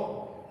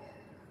 Destroy.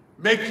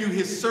 Make you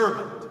his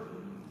servant.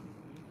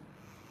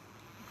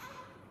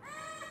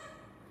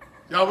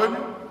 Y'all with me?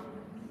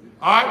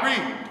 All right,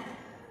 read.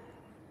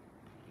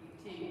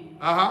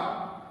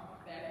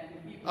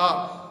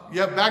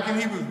 Yeah, back in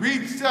Hebrews.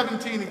 Read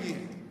 17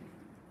 again.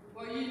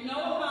 For you know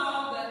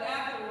how that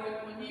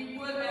afterward, when he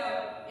would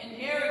have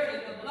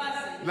inherited the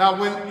blessing. Now,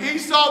 when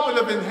Esau would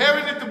have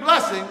inherited the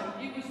blessing,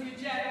 he was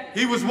rejected.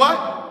 He was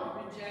what?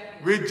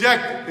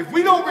 Rejected. If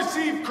we don't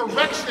receive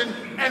correction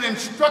and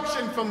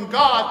instruction from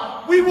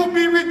God, we will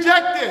be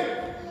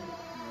rejected.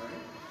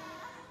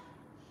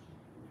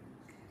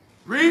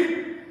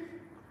 Read.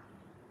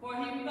 For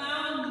he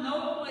found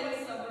no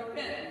place of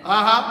repentance.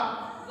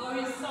 Though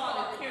he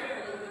sought it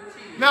carefully with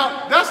tears.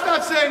 Now, that's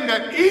not saying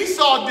that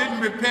Esau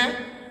didn't repent.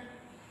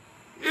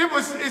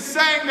 It's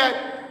saying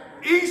that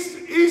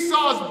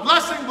Esau's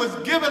blessing was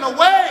given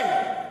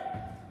away.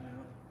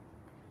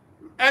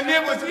 And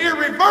it was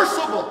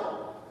irreversible.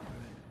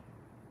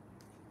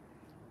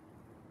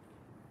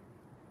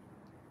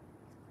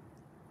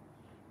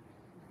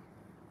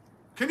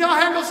 Can y'all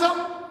handle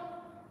something?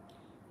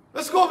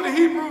 Let's go over to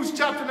Hebrews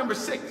chapter number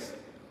 6.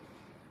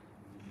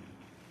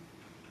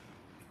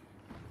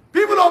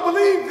 People don't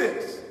believe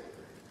this.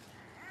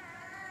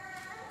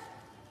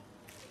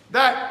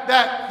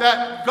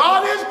 That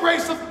God is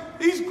gracious,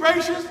 he's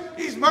gracious,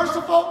 he's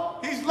merciful,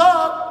 he's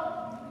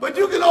love, but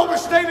you can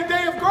overstay the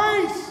day of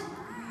grace.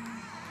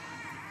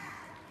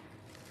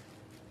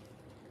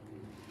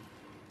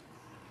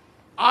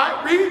 All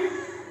right, read.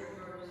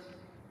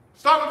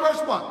 Start with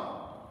verse 1.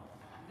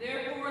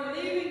 Therefore,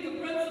 leaving the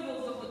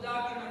principles of the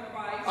doctrine of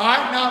Christ. All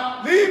right,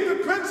 now leave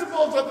the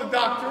principles of the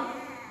doctrine.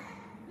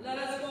 Let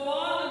us go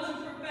on unto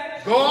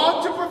perfection. Go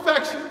on to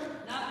perfection.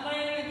 Not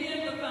laying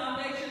again the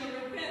foundation of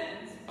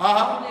repentance.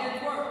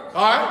 Dead works.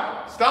 All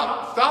right,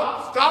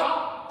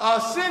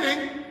 stop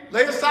sinning.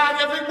 Lay aside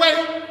every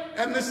weight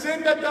and the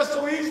sin that does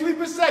so easily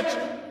beset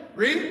you.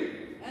 Read.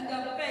 And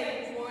of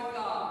faith toward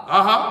God.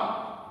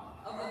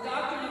 Of the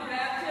doctrine of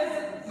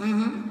baptisms.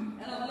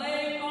 And of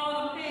laying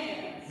on of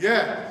hands.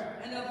 Yes.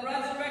 And of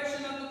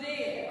resurrection of the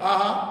dead.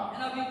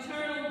 And of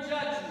eternal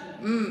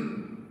judgment.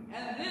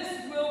 And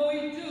this will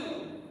we do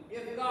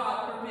if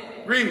God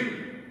permit. Read.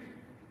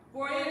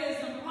 For it is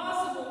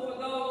impossible for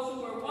those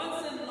who were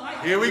once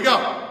enlightened. Here we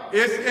go.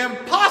 It's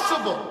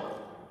impossible.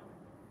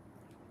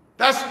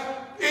 That's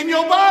in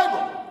your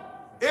Bible.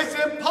 It's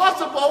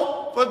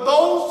impossible for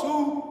those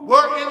who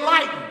were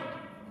enlightened,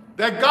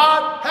 that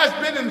God has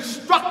been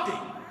instructing,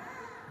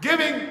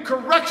 giving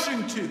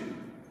correction to,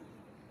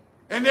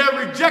 and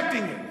they're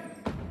rejecting it.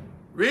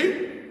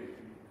 Read.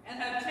 And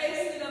have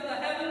tasted of the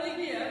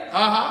heavenly gift.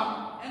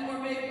 And were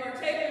made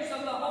partakers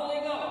of the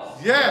Holy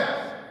Ghost.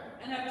 Yes.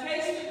 And have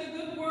tasted the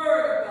good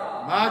word of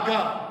God. My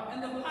God.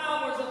 And the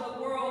powers of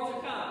the world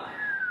to come.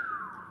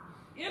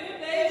 If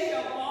they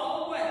shall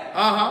fall away.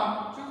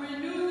 To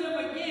renew them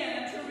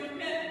again to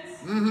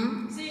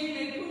repentance. Seeing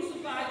they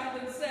crucified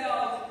to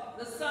themselves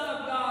the Son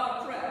of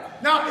God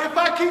afresh. Now, if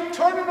I keep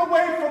turning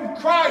away from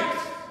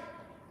Christ,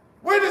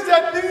 where does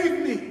that leave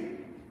me?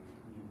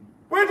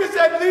 Where does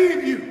that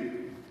leave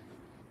you?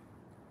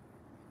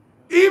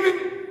 Even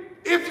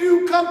if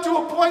you come to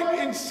a point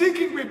in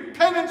seeking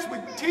repentance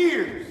with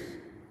tears,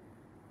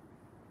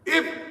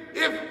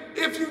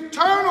 if you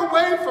turn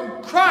away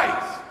from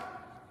Christ,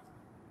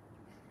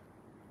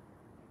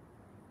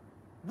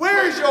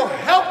 where is your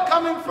help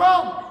coming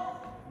from?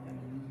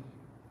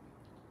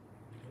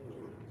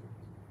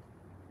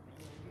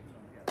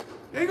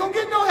 You ain't gonna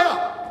get no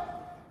help.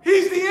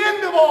 He's the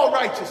end of all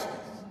righteousness.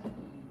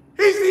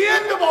 He's the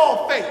end of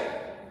all faith.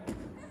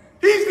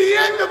 He's the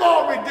end of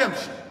all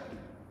redemption.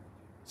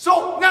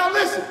 So now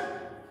listen,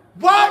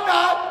 why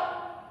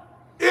not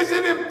is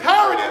it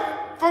imperative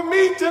for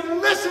me to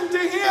listen to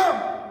him?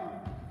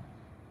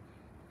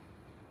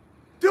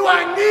 Do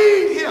I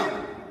need him?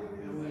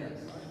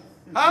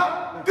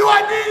 Do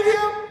I need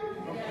him?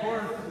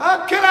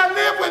 Can I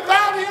live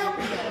without him?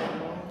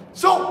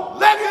 So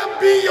let him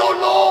be your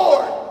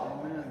Lord.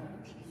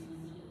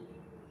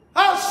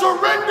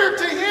 Surrender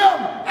to him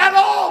at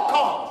all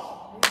costs.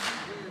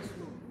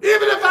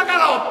 Even if I got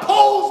to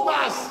oppose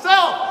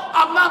myself,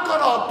 I'm not going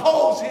to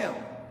oppose him.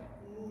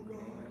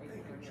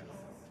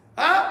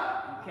 Huh?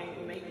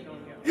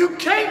 You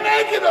can't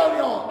make it on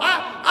your own.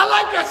 I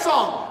like that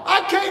song. I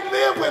can't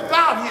live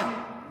without him.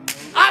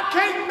 I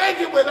can't make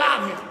it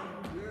without him.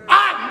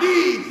 I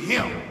need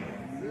him.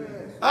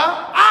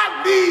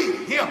 I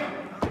need him.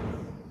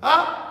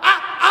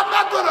 I'm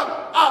not going to,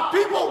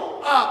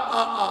 people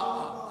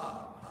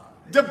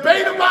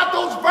debate about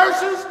those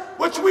verses,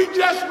 which we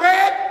just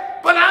read,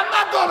 but I'm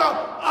not going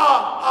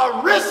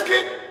to risk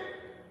it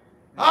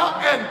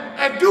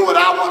and do what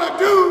I want to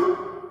do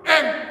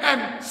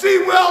and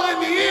see well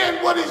in the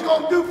end what he's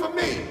going to do for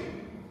me.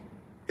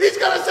 He's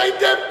going to say,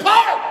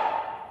 depart.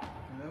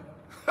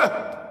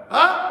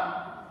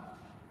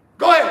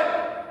 Go ahead. I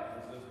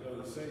was just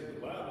going to say, the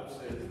Bible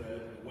says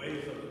that the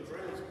ways of the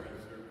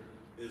transgressor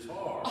is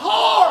hard.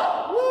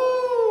 Hard.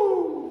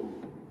 Woo.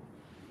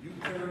 You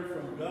turn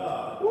from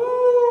God.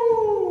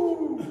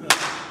 Woo.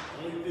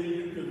 The only thing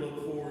you can look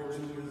forward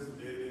to is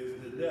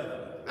the devil.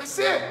 That's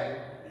it.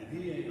 And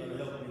he ain't going to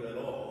help you at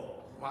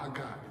all. My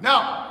God.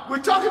 Now, we're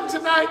talking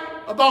tonight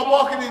about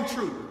walking in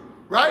truth,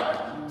 right?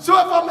 So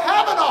if I'm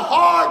having a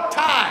hard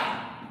time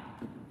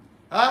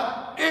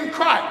in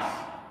Christ,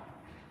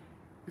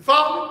 you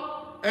follow me?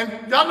 And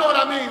y'all know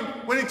what I mean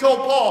when he told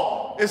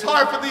Paul, it's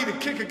hard for thee to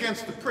kick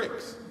against the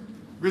pricks.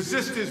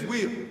 Resist his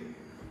will.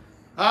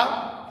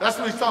 That's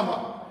what he's talking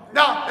about.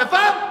 Now, if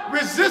I'm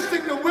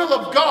resisting the will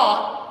of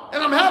God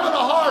and I'm having a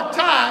hard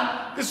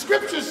time, the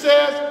scripture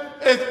says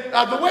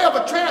the way of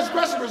a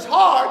transgressor is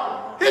hard.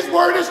 His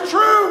word is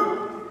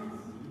true.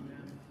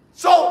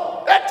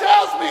 So that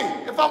tells me,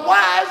 if I'm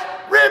wise,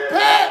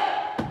 repent.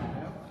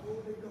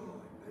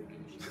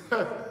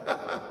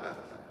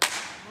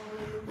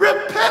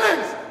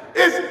 Repentance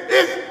is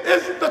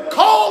the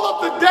call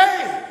of the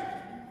day.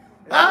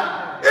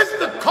 It's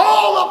the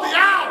call of the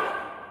hour.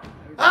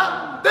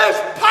 There's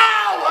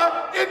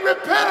power in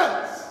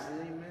repentance.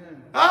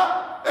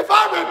 If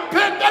I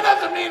repent, that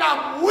doesn't mean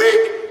I'm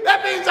weak.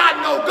 That means I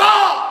know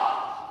God.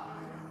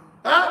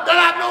 That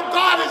I know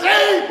God is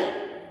able.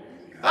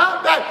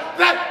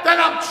 That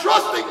I'm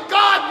trusting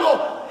God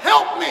will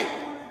help me.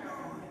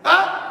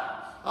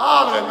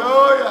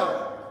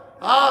 Hallelujah.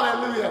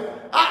 Hallelujah.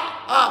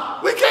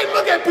 We can't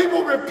look at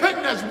people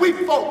repenting as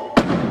weak folk.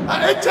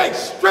 It takes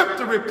strength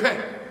to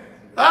repent.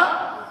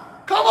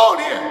 Come on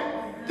here.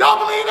 Y'all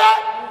believe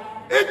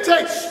that? It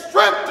takes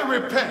strength to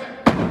repent.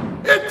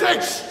 It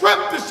takes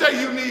strength to say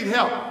you need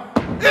help.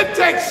 It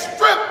takes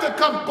strength to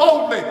come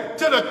boldly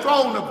to the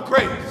throne of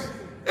grace.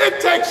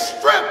 It takes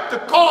strength to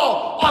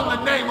call on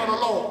the name of the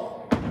Lord.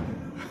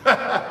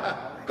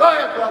 Go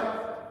ahead,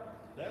 brother.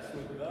 That's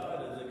what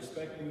God is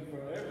expecting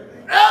for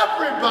everybody.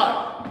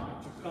 Everybody.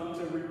 To come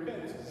to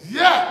repentance.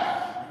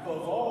 Yes.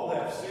 Because all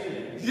have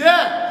sinned.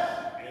 Yes.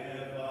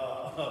 And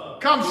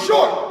have come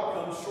short.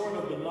 Come short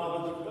of the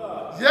knowledge of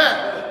God.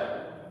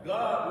 Yes. But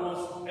God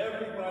wants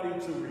everybody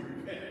to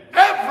repent.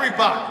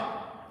 Everybody.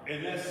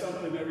 And that's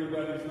something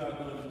everybody's not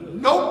going to do.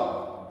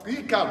 Nope.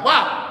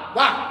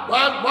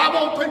 Why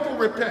won't people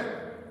repent?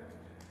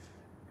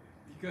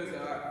 Because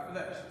of our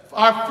flesh.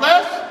 Our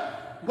flesh?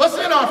 What's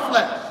in our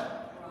flesh?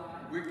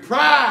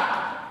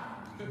 Pride,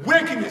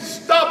 wickedness,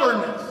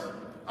 stubbornness.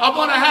 I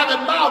want to have it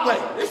my way.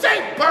 This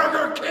ain't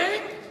Burger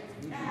King.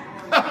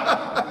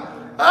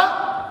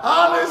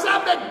 This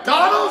ain't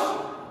McDonald's.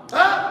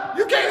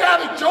 You can't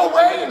have it your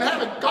way and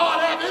have it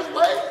God have his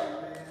way.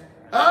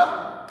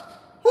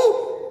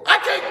 I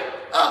can't,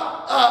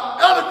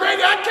 Elder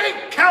Grady, I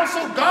can't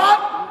counsel God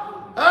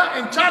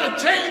and try to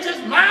change his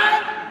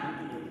mind.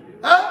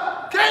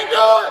 Can't do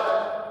it.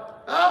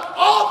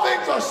 All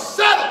things are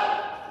settled.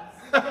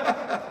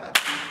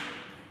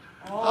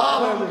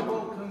 All things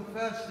will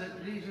confess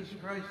that Jesus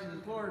Christ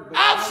is Lord. But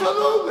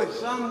absolutely.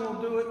 Some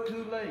will do it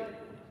too late.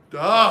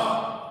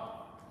 Duh.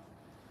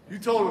 You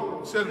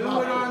told him. Said do it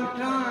on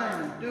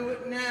time. Do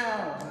it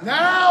now.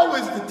 Now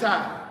is the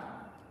time.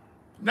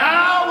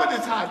 Now it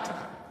is high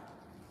time.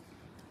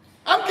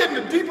 I'm getting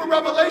a deeper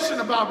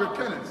revelation about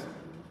repentance.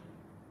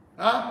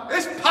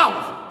 It's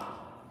powerful.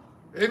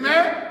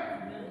 Amen?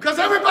 Because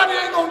everybody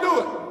ain't going to do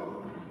it.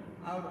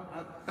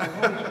 The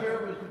Holy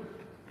Spirit was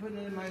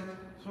putting in my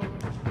soul.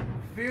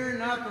 Fear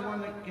not the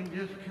one that can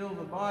just kill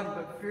the body,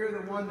 but fear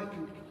the one that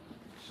can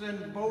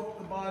send both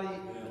the body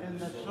and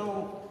the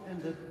soul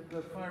into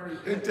the fiery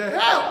pit. Into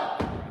hell.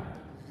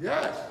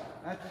 Yes.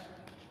 That's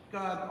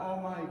God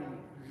Almighty.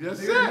 Yes,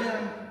 fear sir.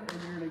 him and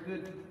you're in a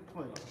good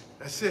place.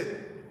 That's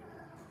it.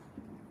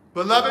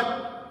 Beloved,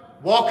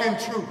 walk in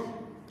truth.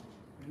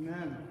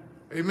 Amen.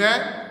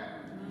 Amen?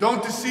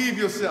 Don't deceive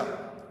yourself.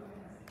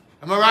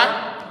 Am I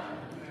right?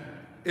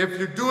 If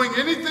you're doing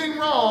anything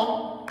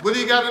wrong, what do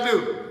you got to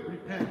do?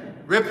 Repent.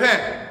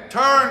 Repent.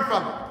 Turn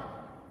from it.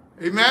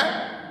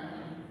 Amen?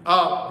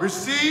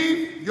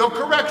 Receive your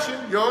correction,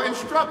 your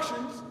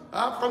instructions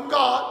from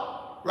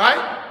God,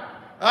 right?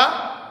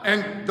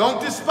 And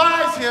don't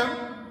despise him,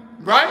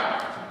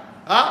 right?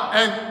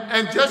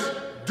 And just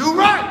do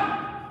right.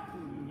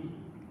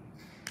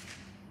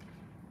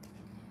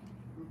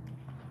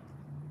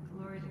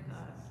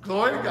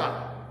 Glory to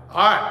God. All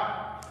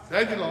right.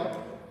 Thank you, Lord.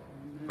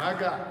 My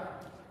God.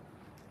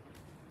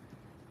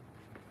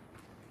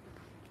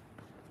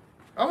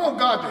 I want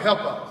God to help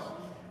us.